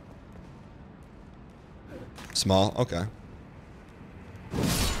 Small, okay.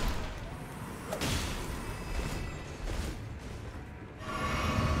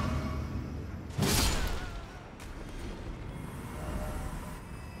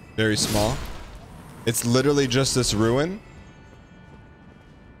 Very small. It's literally just this ruin.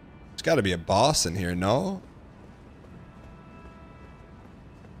 There's got to be a boss in here, no?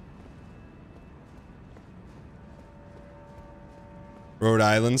 Rhode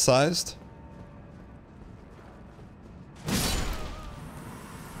Island sized?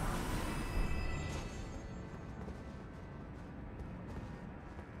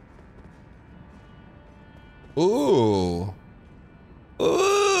 Ooh. Ooh.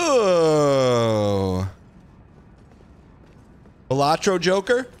 Elatro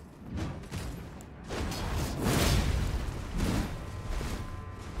Joker?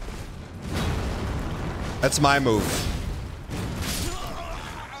 That's my move.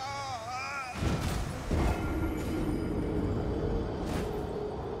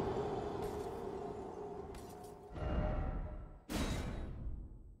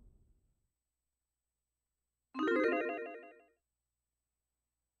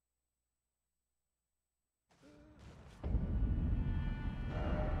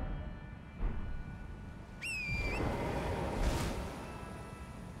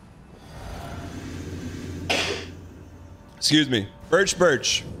 Excuse me. Birch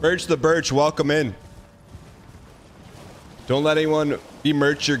the Birch, welcome in. Don't let anyone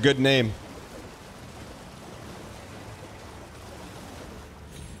be-merch your good name.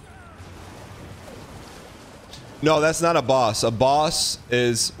 No, that's not a boss. A boss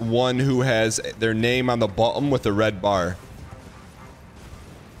is one who has their name on the bottom with a red bar.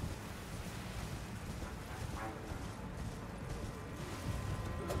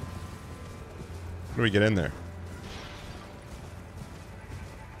 How do we get in there?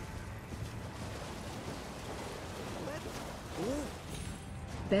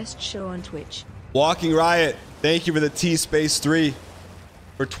 Best show on Twitch. Walking Riot, thank you for the T-Space 3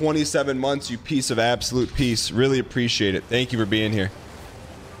 for 27 months, you piece of absolute peace. Really appreciate it. Thank you for being here.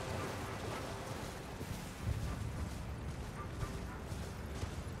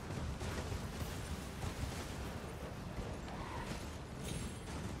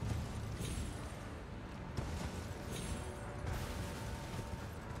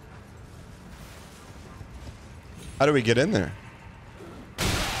 How do we get in there?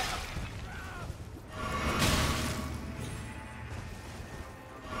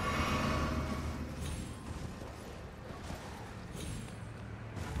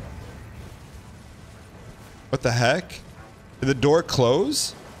 What the heck? Did the door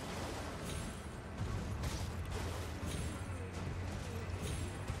close?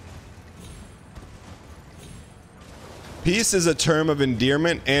 Peace is a term of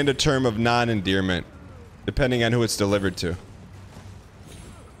endearment and a term of non-endearment, depending on who it's delivered to.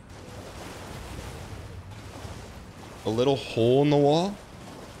 A little hole in the wall?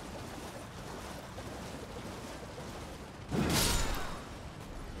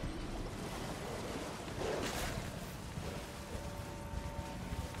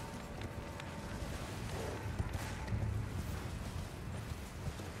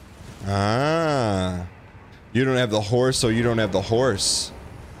 Ah. You don't have the horse, so you don't have the horse.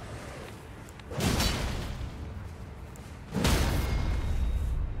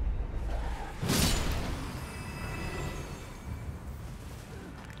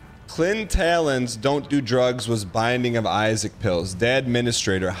 Clin Talon's Don't Do Drugs was Binding of Isaac pills. Dad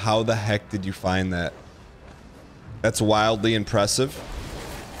Administrator, how the heck did you find that? That's wildly impressive.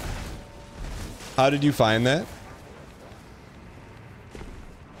 How did you find that?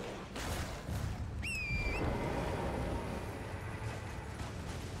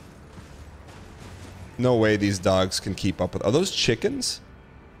 No way these dogs can keep up with... Are those chickens?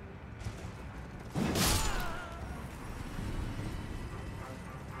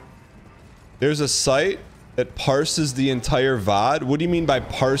 There's a site that parses the entire VOD. What do you mean by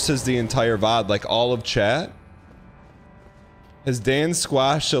parses the entire VOD? Like all of chat? Has Dan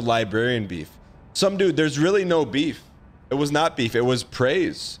squashed a librarian beef? Some dude, there's really no beef. It was not beef. It was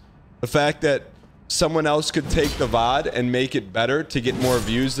praise. The fact that someone else could take the VOD and make it better to get more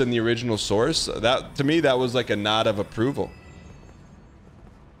views than the original source. That, to me, that was like a nod of approval.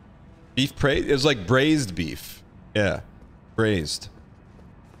 Beef praise? It was like braised beef. Yeah. Braised.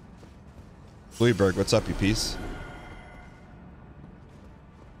 Fleaberg, what's up, you piece?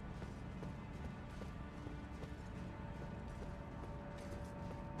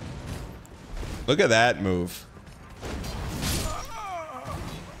 Look at that move.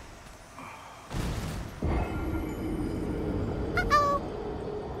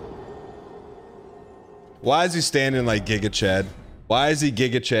 Why is he standing like Giga Chad? Why is he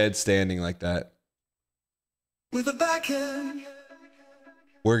Giga Chad standing like that? With a backhand.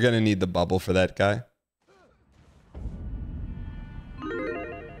 We're gonna need the bubble for that guy.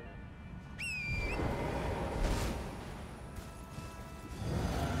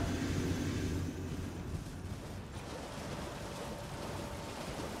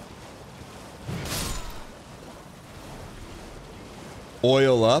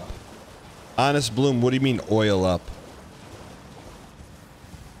 Oil up? Honest Bloom, what do you mean oil up?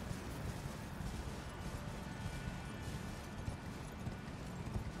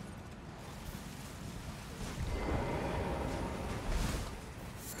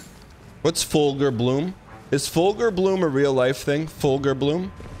 What's Fulgur Bloom? Is Fulgur Bloom a real life thing? Fulgur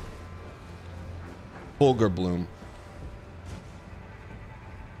Bloom? Fulgur Bloom.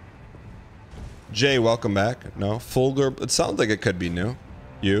 Jay, welcome back. No, Fulgur. It sounds like it could be new.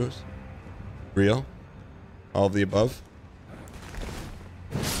 Use. Real. All of the above.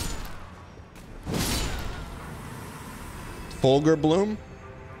 Fulgur Bloom?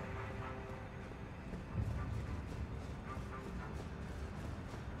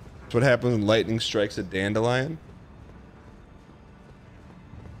 That's what happens when lightning strikes a dandelion?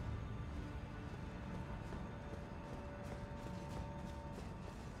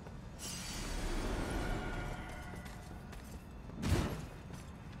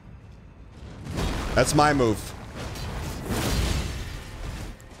 That's my move.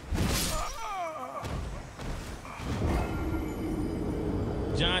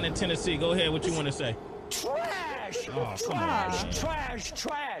 John in Tennessee, go ahead. What you want to say? Trash! Oh, come on, man. Trash!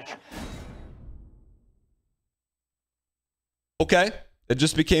 Trash! Okay. It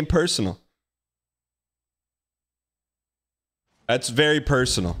just became personal. That's very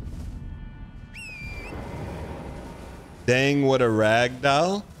personal. Dang, what a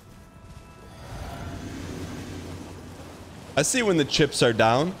ragdoll. I see when the chips are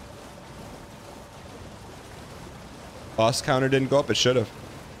down. Boss counter didn't go up. It should have.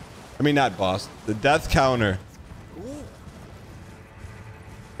 I mean, not boss. The death counter.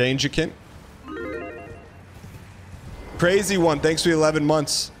 Dangerkin. Crazy one. Thanks for the 11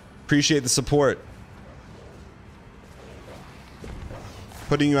 months. Appreciate the support.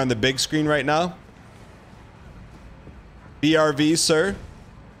 Putting you on the big screen right now. BRV, sir.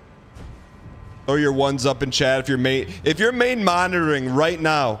 Throw your ones up in chat if you're main monitoring right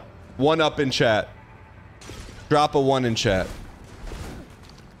now. One up in chat. Drop a one in chat.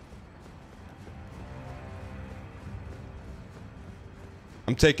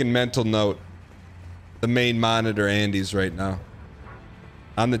 I'm taking mental note. The main monitor Andy's right now.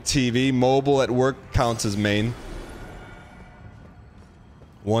 On the TV, mobile at work counts as main.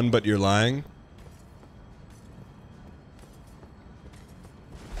 One, but you're lying.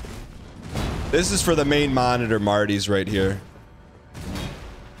 This is for the main monitor Marty's right here.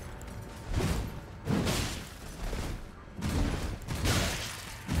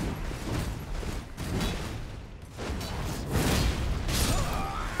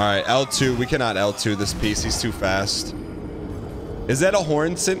 Alright, L2. We cannot L2 this piece. He's too fast. Is that a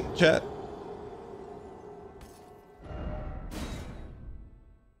horn synth, chat?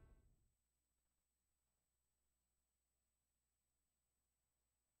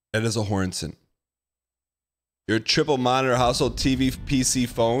 That is a Hornson. Your triple monitor household TV, PC,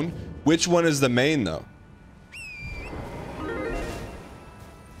 phone. Which one is the main though?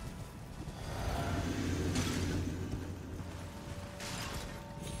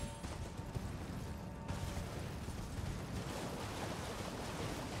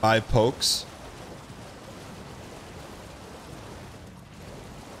 Five pokes.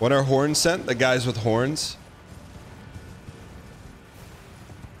 What are horns sent? The guys with horns.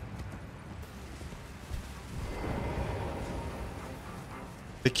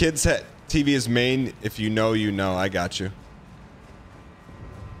 The kids at TV is main. If you know, you know. I got you.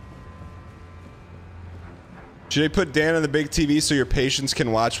 Should I put Dan on the big TV so your patients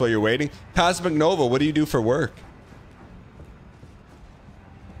can watch while you're waiting? Cosmic Nova, what do you do for work?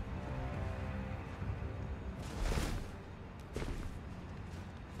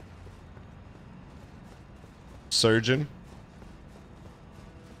 Surgeon.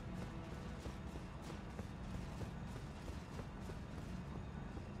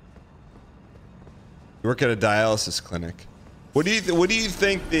 You work at a dialysis clinic. What do you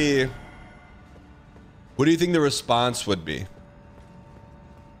think the response would be?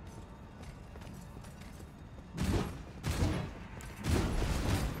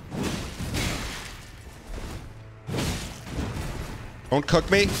 Don't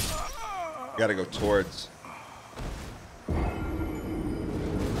cook me. Gotta go towards.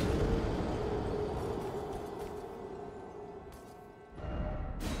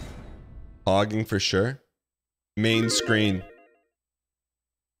 Hogging for sure. Main screen.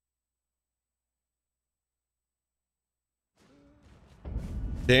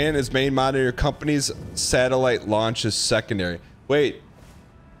 Dan is main monitor. Your company's satellite launches secondary. Wait,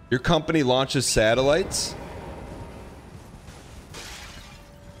 your company launches satellites?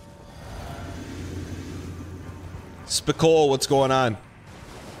 Spicole, what's going on?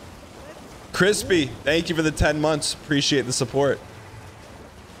 Crispy, thank you for the 10 months. Appreciate the support.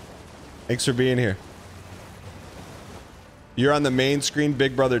 Thanks for being here. You're on the main screen.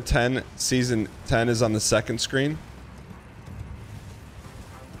 Big Brother 10 season 10 is on the second screen.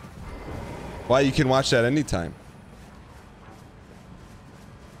 Why? You can watch that anytime.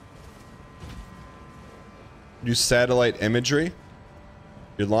 Use satellite imagery.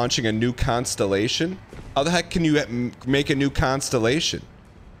 You're launching a new constellation. How the heck can you make a new constellation?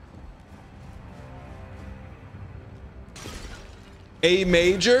 A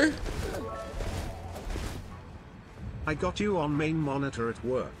major? I got you on main monitor at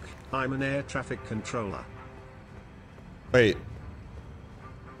work. I'm an air traffic controller. Wait.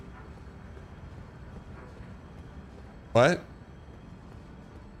 What?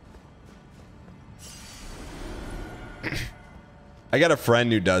 I got a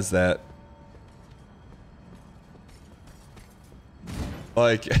friend who does that.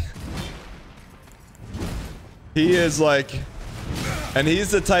 Like, he is like, and he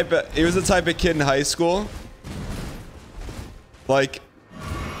was the type of kid in high school. Like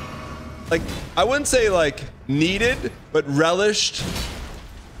I wouldn't say like needed, but relished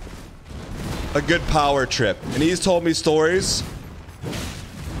a good power trip. And he's told me stories.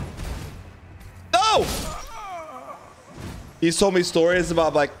 No! He's told me stories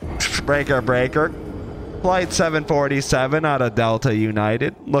about like breaker, flight 747 out of Delta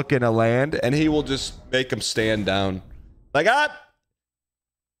United, looking to land, and he will just make him stand down. Like,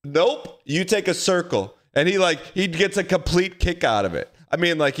 nope, you take a circle. And he gets a complete kick out of it. I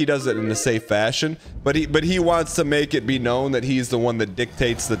mean, like, he does it in a safe fashion, but he wants to make it be known that he's the one that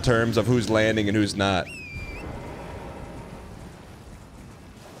dictates the terms of who's landing and who's not.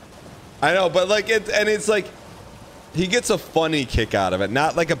 I know, but like it's like he gets a funny kick out of it,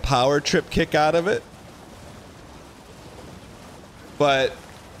 not like a power trip kick out of it. But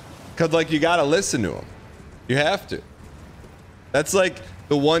cuz like you got to listen to him. You have to. That's like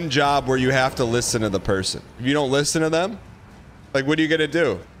the one job where you have to listen to the person. If you don't listen to them, like, what are you gonna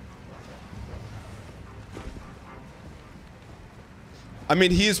do? I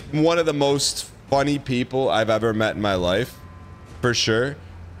mean, he's one of the most funny people I've ever met in my life, for sure.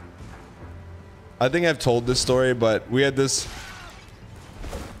 I think I've told this story, but we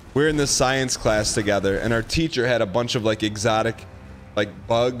were in this science class together, and our teacher had a bunch of like exotic, like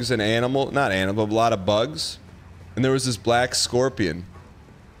bugs and a lot of bugs, and there was this black scorpion.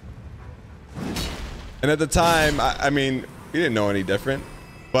 And at the time, I mean, we didn't know any different,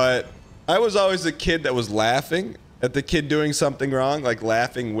 but I was always the kid that was laughing at the kid doing something wrong, like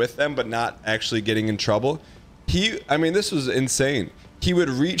laughing with them, but not actually getting in trouble. I mean, this was insane. He would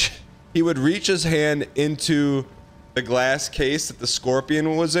reach his hand into the glass case that the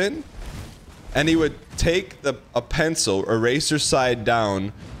scorpion was in, and he would take a pencil, eraser side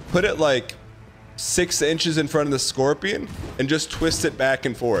down, put it like 6 inches in front of the scorpion and just twist it back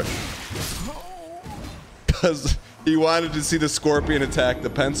and forth. Because he wanted to see the scorpion attack the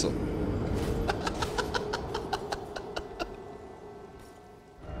pencil.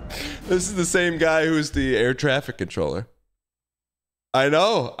 This is the same guy who's the air traffic controller. I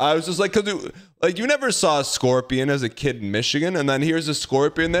know. I was just like, cause like you never saw a scorpion as a kid in Michigan, and then here's a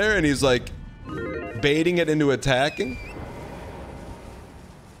scorpion there, and he's like baiting it into attacking.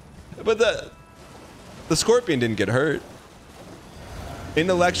 But the scorpion didn't get hurt.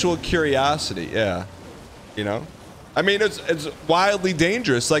 Intellectual curiosity, yeah. You know? I mean, it's wildly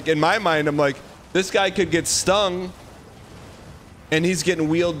dangerous. Like in my mind, I'm like, this guy could get stung, and he's getting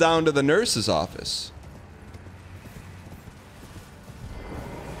wheeled down to the nurse's office.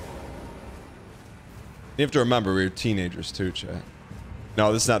 You have to remember, we were teenagers too, chat.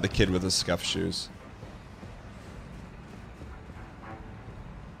 No, this is not the kid with the scuffed shoes.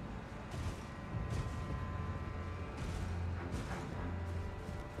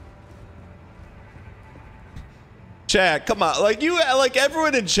 Chat, come on. Like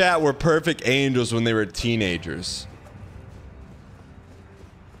everyone in chat were perfect angels when they were teenagers.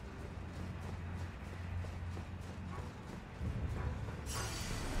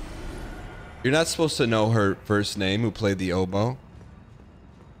 You're not supposed to know her first name who played the oboe.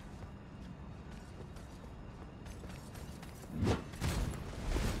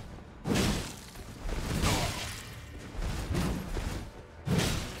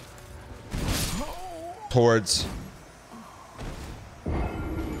 Towards.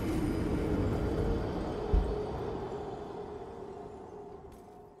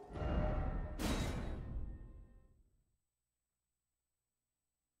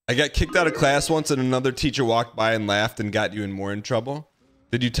 I got kicked out of class once and another teacher walked by and laughed and got you in more in trouble.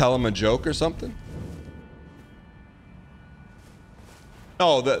 Did you tell him a joke or something?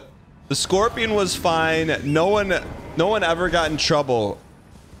 No, the scorpion was fine. No one ever got in trouble,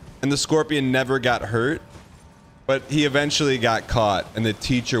 and the scorpion never got hurt. But he eventually got caught, and the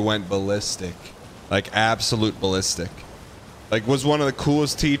teacher went ballistic, like absolute ballistic. Like was one of the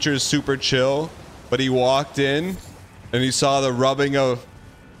coolest teachers, super chill, but he walked in and he saw the rubbing of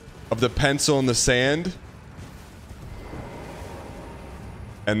the pencil in the sand,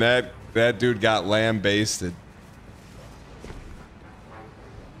 and that dude got lambasted.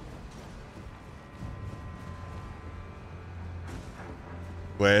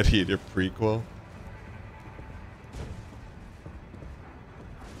 Gladiator prequel.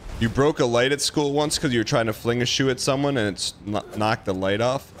 You broke a light at school once because you were trying to fling a shoe at someone and it's knocked the light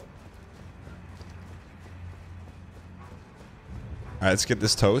off. All right, let's get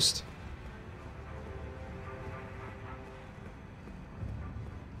this toast.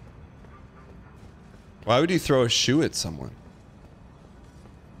 Why would you throw a shoe at someone?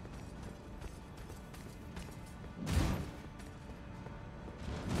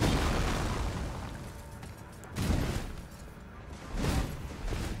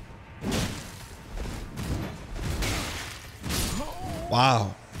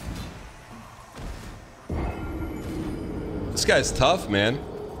 Wow. This guy's tough, man.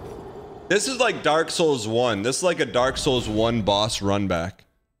 This is like Dark Souls 1. This is like a Dark Souls 1 boss run back.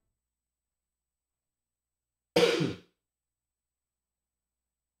 Can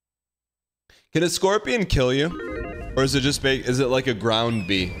a scorpion kill you? Or is it just is it like a ground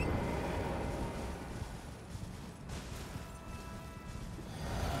bee?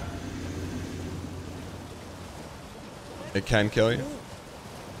 It can kill you?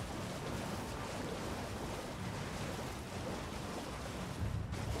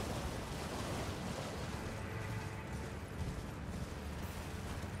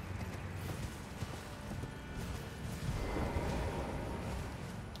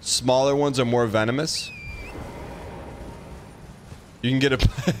 Smaller ones are more venomous. You can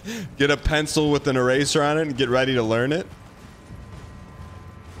get a pencil with an eraser on it and get ready to learn it.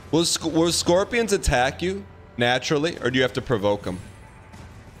 Will scorpions attack you naturally, or do you have to provoke them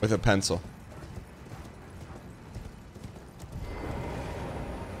with a pencil?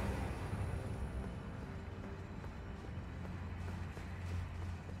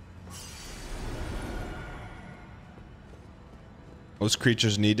 Most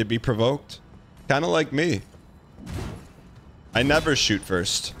creatures need to be provoked. Kind of like me. I never shoot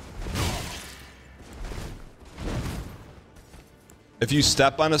first. If you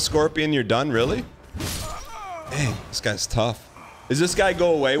step on a scorpion, you're done, really? Dang, this guy's tough. Does this guy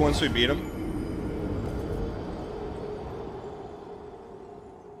go away once we beat him?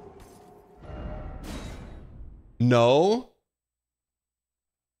 No?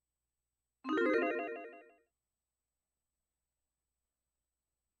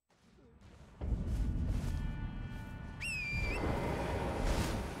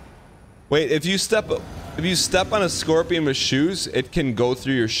 Wait, if you step on a scorpion with shoes, it can go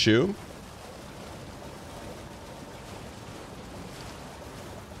through your shoe?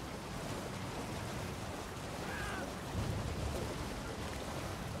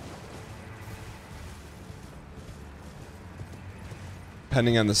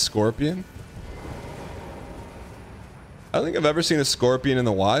 Depending on the scorpion? I don't think I've ever seen a scorpion in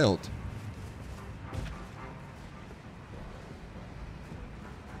the wild.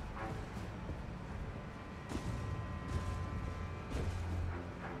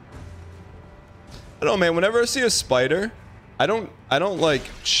 I don't know, man. Whenever I see a spider, I don't like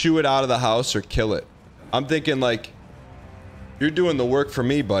shoo it out of the house or kill it. I'm thinking like, you're doing the work for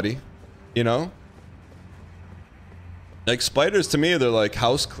me, buddy. You know? Like spiders to me, they're like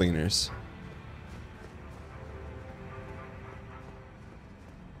house cleaners.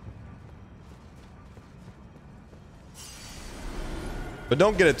 But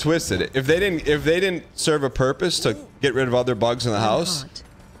don't get it twisted. If they didn't serve a purpose to get rid of other bugs in the house,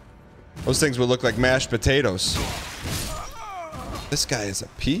 those things would look like mashed potatoes. This guy is a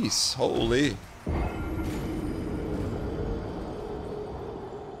piece. Holy.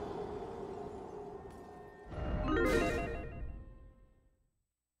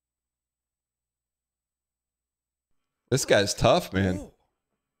 This guy's tough, man.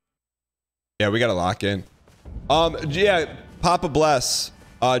 Yeah, we gotta lock in. Yeah, Papa Bless.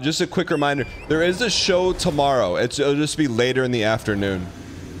 Just a quick reminder. There is a show tomorrow. It'll just be later in the afternoon.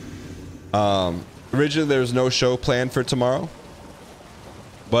 Originally there was no show planned for tomorrow,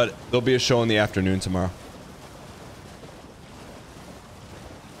 but there'll be a show in the afternoon tomorrow.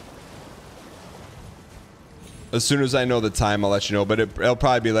 As soon as I know the time, I'll let you know, but it'll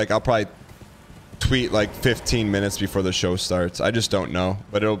probably be like, I'll probably tweet like 15 minutes before the show starts. I just don't know,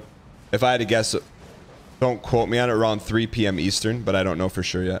 but if I had to guess, don't quote me on it, around 3 p.m. Eastern, but I don't know for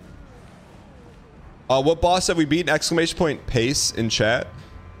sure yet. What boss have we beaten? Exclamation point pace in chat.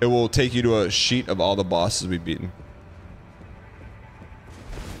 It will take you to a sheet of all the bosses we've beaten.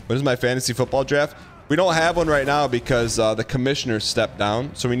 What is my fantasy football draft? We don't have one right now because the commissioner stepped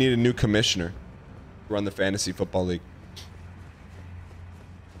down, so we need a new commissioner to run the fantasy football league.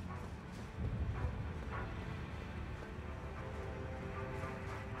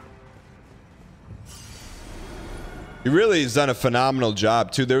 He really has done a phenomenal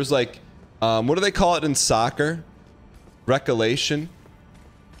job too. There's like, what do they call it in soccer? Relegation.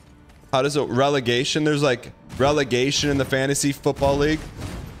 How does it, relegation? There's like relegation in the fantasy football league.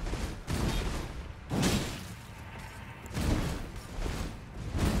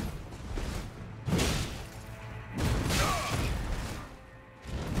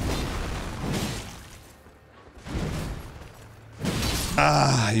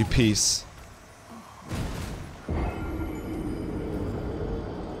 Ah, you piece.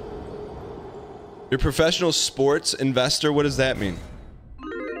 You're a professional sports investor? What does that mean?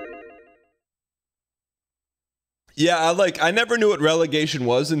 Yeah, I never knew what relegation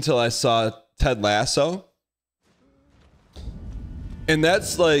was until I saw Ted Lasso. And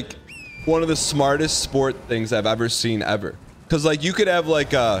that's like one of the smartest sport things I've ever seen ever. Cause like you could have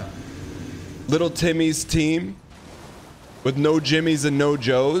like a little Timmy's team with no Jimmys and no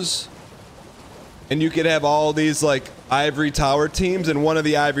Joes. And you could have all these like ivory tower teams, and one of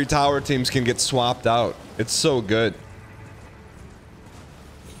the ivory tower teams can get swapped out. It's so good.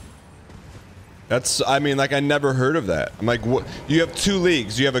 That's, I mean, like I never heard of that. I'm like, what? You have two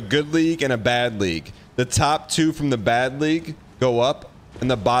leagues. You have a good league and a bad league. The top two from the bad league go up,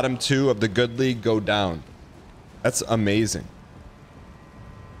 and the bottom two of the good league go down. That's amazing.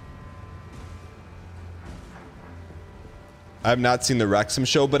 I have not seen the Wrexham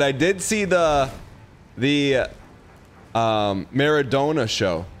show, but I did see the Maradona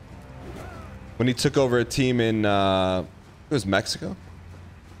show when he took over a team in it was Mexico.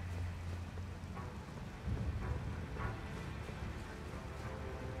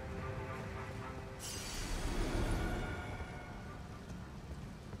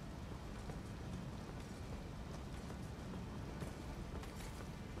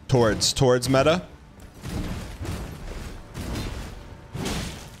 Towards meta.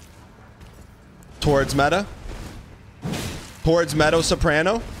 Towards meta. Towards Meadow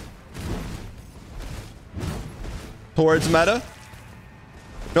Soprano. Towards meta.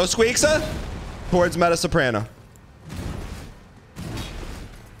 No Squeaksa. Towards Meta Soprano.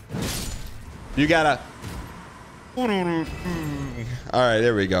 You gotta. All right,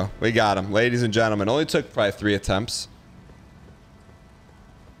 there we go. We got him, ladies and gentlemen. Only took probably 3 attempts.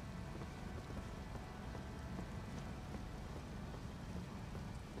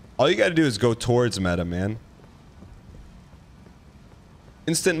 All you gotta do is go towards meta, man.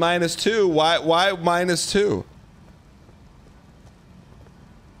 Instant -2. Why -2?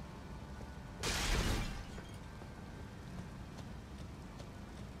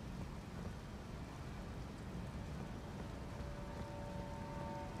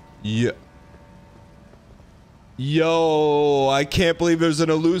 Yeah. Yo, I can't believe there's an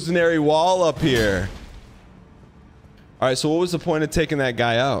illusionary wall up here. All right, so what was the point of taking that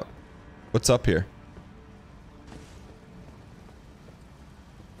guy out? What's up here?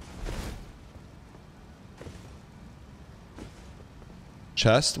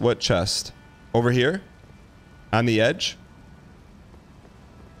 Chest? What chest? Over here? On the edge?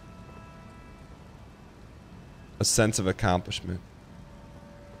 A sense of accomplishment.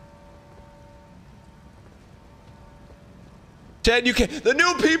 Chad, you can't. The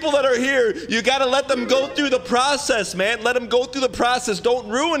new people that are here, you gotta let them go through the process, man. Let them go through the process. Don't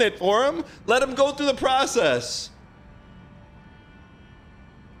ruin it for them. Let them go through the process.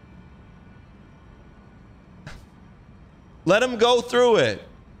 Let them go through it.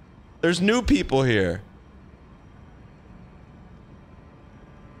 There's new people here.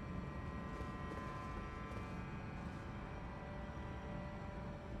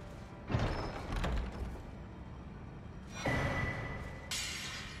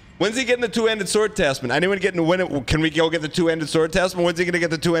 When's he getting the two-handed sword talisman? Anyone getting win it? Can we go get the two-handed sword talisman? When's he gonna get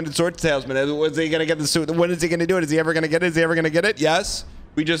the two-handed sword talisman? When's he gonna get the suit? When is he gonna do it? Is he ever gonna get it? Is he ever gonna get it? Yes.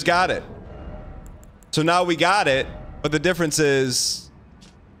 We just got it. So now we got it, but the difference is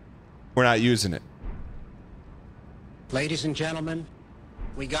we're not using it. Ladies and gentlemen,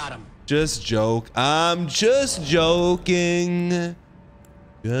 we got him. Just joke. I'm just joking.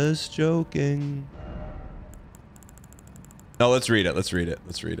 Just joking. No, let's read it. Let's read it.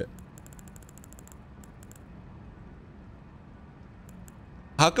 Let's read it.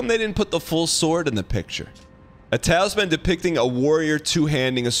 How come they didn't put the full sword in the picture? A talisman depicting a warrior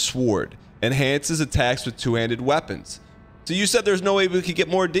two-handing a sword. Enhances attacks with two-handed weapons. So you said there's no way we could get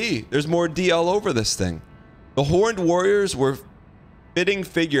more D. There's more D all over this thing. The horned warriors were fitting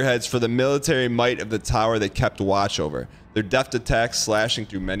figureheads for the military might of the tower they kept watch over. Their deft attacks slashing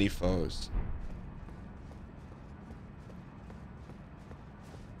through many foes.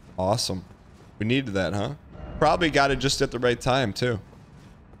 Awesome. We needed that, huh? Probably got it just at the right time, too.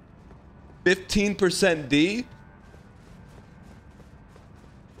 15% D?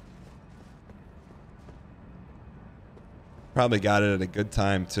 Probably got it at a good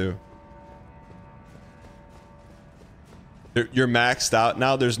time, too. You're maxed out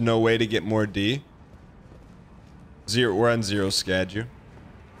now. There's no way to get more D. Zero. We're on 0 Scadu.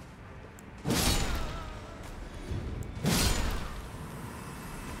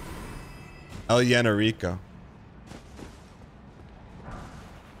 El Yenarico.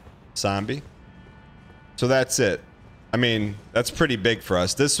 Zombie. So that's it. I mean, that's pretty big for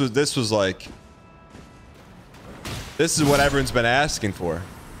us. This was like, this is what everyone's been asking for.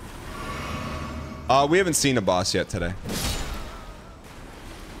 We haven't seen a boss yet today.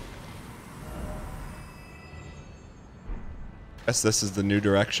 Guess this is the new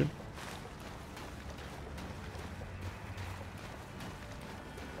direction.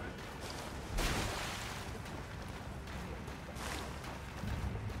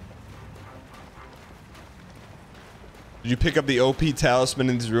 Did you pick up the OP talisman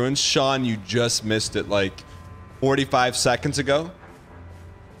in these ruins? Sean, you just missed it like 45 seconds ago.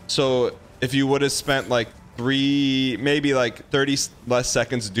 So if you would have spent like maybe like 30 less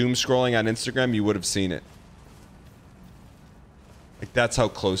seconds doom scrolling on Instagram, you would have seen it. Like that's how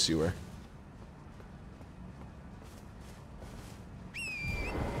close you were.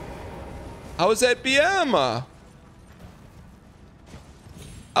 How was that BM?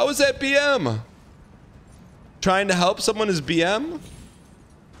 How was that BM? Trying to help someone is BM?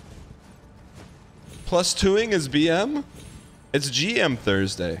 Plus 2ing is BM? It's GM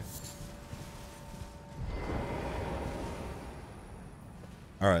Thursday.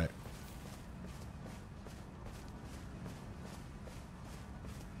 All right.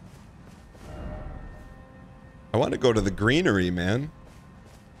 I want to go to the greenery, man.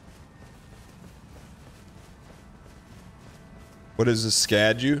 What is a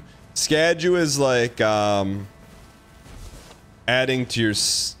Scadu? Scadu is like adding to your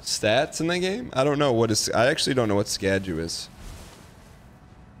stats in the game. I don't know what is. I actually don't know what Scadu is.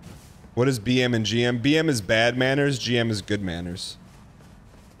 What is BM and GM? BM is bad manners. GM is good manners.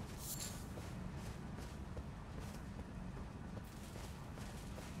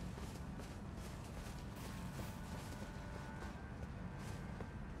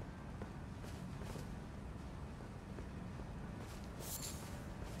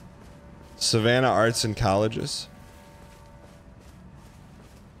 Savannah Arts and Colleges.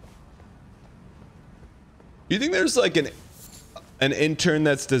 Do you think there's like an intern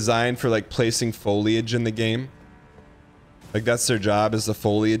that's designed for like placing foliage in the game? Like that's their job, is the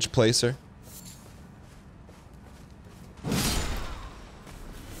foliage placer?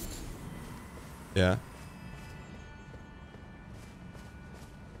 Yeah.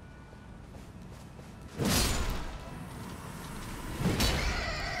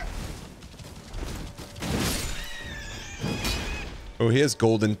 Oh, he has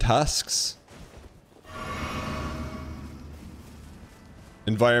golden tusks.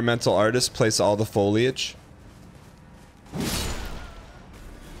 Environmental artists place all the foliage. You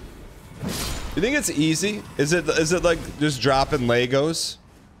think it's easy? Is it like just dropping Legos?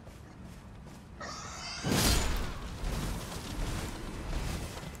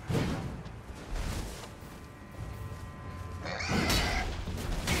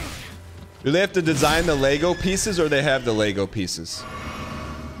 Do they have to design the Lego pieces, or they have the Lego pieces?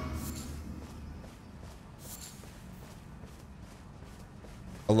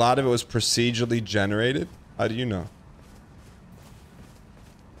 A lot of it was procedurally generated. How do you know?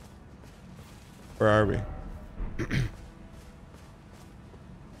 Where are we?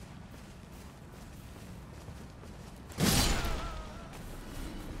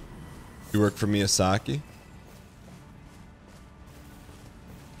 You work for Miyazaki?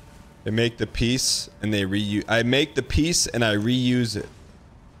 They make the piece and they reuse. I make the piece and I reuse it.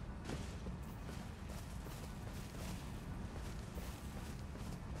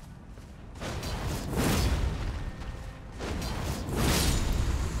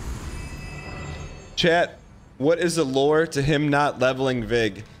 Chat, what is the lore to him not leveling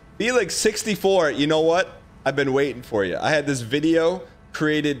Vig? Felix 64, you know what? I've been waiting for you. I had this video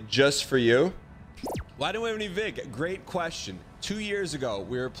created just for you. Why don't we have any Vig? Great question. 2 years ago,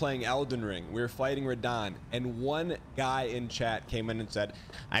 we were playing Elden Ring. We were fighting Radahn, and one guy in chat came in and said,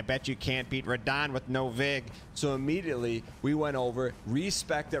 I bet you can't beat Radahn with no Vig. So immediately, we went over,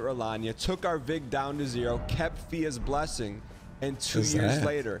 respected Rolania, took our Vig down to 0, kept Fia's blessing, and 2 years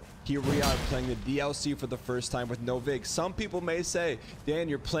later, here we are playing the DLC for the first time with no Vig. Some people may say, Dan,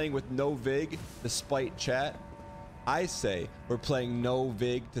 you're playing with no Vig despite chat. I say we're playing no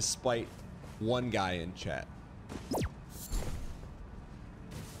Vig despite one guy in chat.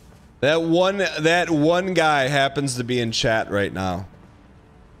 That one guy happens to be in chat right now.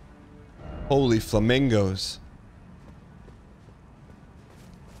 Holy flamingos.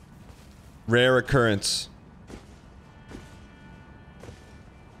 Rare occurrence.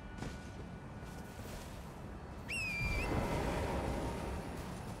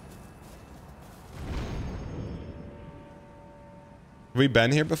 Have we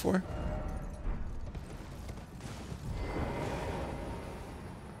been here before?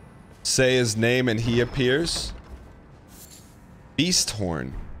 Say his name and he appears.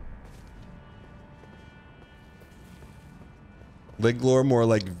 Beasthorn. Liglor, more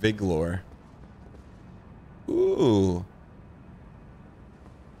like Viglor. Ooh.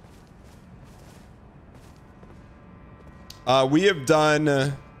 We have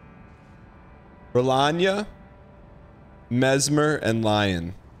done Rolania, Mesmer, and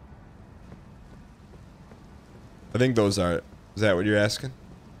Lion. I think those are. Is that what you're asking?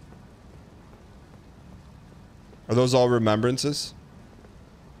 Are those all remembrances?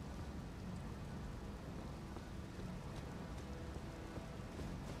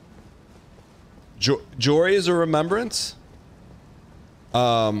 Jory is a remembrance.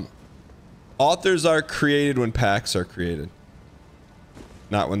 Authors are created when packs are created,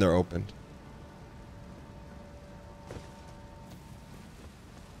 not when they're opened.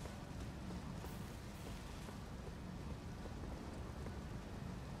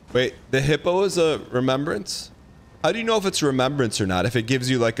 Wait, the hippo is a remembrance? How do you know if it's remembrance or not? If it gives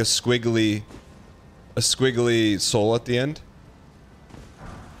you like a squiggly soul at the end?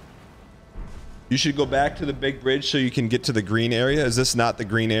 You should go back to the big bridge so you can get to the green area. Is this not the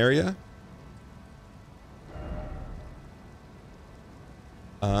green area?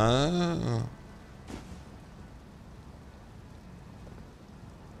 Ah.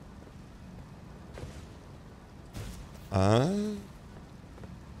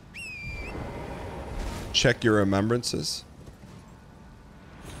 Check your remembrances.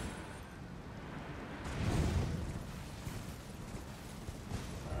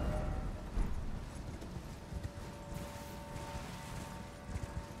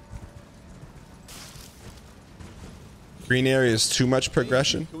 Green area is too much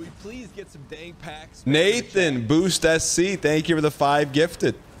progression. Can we please get some dang packs? Nathan, Boost SC, thank you for the 5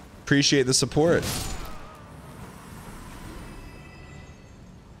 gifted. Appreciate the support.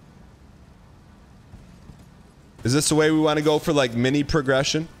 Is this the way we want to go for like mini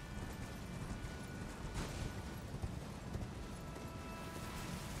progression?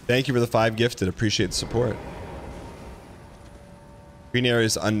 Thank you for the 5 gifted. Appreciate the support. Green area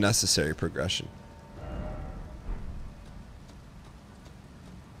is unnecessary progression.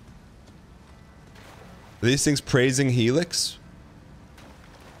 Are these things praising Helix?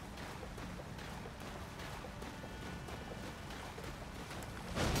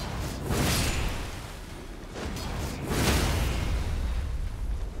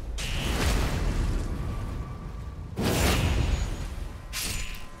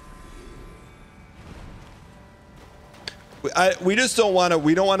 We just don't want to.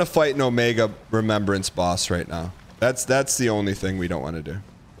 We don't want to fight an Omega Remembrance boss right now. That's the only thing we don't want to do.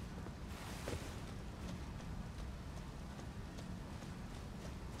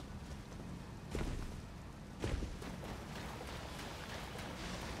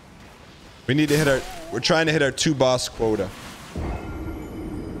 We need to hit our. We're trying to hit our 2 boss quota.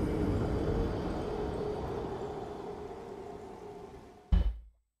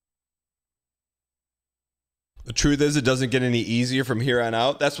 The truth is, it doesn't get any easier from here on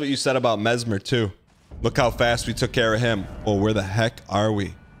out. That's what you said about Mesmer, too. Look how fast we took care of him. Oh, where the heck are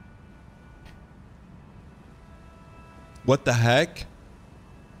we? What the heck?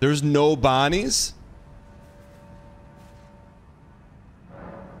 There's no Bonnies?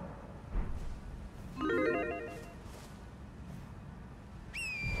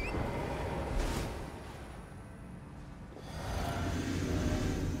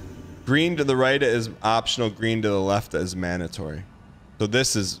 Green to the right is optional. Green to the left is mandatory. So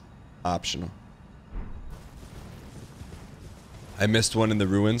this is optional. I missed one in the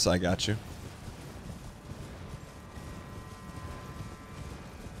ruins. I got you.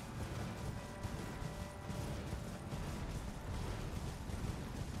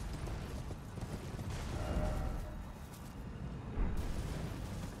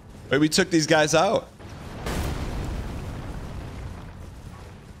 Wait, we took these guys out.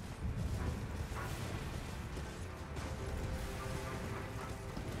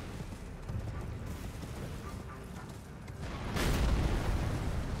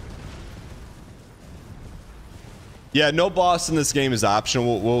 Yeah, no boss in this game is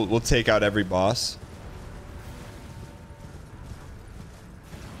optional. We'll take out every boss.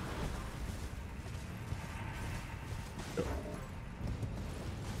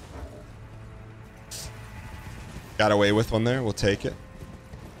 Got away with one there. We'll take it.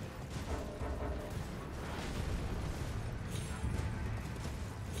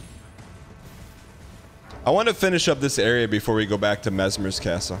 I want to finish up this area before we go back to Mesmer's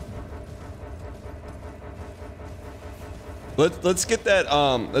castle. Let's get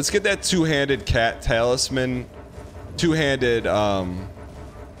that two-handed cat talisman, two-handed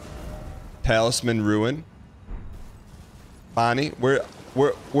talisman ruin. Bonnie, where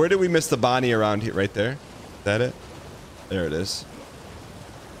did we miss the Bonnie around here? Right there. Is that it? There it is. Is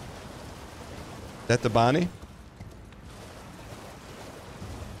that the Bonnie?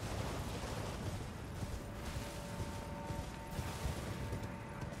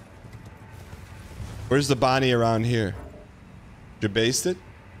 Where's the Bonnie around here? You based it?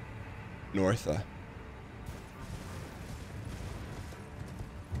 Northa.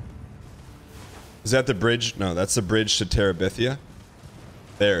 Is that the bridge? No, that's the bridge to Terabithia.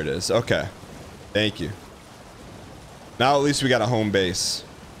 There it is. Okay. Thank you. Now at least we got a home base.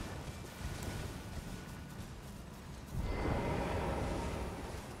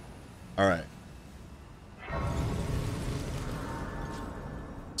 All right.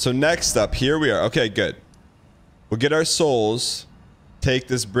 So next up, here we are. Okay, good. We'll get our souls, take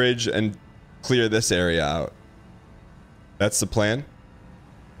this bridge, and clear this area out. That's the plan.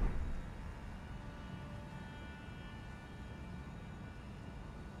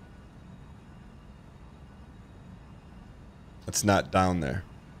 It's not down there.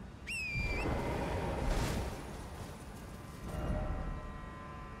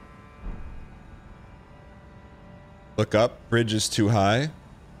 Look up. Bridge is too high.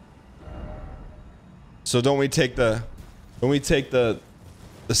 So don't we take the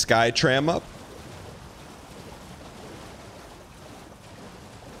sky tram up?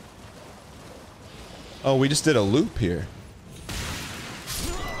 Oh, we just did a loop here.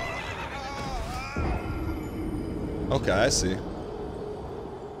 Okay, I see.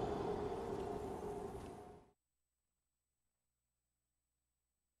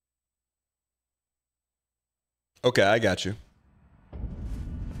 Okay, I got you.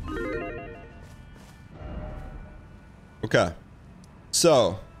 Okay.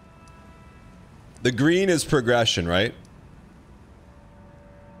 So, the green is progression, right?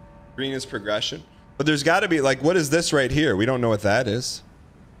 Green is progression. But there's got to be, like, what is this right here? We don't know what that is.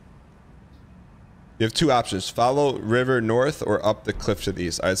 You have two options. Follow river north or up the cliff to the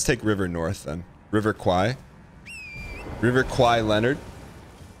east. All right, let's take river north then. River Kwai. River Kwai Leonard.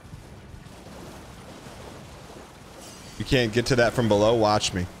 You can't get to that from below.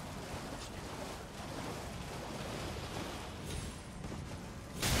 Watch me.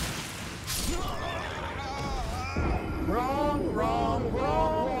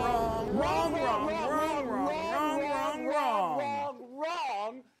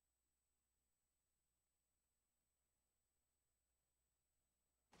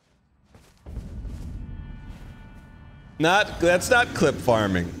 That's not clip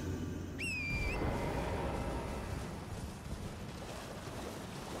farming.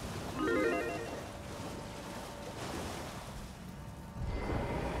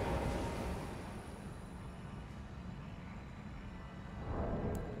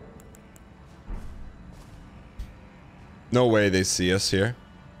 No way they see us here.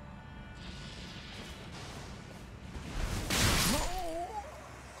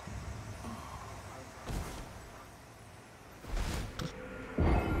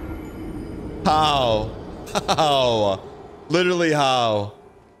 How? How? Literally how?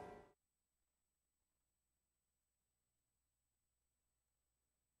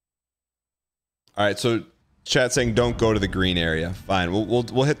 All right, so chat saying don't go to the green area. Fine,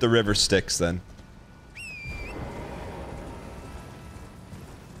 we'll hit the river Styx then.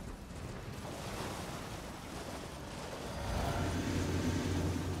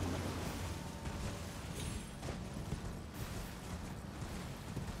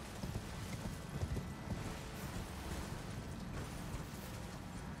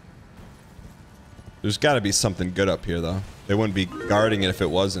 There's got to be something good up here, though. They wouldn't be guarding it if it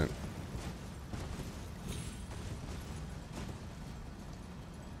wasn't.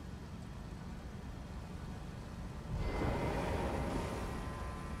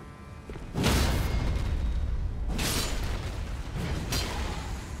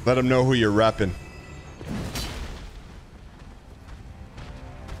 Let them know who you're repping.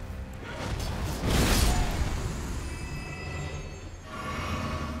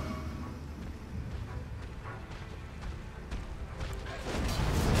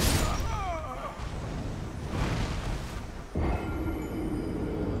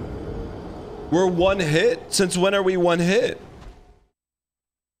 We're one hit? Since when are we one hit?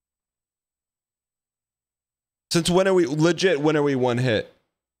 Since when are we legit? When are we one hit?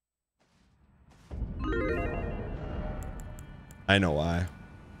 I know why.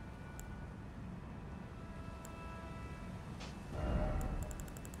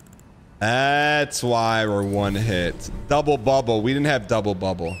 That's why we're one hit. Double bubble. We didn't have double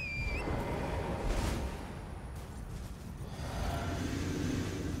bubble.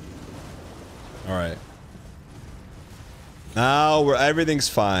 All right. Now everything's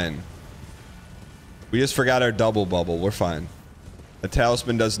fine. We just forgot our double bubble. We're fine. The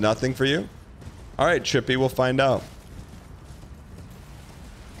talisman does nothing for you? All right, Trippy, we'll find out.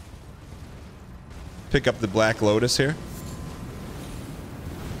 Pick up the Black Lotus here.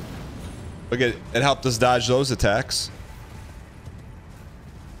 Look at it. It helped us dodge those attacks.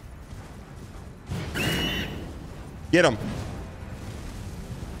 Get him.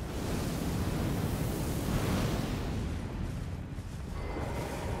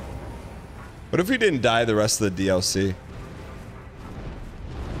 What if we didn't die the rest of the DLC?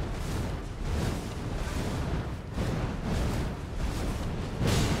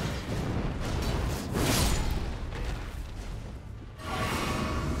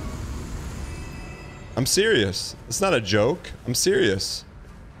 I'm serious. It's not a joke. I'm serious.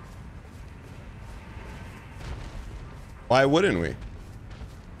 Why wouldn't we?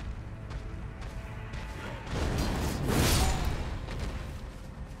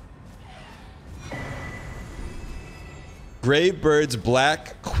 Gravebird's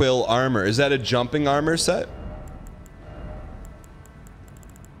Black Quill Armor. Is that a jumping armor set?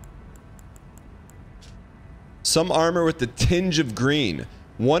 Some armor with the tinge of green.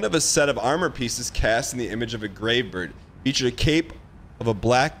 One of a set of armor pieces cast in the image of a gravebird. Featured a cape of a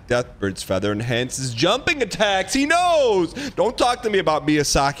black deathbird's feather. Enhances jumping attacks. He knows! Don't talk to me about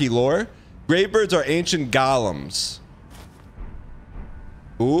Miyazaki lore. Gravebirds are ancient golems.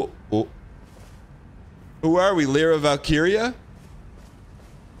 Ooh, ooh. Who are we? Lyra Valkyria?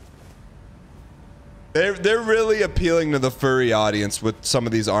 They're really appealing to the furry audience with some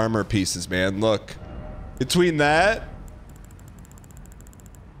of these armor pieces, man. Look. Between that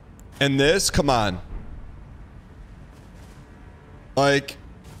and this, come on. Like,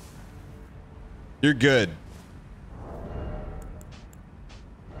 you're good.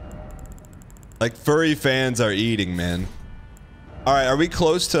 Like, furry fans are eating, man. All right, are we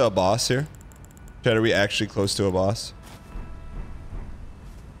close to a boss here? Chad, are we actually close to a boss?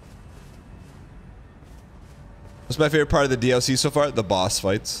 What's my favorite part of the DLC so far? The boss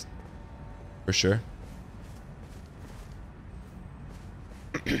fights. For sure.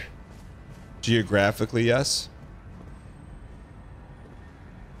 Geographically, yes.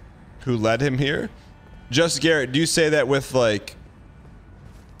 Who led him here? Just Garrett, do you say that with like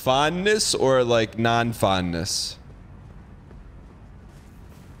fondness or like non-fondness?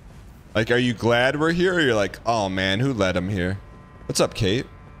 Like, are you glad we're here, or you're like, oh man, who led him here? What's up, Kate?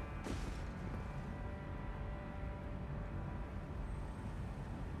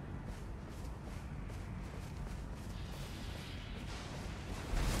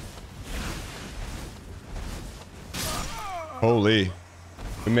 Holy.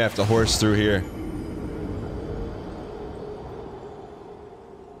 We may have to horse through here.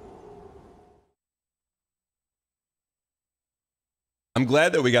 I'm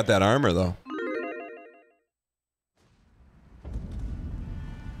glad that we got that armor, though.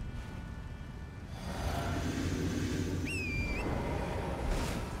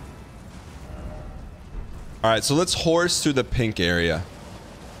 Alright, so let's horse through the pink area.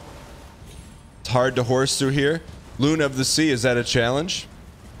 It's hard to horse through here. Luna of the Sea, is that a challenge?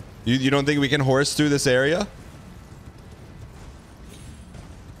 You don't think we can horse through this area?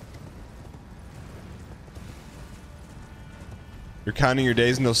 You're counting your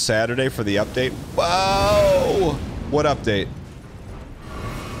days until Saturday for the update? Whoa! What update?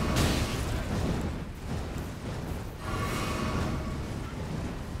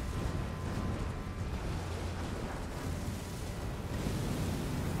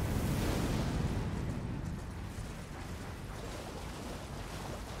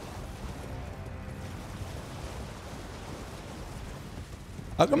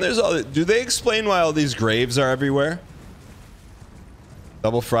 How come there's all... Do they explain why all these graves are everywhere?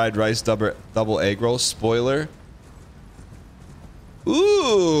 Double fried rice, double egg roll. Spoiler.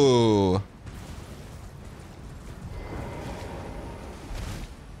 Ooh.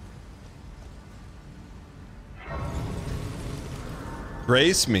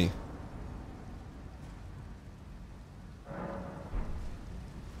 Grace me.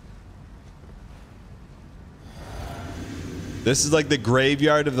 This is like the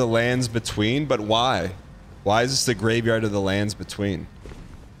graveyard of the lands between, but why? Why is this the graveyard of the lands between?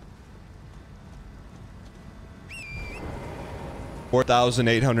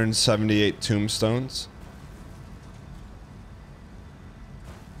 4,878 tombstones.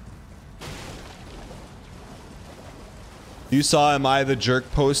 You saw Am I the Jerk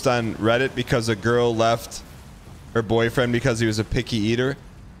post on Reddit because a girl left her boyfriend because he was a picky eater?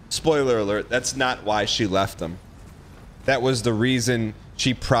 Spoiler alert, that's not why she left him. That was the reason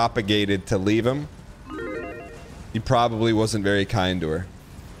she propagated to leave him. He probably wasn't very kind to her.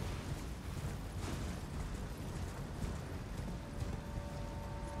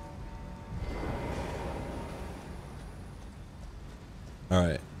 All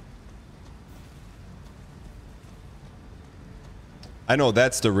right. I know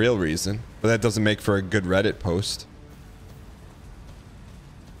that's the real reason, but that doesn't make for a good Reddit post.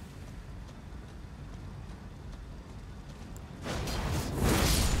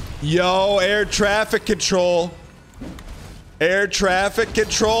 Yo, air traffic control. Air traffic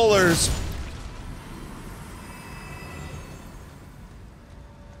controllers.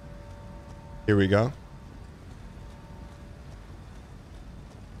 Here we go.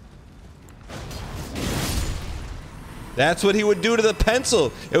 That's what he would do to the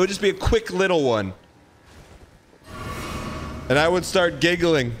pencil. It would just be a quick little one. And I would start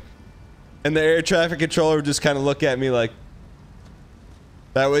giggling. And the air traffic controller would just kind of look at me like,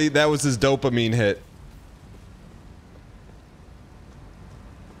 that was his dopamine hit.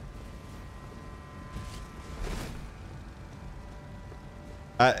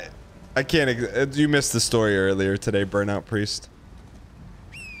 I can't. You missed the story earlier today, Burnout Priest.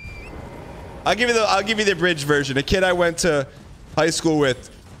 I'll give you the abridged version. A kid I went to high school with,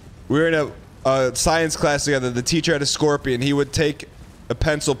 we were in a science class together. The teacher had a scorpion. He would take a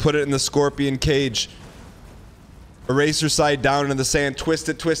pencil, put it in the scorpion cage, eraser side down into the sand, twist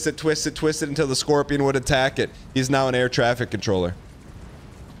it until the scorpion would attack it. He's now an air traffic controller.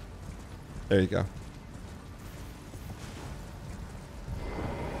 There you go.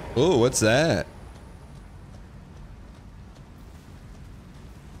 Ooh, what's that?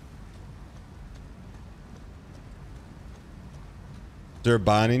 Is there a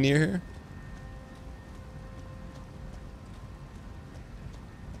Bonnie near here?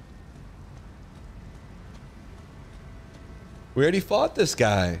 We already fought this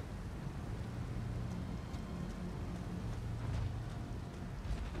guy.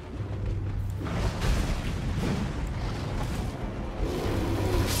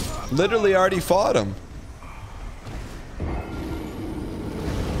 Literally already fought him.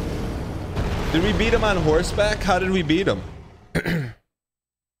 Did we beat him on horseback? How did we beat him?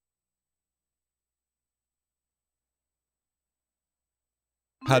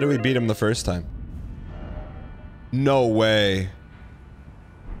 How did we beat him the first time? No way.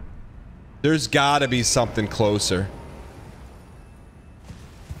 There's gotta be something closer.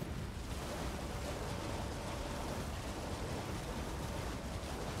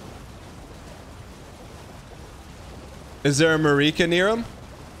 Is there a Marika near him?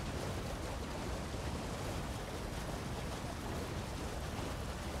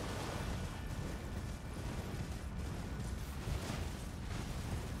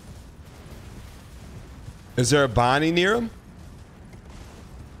 Is there a Bonnie near him?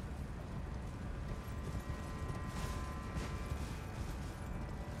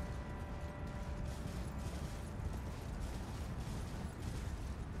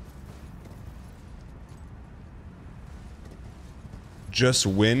 Just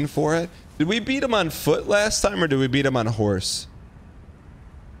win for it? Did we beat him on foot last time or did we beat him on horse?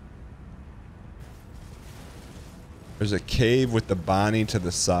 There's a cave with the Bonnie to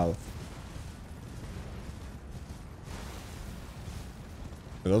the south.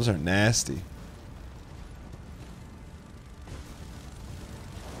 Those are nasty.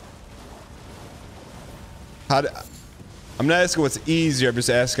 I'm not asking what's easier, I'm just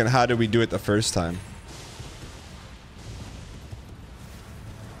asking how did we do it the first time?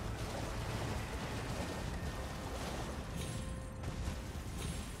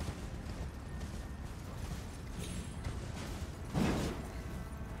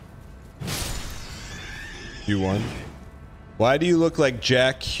 You won. Why do you look like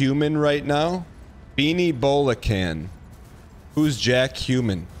Jack Human right now? Beanie Bolacan. Who's Jack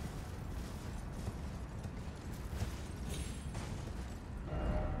Human?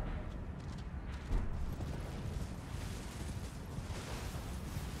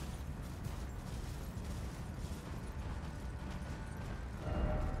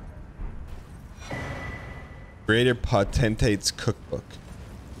 Greater Potentate's Cookbook.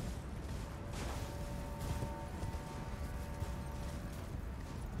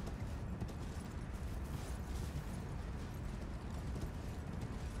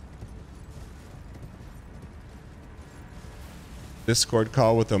 Discord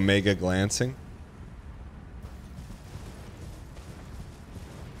call with Omega glancing.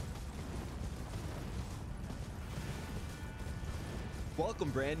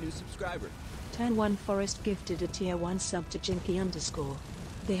 Welcome, brand new subscriber. Turn 1 Forest gifted a tier 1 sub to Jinky _.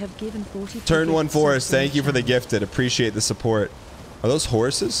 They have given 40. Turn 1 Forest, thank you for the gifted. Appreciate the support. Are those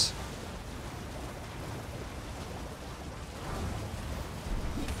horses?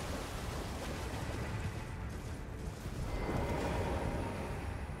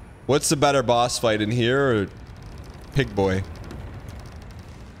 What's the better boss fight in here or Pig Boy?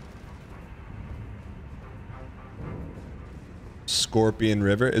 Scorpion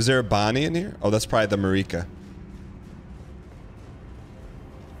River. Is there a Bonnie in here? Oh, that's probably the Marika.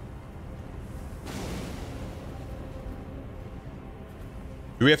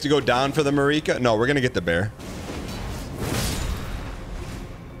 Do we have to go down for the Marika? No, we're gonna get the bear.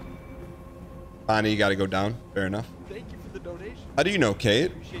 Bonnie, you gotta go down. Fair enough. Thank you for the donation. How do you know,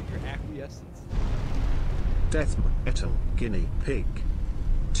 Kate? Appreciate your acquiescence. Death Metal Guinea Pig.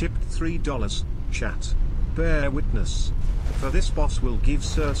 Tipped $3. Chat. Bear witness. For this boss will give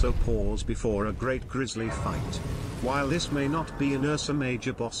Cerso pause before a great grisly fight. While this may not be an Ursa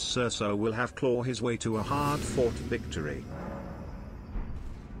Major boss, Cerso will have claw his way to a hard-fought victory.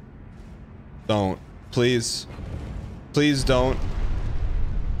 Don't. Please. Please don't.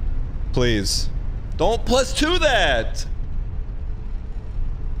 Please. Don't +2 that!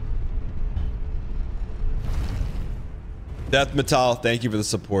 Death Metal, thank you for the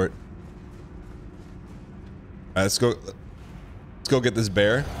support. Alright, let's go get this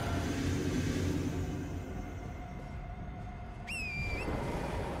bear.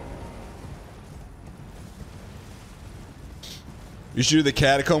 You should do the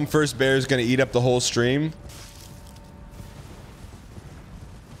catacomb first. Bear is gonna eat up the whole stream.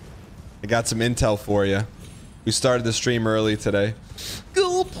 I got some intel for you. We started the stream early today.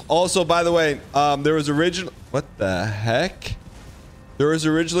 Gulp. Also, by the way, there was original. What the heck? There was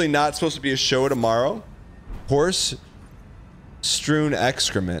originally not supposed to be a show tomorrow. Horse strewn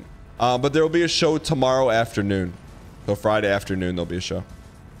excrement. But there will be a show tomorrow afternoon. So Friday afternoon there'll be a show.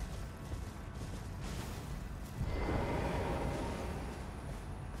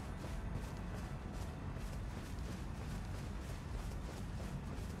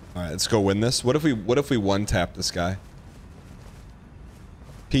 All right, let's go win this. What if we one tap this guy?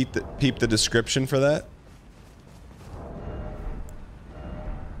 peep the description for that.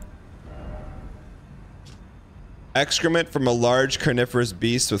 Excrement from a large carnivorous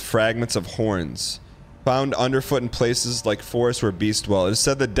beast with fragments of horns. Found underfoot in places like forests where beasts dwell. It is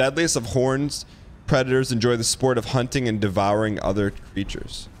said the deadliest of horns predators enjoy the sport of hunting and devouring other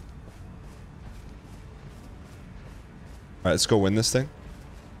creatures. Alright, let's go win this thing.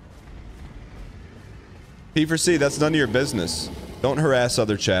 P for C, that's none of your business. Don't harass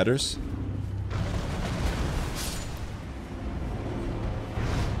other chatters.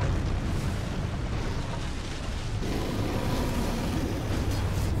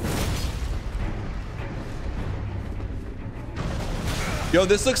 Yo,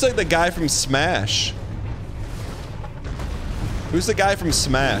 this looks like the guy from Smash. Who's the guy from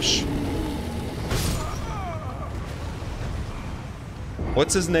Smash?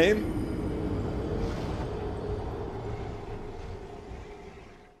 What's his name?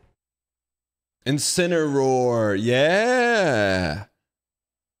 Incineroar. Yeah.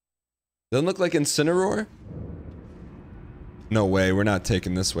 Doesn't look like Incineroar? No way. We're not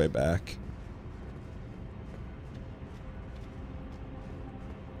taking this way back.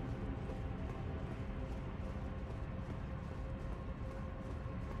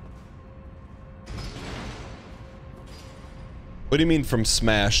 What do you mean from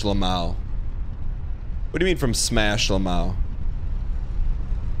Smash Lamau? What do you mean from Smash Lamau?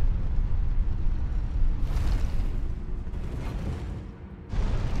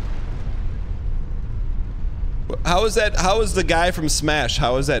 How is that? How is the guy from Smash?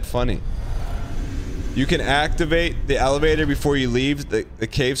 How is that funny? You can activate the elevator before you leave the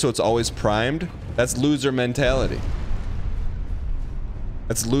cave so it's always primed? That's loser mentality.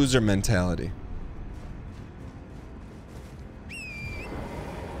 That's loser mentality.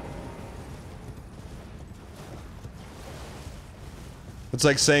 It's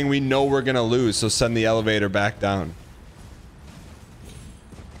like saying we know we're gonna lose, so send the elevator back down.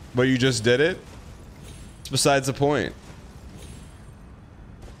 But you just did it? It's besides the point.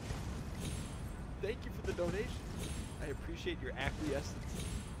 Thank you for the donation. I appreciate your acquiescence.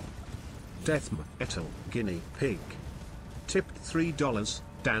 Death Metal Guinea Pig. Tipped $3.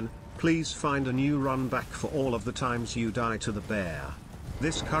 Dan, please find a new run back for all of the times you die to the bear.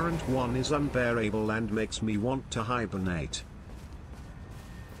 This current one is unbearable and makes me want to hibernate.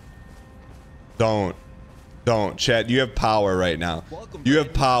 Don't, chat. You have power right now. You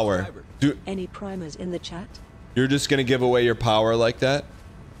have power. Any primers in the chat? You're just gonna give away your power like that?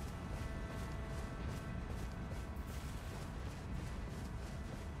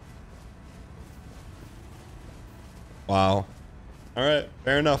 Wow. All right,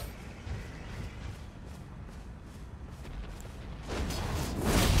 fair enough.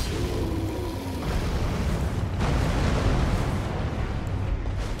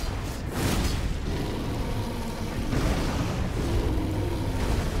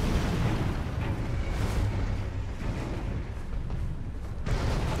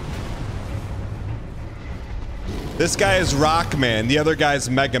 This guy is Rockman. The other guy's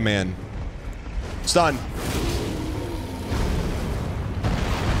Mega Man. Stun.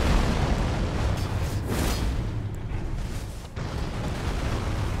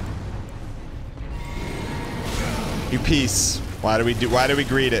 You piece. Why do we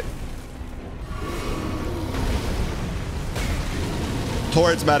greet it?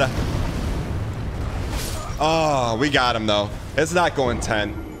 Towards meta. Oh, we got him though. It's not going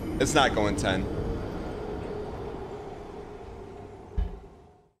 10. It's not going 10.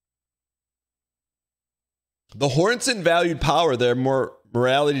 The Hornson valued power. Their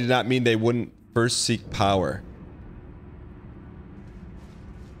morality did not mean they wouldn't first seek power.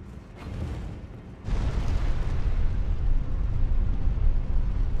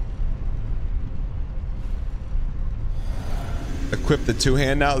 Equip the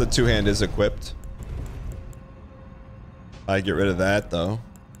two-hand now. The two-hand is equipped. I get rid of that though.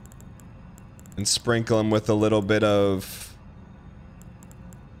 And sprinkle him with a little bit of...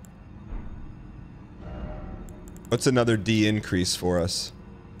 What's another D increase for us?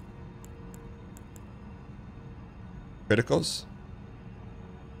 Criticals?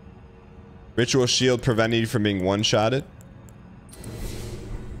 Ritual shield preventing you from being one-shotted.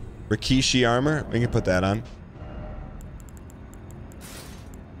 Rikishi armor. We can put that on.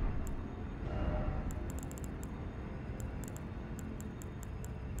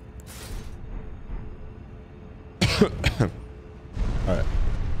 All right.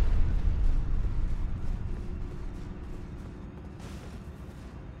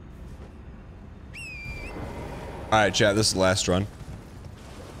 All right, chat. This is the last run.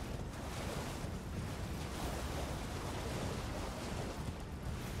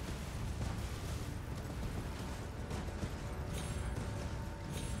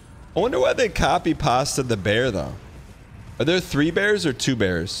 I wonder why they copy pasted the bear though. Are there 3 bears or 2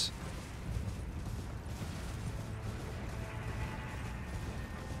 bears?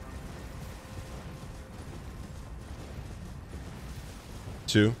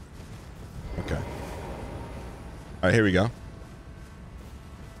 Two. Okay. All right, here we go.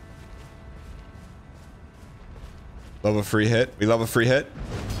 Love a free hit. We love a free hit.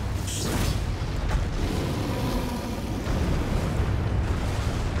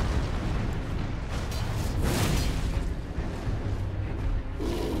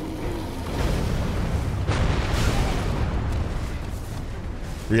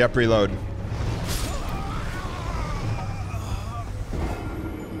 Re-up, reload.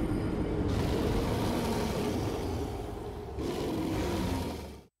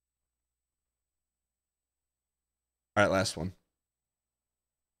 All right, last one.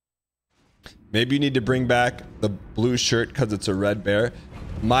 Maybe you need to bring back the blue shirt because it's a red bear.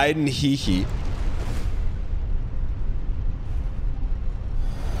 Maiden Hee.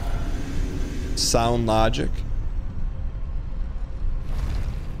 Sound logic.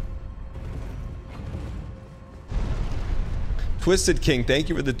 Twisted King, thank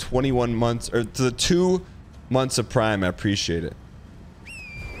you for the 21 months, or to the 2 months of Prime. I appreciate it.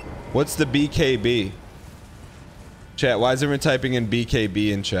 What's the BKB? Chat, why is everyone typing in BKB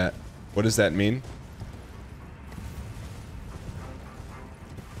in chat? What does that mean?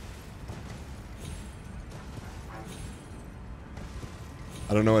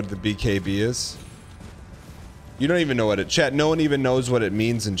 I don't know what the BKB is. You don't even know what it... Chat, no one even knows what it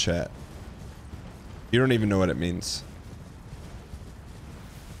means in chat. You don't even know what it means.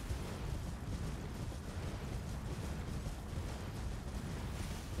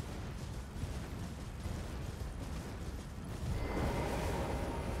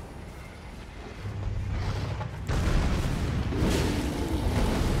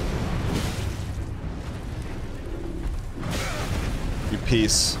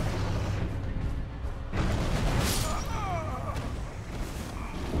 Peace.